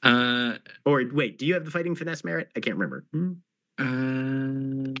 Or wait, do you have the fighting finesse merit? I can't remember.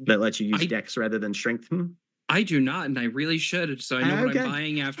 That lets you use dex rather than strength. I do not, and I really should, so I know what I'm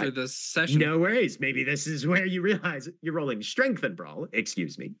buying after this session. No worries. Maybe this is where you realize you're rolling strength and brawl.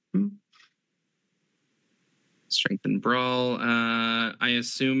 Excuse me. Strength and brawl. I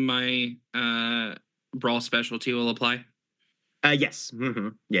assume my brawl specialty will apply. Yes.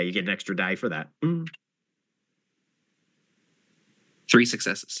 Yeah, you get an extra die for that. 3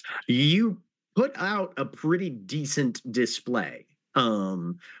 successes. You put out a pretty decent display.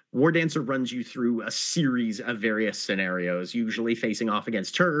 War Dancer runs you through a series of various scenarios, usually facing off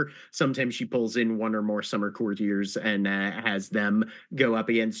against her. Sometimes she pulls in 1 or more summer courtiers and has them go up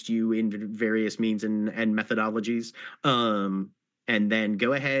against you in various means and methodologies. And then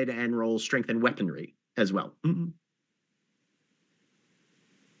go ahead and roll strength and weaponry as well.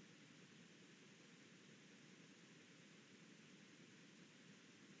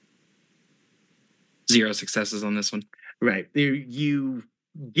 0 successes on this one. Right. You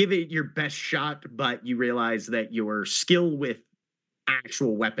give it your best shot, but you realize that your skill with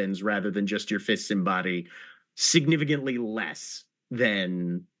actual weapons rather than just your fists and body significantly less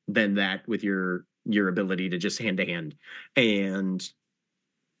than than that with your ability to just hand to hand. And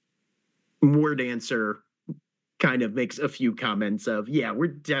War Dancer kind of makes a few comments of, yeah, we're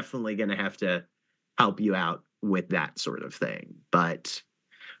definitely going to have to help you out with that sort of thing, but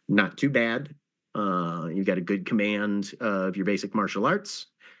not too bad. You've got a good command of your basic martial arts,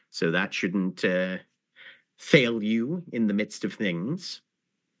 so that shouldn't fail you in the midst of things.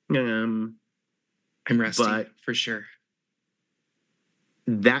 I'm rusty for sure.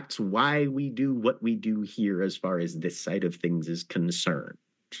 That's why we do what we do here as far as this side of things is concerned.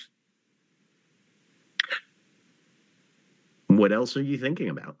 What else are you thinking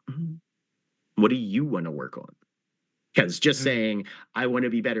about? What do you want to work on? Because just saying, I want to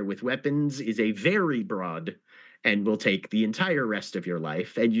be better with weapons is a very broad and will take the entire rest of your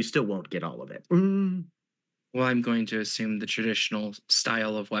life, and you still won't get all of it. Well, I'm going to assume the traditional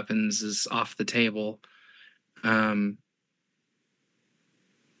style of weapons is off the table. What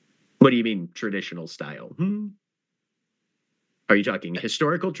do you mean, traditional style? Are you talking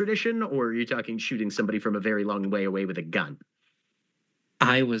historical tradition, or are you talking shooting somebody from a very long way away with a gun?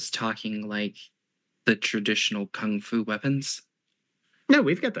 I was talking like the traditional kung fu weapons. No,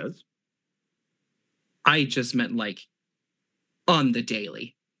 we've got those. I just meant like on the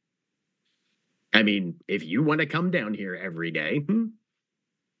daily. I mean, if you want to come down here every day.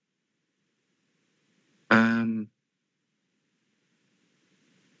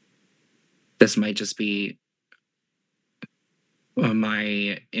 This might just be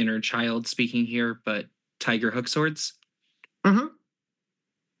my inner child speaking here, but tiger hook swords.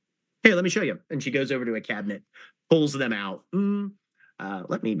 Hey, let me show you. And she goes over to a cabinet, pulls them out.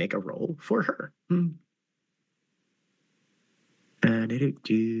 Let me make a roll for her.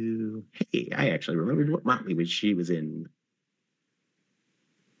 Hey, I actually remembered what motley she was in.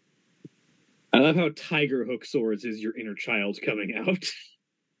 I love how tiger hook swords is your inner child coming out.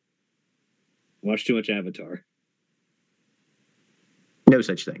 Watch too much Avatar. No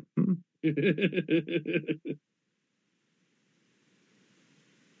such thing.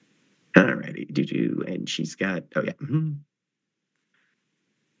 Alrighty, and she's got, oh yeah. I'm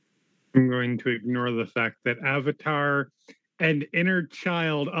going to ignore the fact that Avatar and inner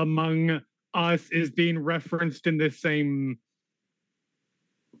child among us is being referenced in the same.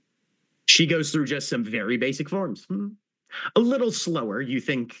 She goes through just some very basic forms. A little slower, you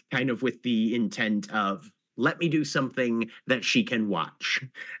think, kind of with the intent of, let me do something that she can watch.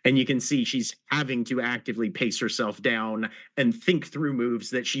 And you can see she's having to actively pace herself down and think through moves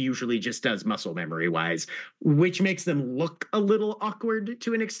that she usually just does muscle memory wise, which makes them look a little awkward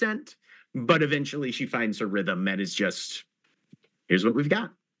to an extent. But eventually she finds her rhythm and is just, here's what we've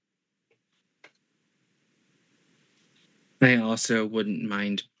got. I also wouldn't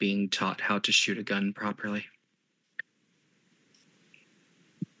mind being taught how to shoot a gun properly.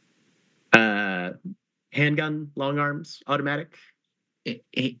 Handgun, long arms, automatic?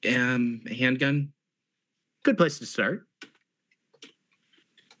 Handgun? Good place to start.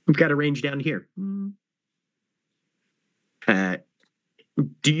 We've got a range down here. Do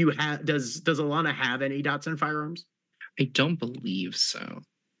you have, does Alana have any dots on firearms? I don't believe so.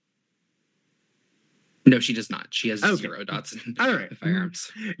 No, she does not. She has 0 dots in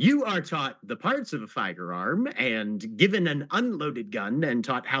firearms. You are taught the parts of a firearm and given an unloaded gun and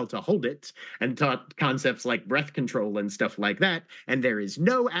taught how to hold it and taught concepts like breath control and stuff like that. And there is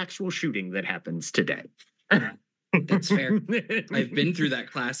no actual shooting that happens today. That's fair. I've been through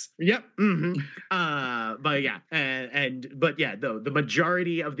that class. Yep. But yeah, the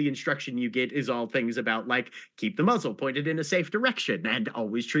majority of the instruction you get is all things about like keep the muzzle pointed in a safe direction and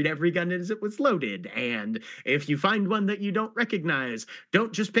always treat every gun as it was loaded. And if you find one that you don't recognize,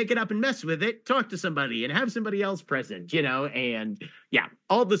 don't just pick it up and mess with it. Talk to somebody and have somebody else present, and yeah,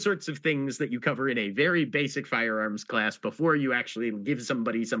 all the sorts of things that you cover in a very basic firearms class before you actually give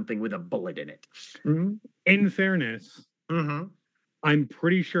somebody something with a bullet in it. In fairness, I'm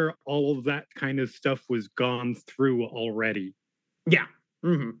pretty sure all of that kind of stuff was gone through already. Yeah.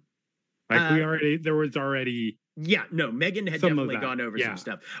 Like there was already. Yeah, no, Megan had definitely gone over some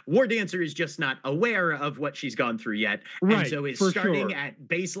stuff. War Dancer is just not aware of what she's gone through yet. Right, and so is starting at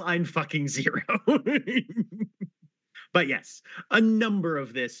baseline fucking 0. But yes, a number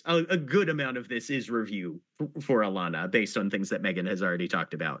of this, a good amount of this is review for Alana based on things that Megan has already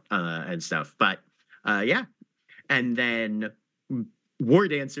talked about and stuff. But yeah. And then War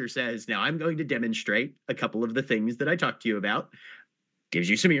Dancer says, now I'm going to demonstrate a couple of the things that I talked to you about. Gives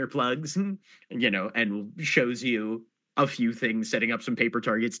you some earplugs, and shows you a few things, setting up some paper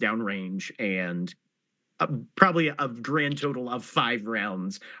targets downrange. And probably a grand total of 5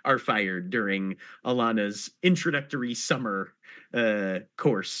 rounds are fired during Alana's introductory summer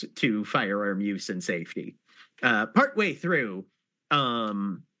course to firearm use and safety. Partway through,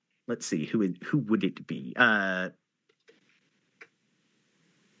 let's see, who would it be?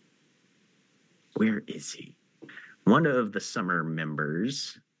 Where is he? One of the summer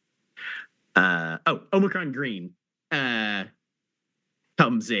members. Omicron Green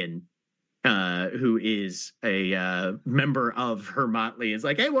comes in, who is a member of her motley, is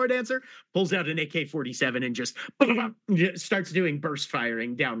like, hey, War Dancer, pulls out an AK-47 and just starts doing burst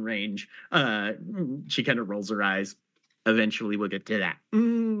firing downrange. She kind of rolls her eyes. Eventually, we'll get to that.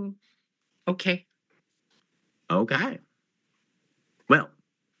 Okay. Okay. Well,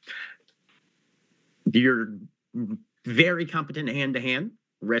 you're very competent hand-to-hand.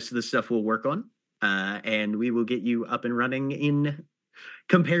 Rest of the stuff we'll work on. And we will get you up and running in,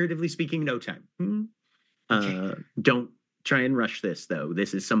 comparatively speaking, no time. Okay. Don't try and rush this, though.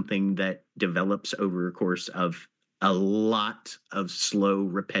 This is something that develops over a course of a lot of slow,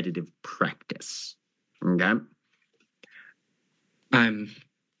 repetitive practice. Okay? I'm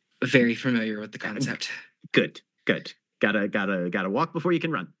very familiar with the concept. Good. Gotta walk before you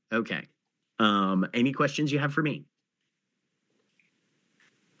can run. Okay. Any questions you have for me?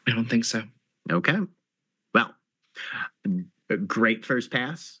 I don't think so. Okay. Well, a great first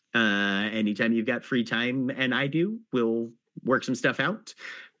pass. Anytime you've got free time, and I do, we'll work some stuff out.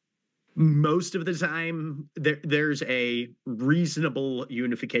 Most of the time, there's a reasonable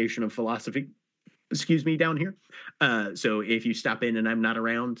unification of philosophy, down here. So if you stop in and I'm not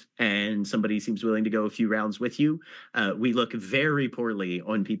around and somebody seems willing to go a few rounds with you, we look very poorly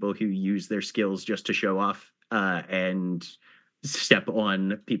on people who use their skills just to show off and step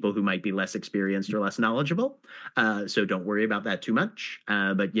on people who might be less experienced or less knowledgeable. So don't worry about that too much.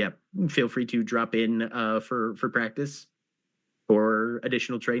 But yeah, feel free to drop in for practice or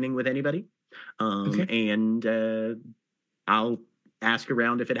additional training with anybody. Okay. And I'll ask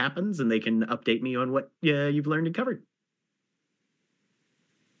around if it happens, and they can update me on what you've learned and covered.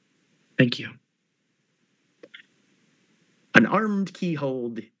 Thank you. An armed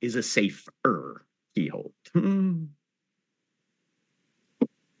keyhold is a safer keyhold.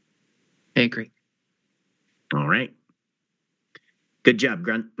 I agree. All right. Good job,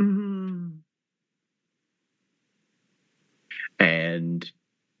 Grunt. And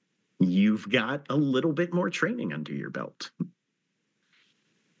you've got a little bit more training under your belt.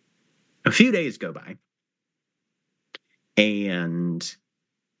 A few days go by, and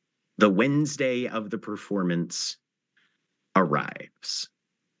the Wednesday of the performance arrives.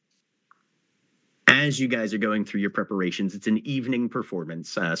 As you guys are going through your preparations, it's an evening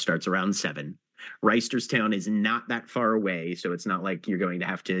performance, starts around 7. Reisterstown is not that far away, so it's not like you're going to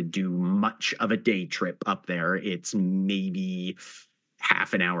have to do much of a day trip up there. It's maybe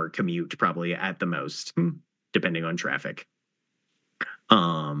half an hour commute, probably at the most, depending on traffic.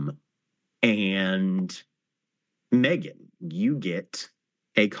 And Megan, you get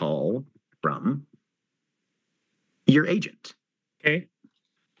a call from your agent. Okay.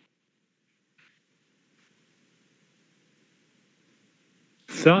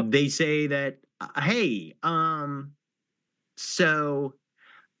 So They say that, hey, so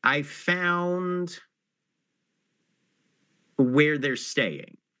I found where they're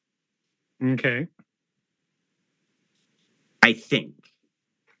staying. Okay. I think.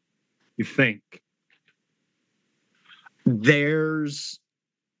 You think? There's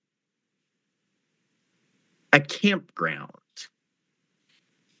a campground.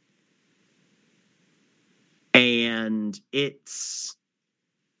 And it's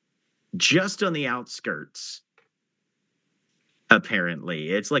just on the outskirts,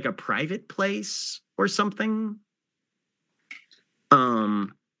 apparently. It's like a private place or something.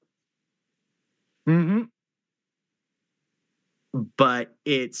 But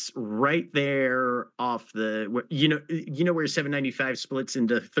it's right there off the, you know where 795 splits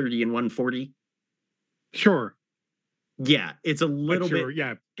into 30 and 140? Sure. Yeah, it's a little bit.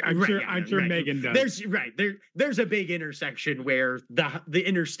 Yeah, I'm sure Megan does. There's a big intersection where the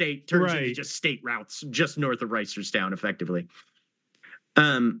interstate turns into just state routes just north of Reisterstown, effectively.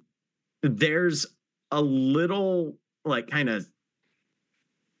 There's a little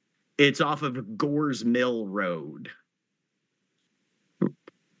it's off of Gore's Mill Road.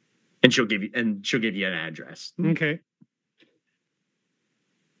 And she'll give you an address. Okay.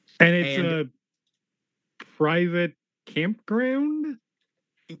 And it's a private campground?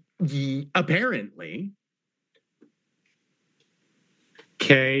 Apparently.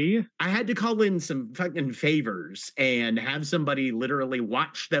 Okay. I had to call in some fucking favors and have somebody literally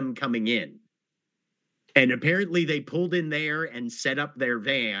watch them coming in. And apparently they pulled in there and set up their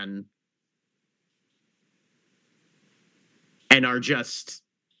van and are just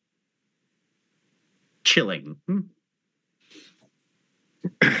chilling.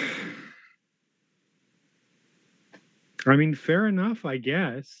 I mean, fair enough, I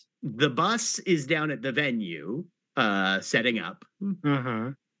guess. The bus is down at the venue, setting up.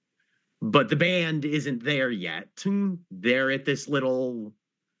 Uh-huh. But the band isn't there yet. They're at this little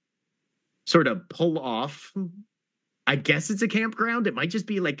sort of pull off. I guess it's a campground. It might just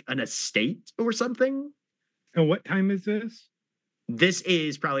be like an estate or something. And what time is this? This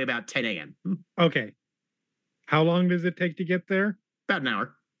is probably about 10 a.m. Okay. How long does it take to get there? About an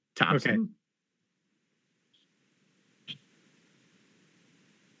hour, tops. Okay.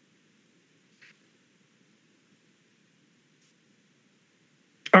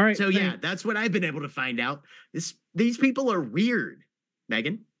 All right. So yeah, that's what I've been able to find out. These people are weird,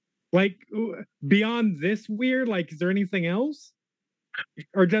 Megan. Like beyond this weird, like is there anything else?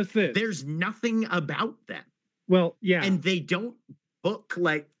 Or just this? There's nothing about them. Well, yeah. And they don't book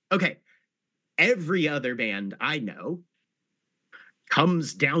like, okay, every other band I know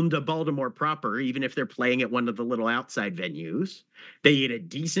comes down to Baltimore proper, even if they're playing at one of the little outside venues. They eat a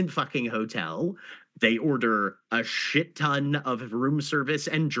decent fucking hotel. They order a shit ton of room service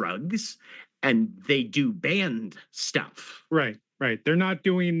and drugs, and they do band stuff. Right. They're not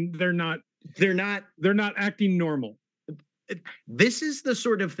acting normal. This is the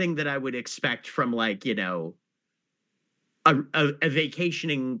sort of thing that I would expect from, like, you know, a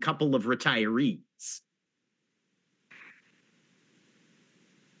vacationing couple of retirees.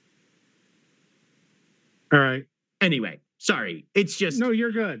 All right. Anyway, sorry. It's just no,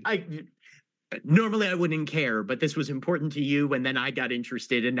 you're good. Normally I wouldn't care, but this was important to you, and then I got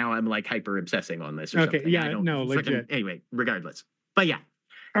interested, and now I'm like hyper obsessing on this. Or okay, something. yeah, no, legit. Anyway, regardless, but yeah.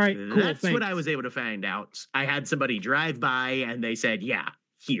 All right, cool. That's what I was able to find out. I had somebody drive by, and they said, "Yeah,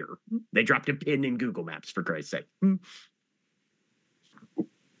 here." They dropped a pin in Google Maps, for Christ's sake.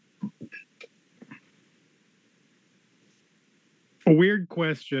 A weird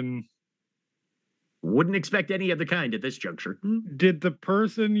question. Wouldn't expect any of the kind at this juncture. Did the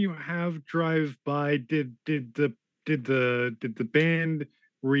person you have drive by, did the band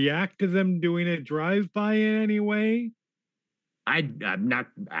react to them doing a drive-by in any way? I don't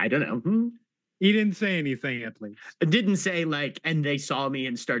know. He didn't say anything, at least. It didn't say like, and they saw me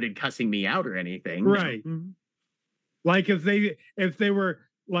and started cussing me out or anything. Right. No. Like if they were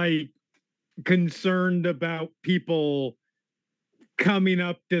like concerned about people coming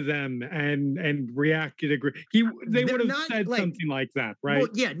up to them and reacted. They would have said like, something like that, right?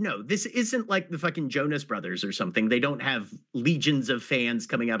 Well, yeah, no, this isn't like the fucking Jonas Brothers or something. They don't have legions of fans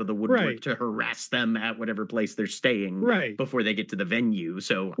coming out of the woodwork to harass them at whatever place they're staying before they get to the venue.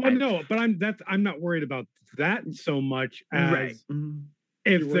 So, no, but I'm not worried about that so much as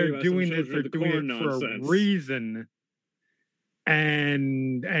if they're doing this, they're doing it for a reason,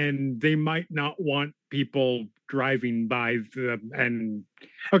 and they might not want people driving by them. And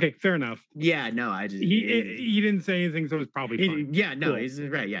okay, fair enough. Yeah, no, he didn't say anything, so it's probably fine. Yeah, no, he's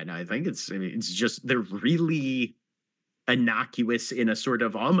right. Yeah, no, I think it's just they're really innocuous in a sort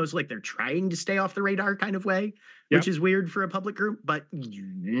of almost like they're trying to stay off the radar kind of way, which is weird for a public group. But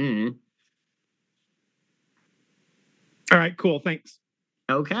all right, cool, thanks.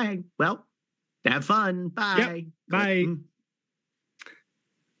 Okay, well, have fun. Bye. Yep. Bye.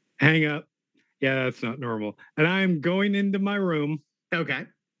 Hang up. Yeah, that's not normal. And I'm going into my room. Okay.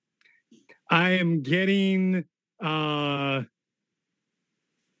 I am getting not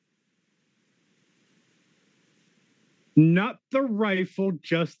the rifle,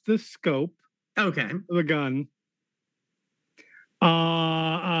 just the scope. Okay. The gun.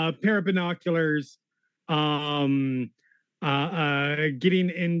 A pair of binoculars. Getting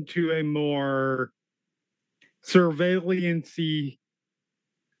into a more surveillance-y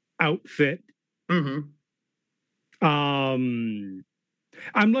outfit. I'm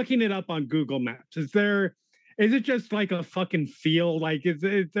looking it up on Google Maps. Is it just like a fucking field? Like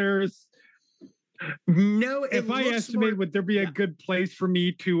there's no, if I estimate, would there be a good place for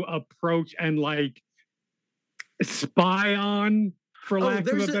me to approach and like spy on, for lack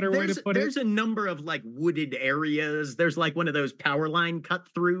of a better way to put it? There's a number of like wooded areas. There's like one of those power line cut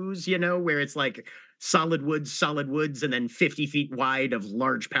throughs, you know, where it's like solid woods, and then 50 feet wide of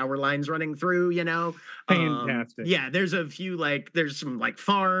large power lines running through, you know. Fantastic. Yeah, there's a few there's some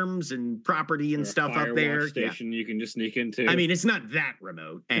farms and property and stuff up there. Station you can just sneak into. I mean, it's not that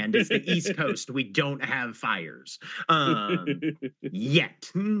remote, and it's the East Coast. We don't have fires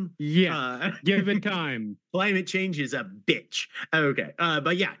yet. Give it time. Climate change is a bitch. Okay,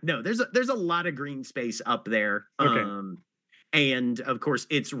 but yeah, no, there's a lot of green space up there. Okay. And of course,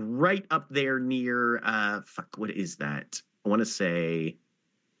 it's right up there near what is that? I want to say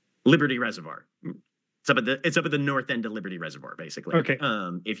Liberty Reservoir. It's up at the north end of Liberty Reservoir, basically. Okay.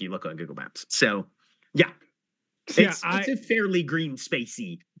 If you look on Google Maps. So yeah. It's a fairly green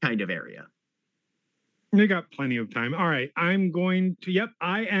spacey kind of area. We got plenty of time. All right. I'm going to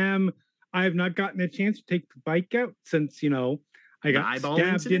I have not gotten a chance to take the bike out since, I got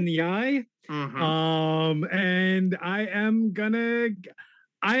stabbed in the eye. Mm-hmm. And I am gonna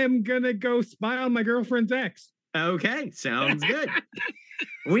go spy on my girlfriend's ex. Okay, sounds good.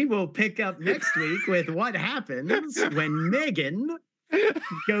 We will pick up next week with what happens when Megan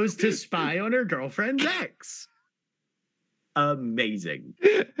goes to spy on her girlfriend's ex. Amazing.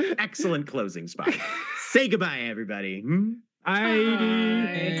 Excellent closing spot. Say goodbye, everybody.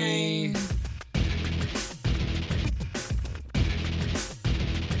 Bye.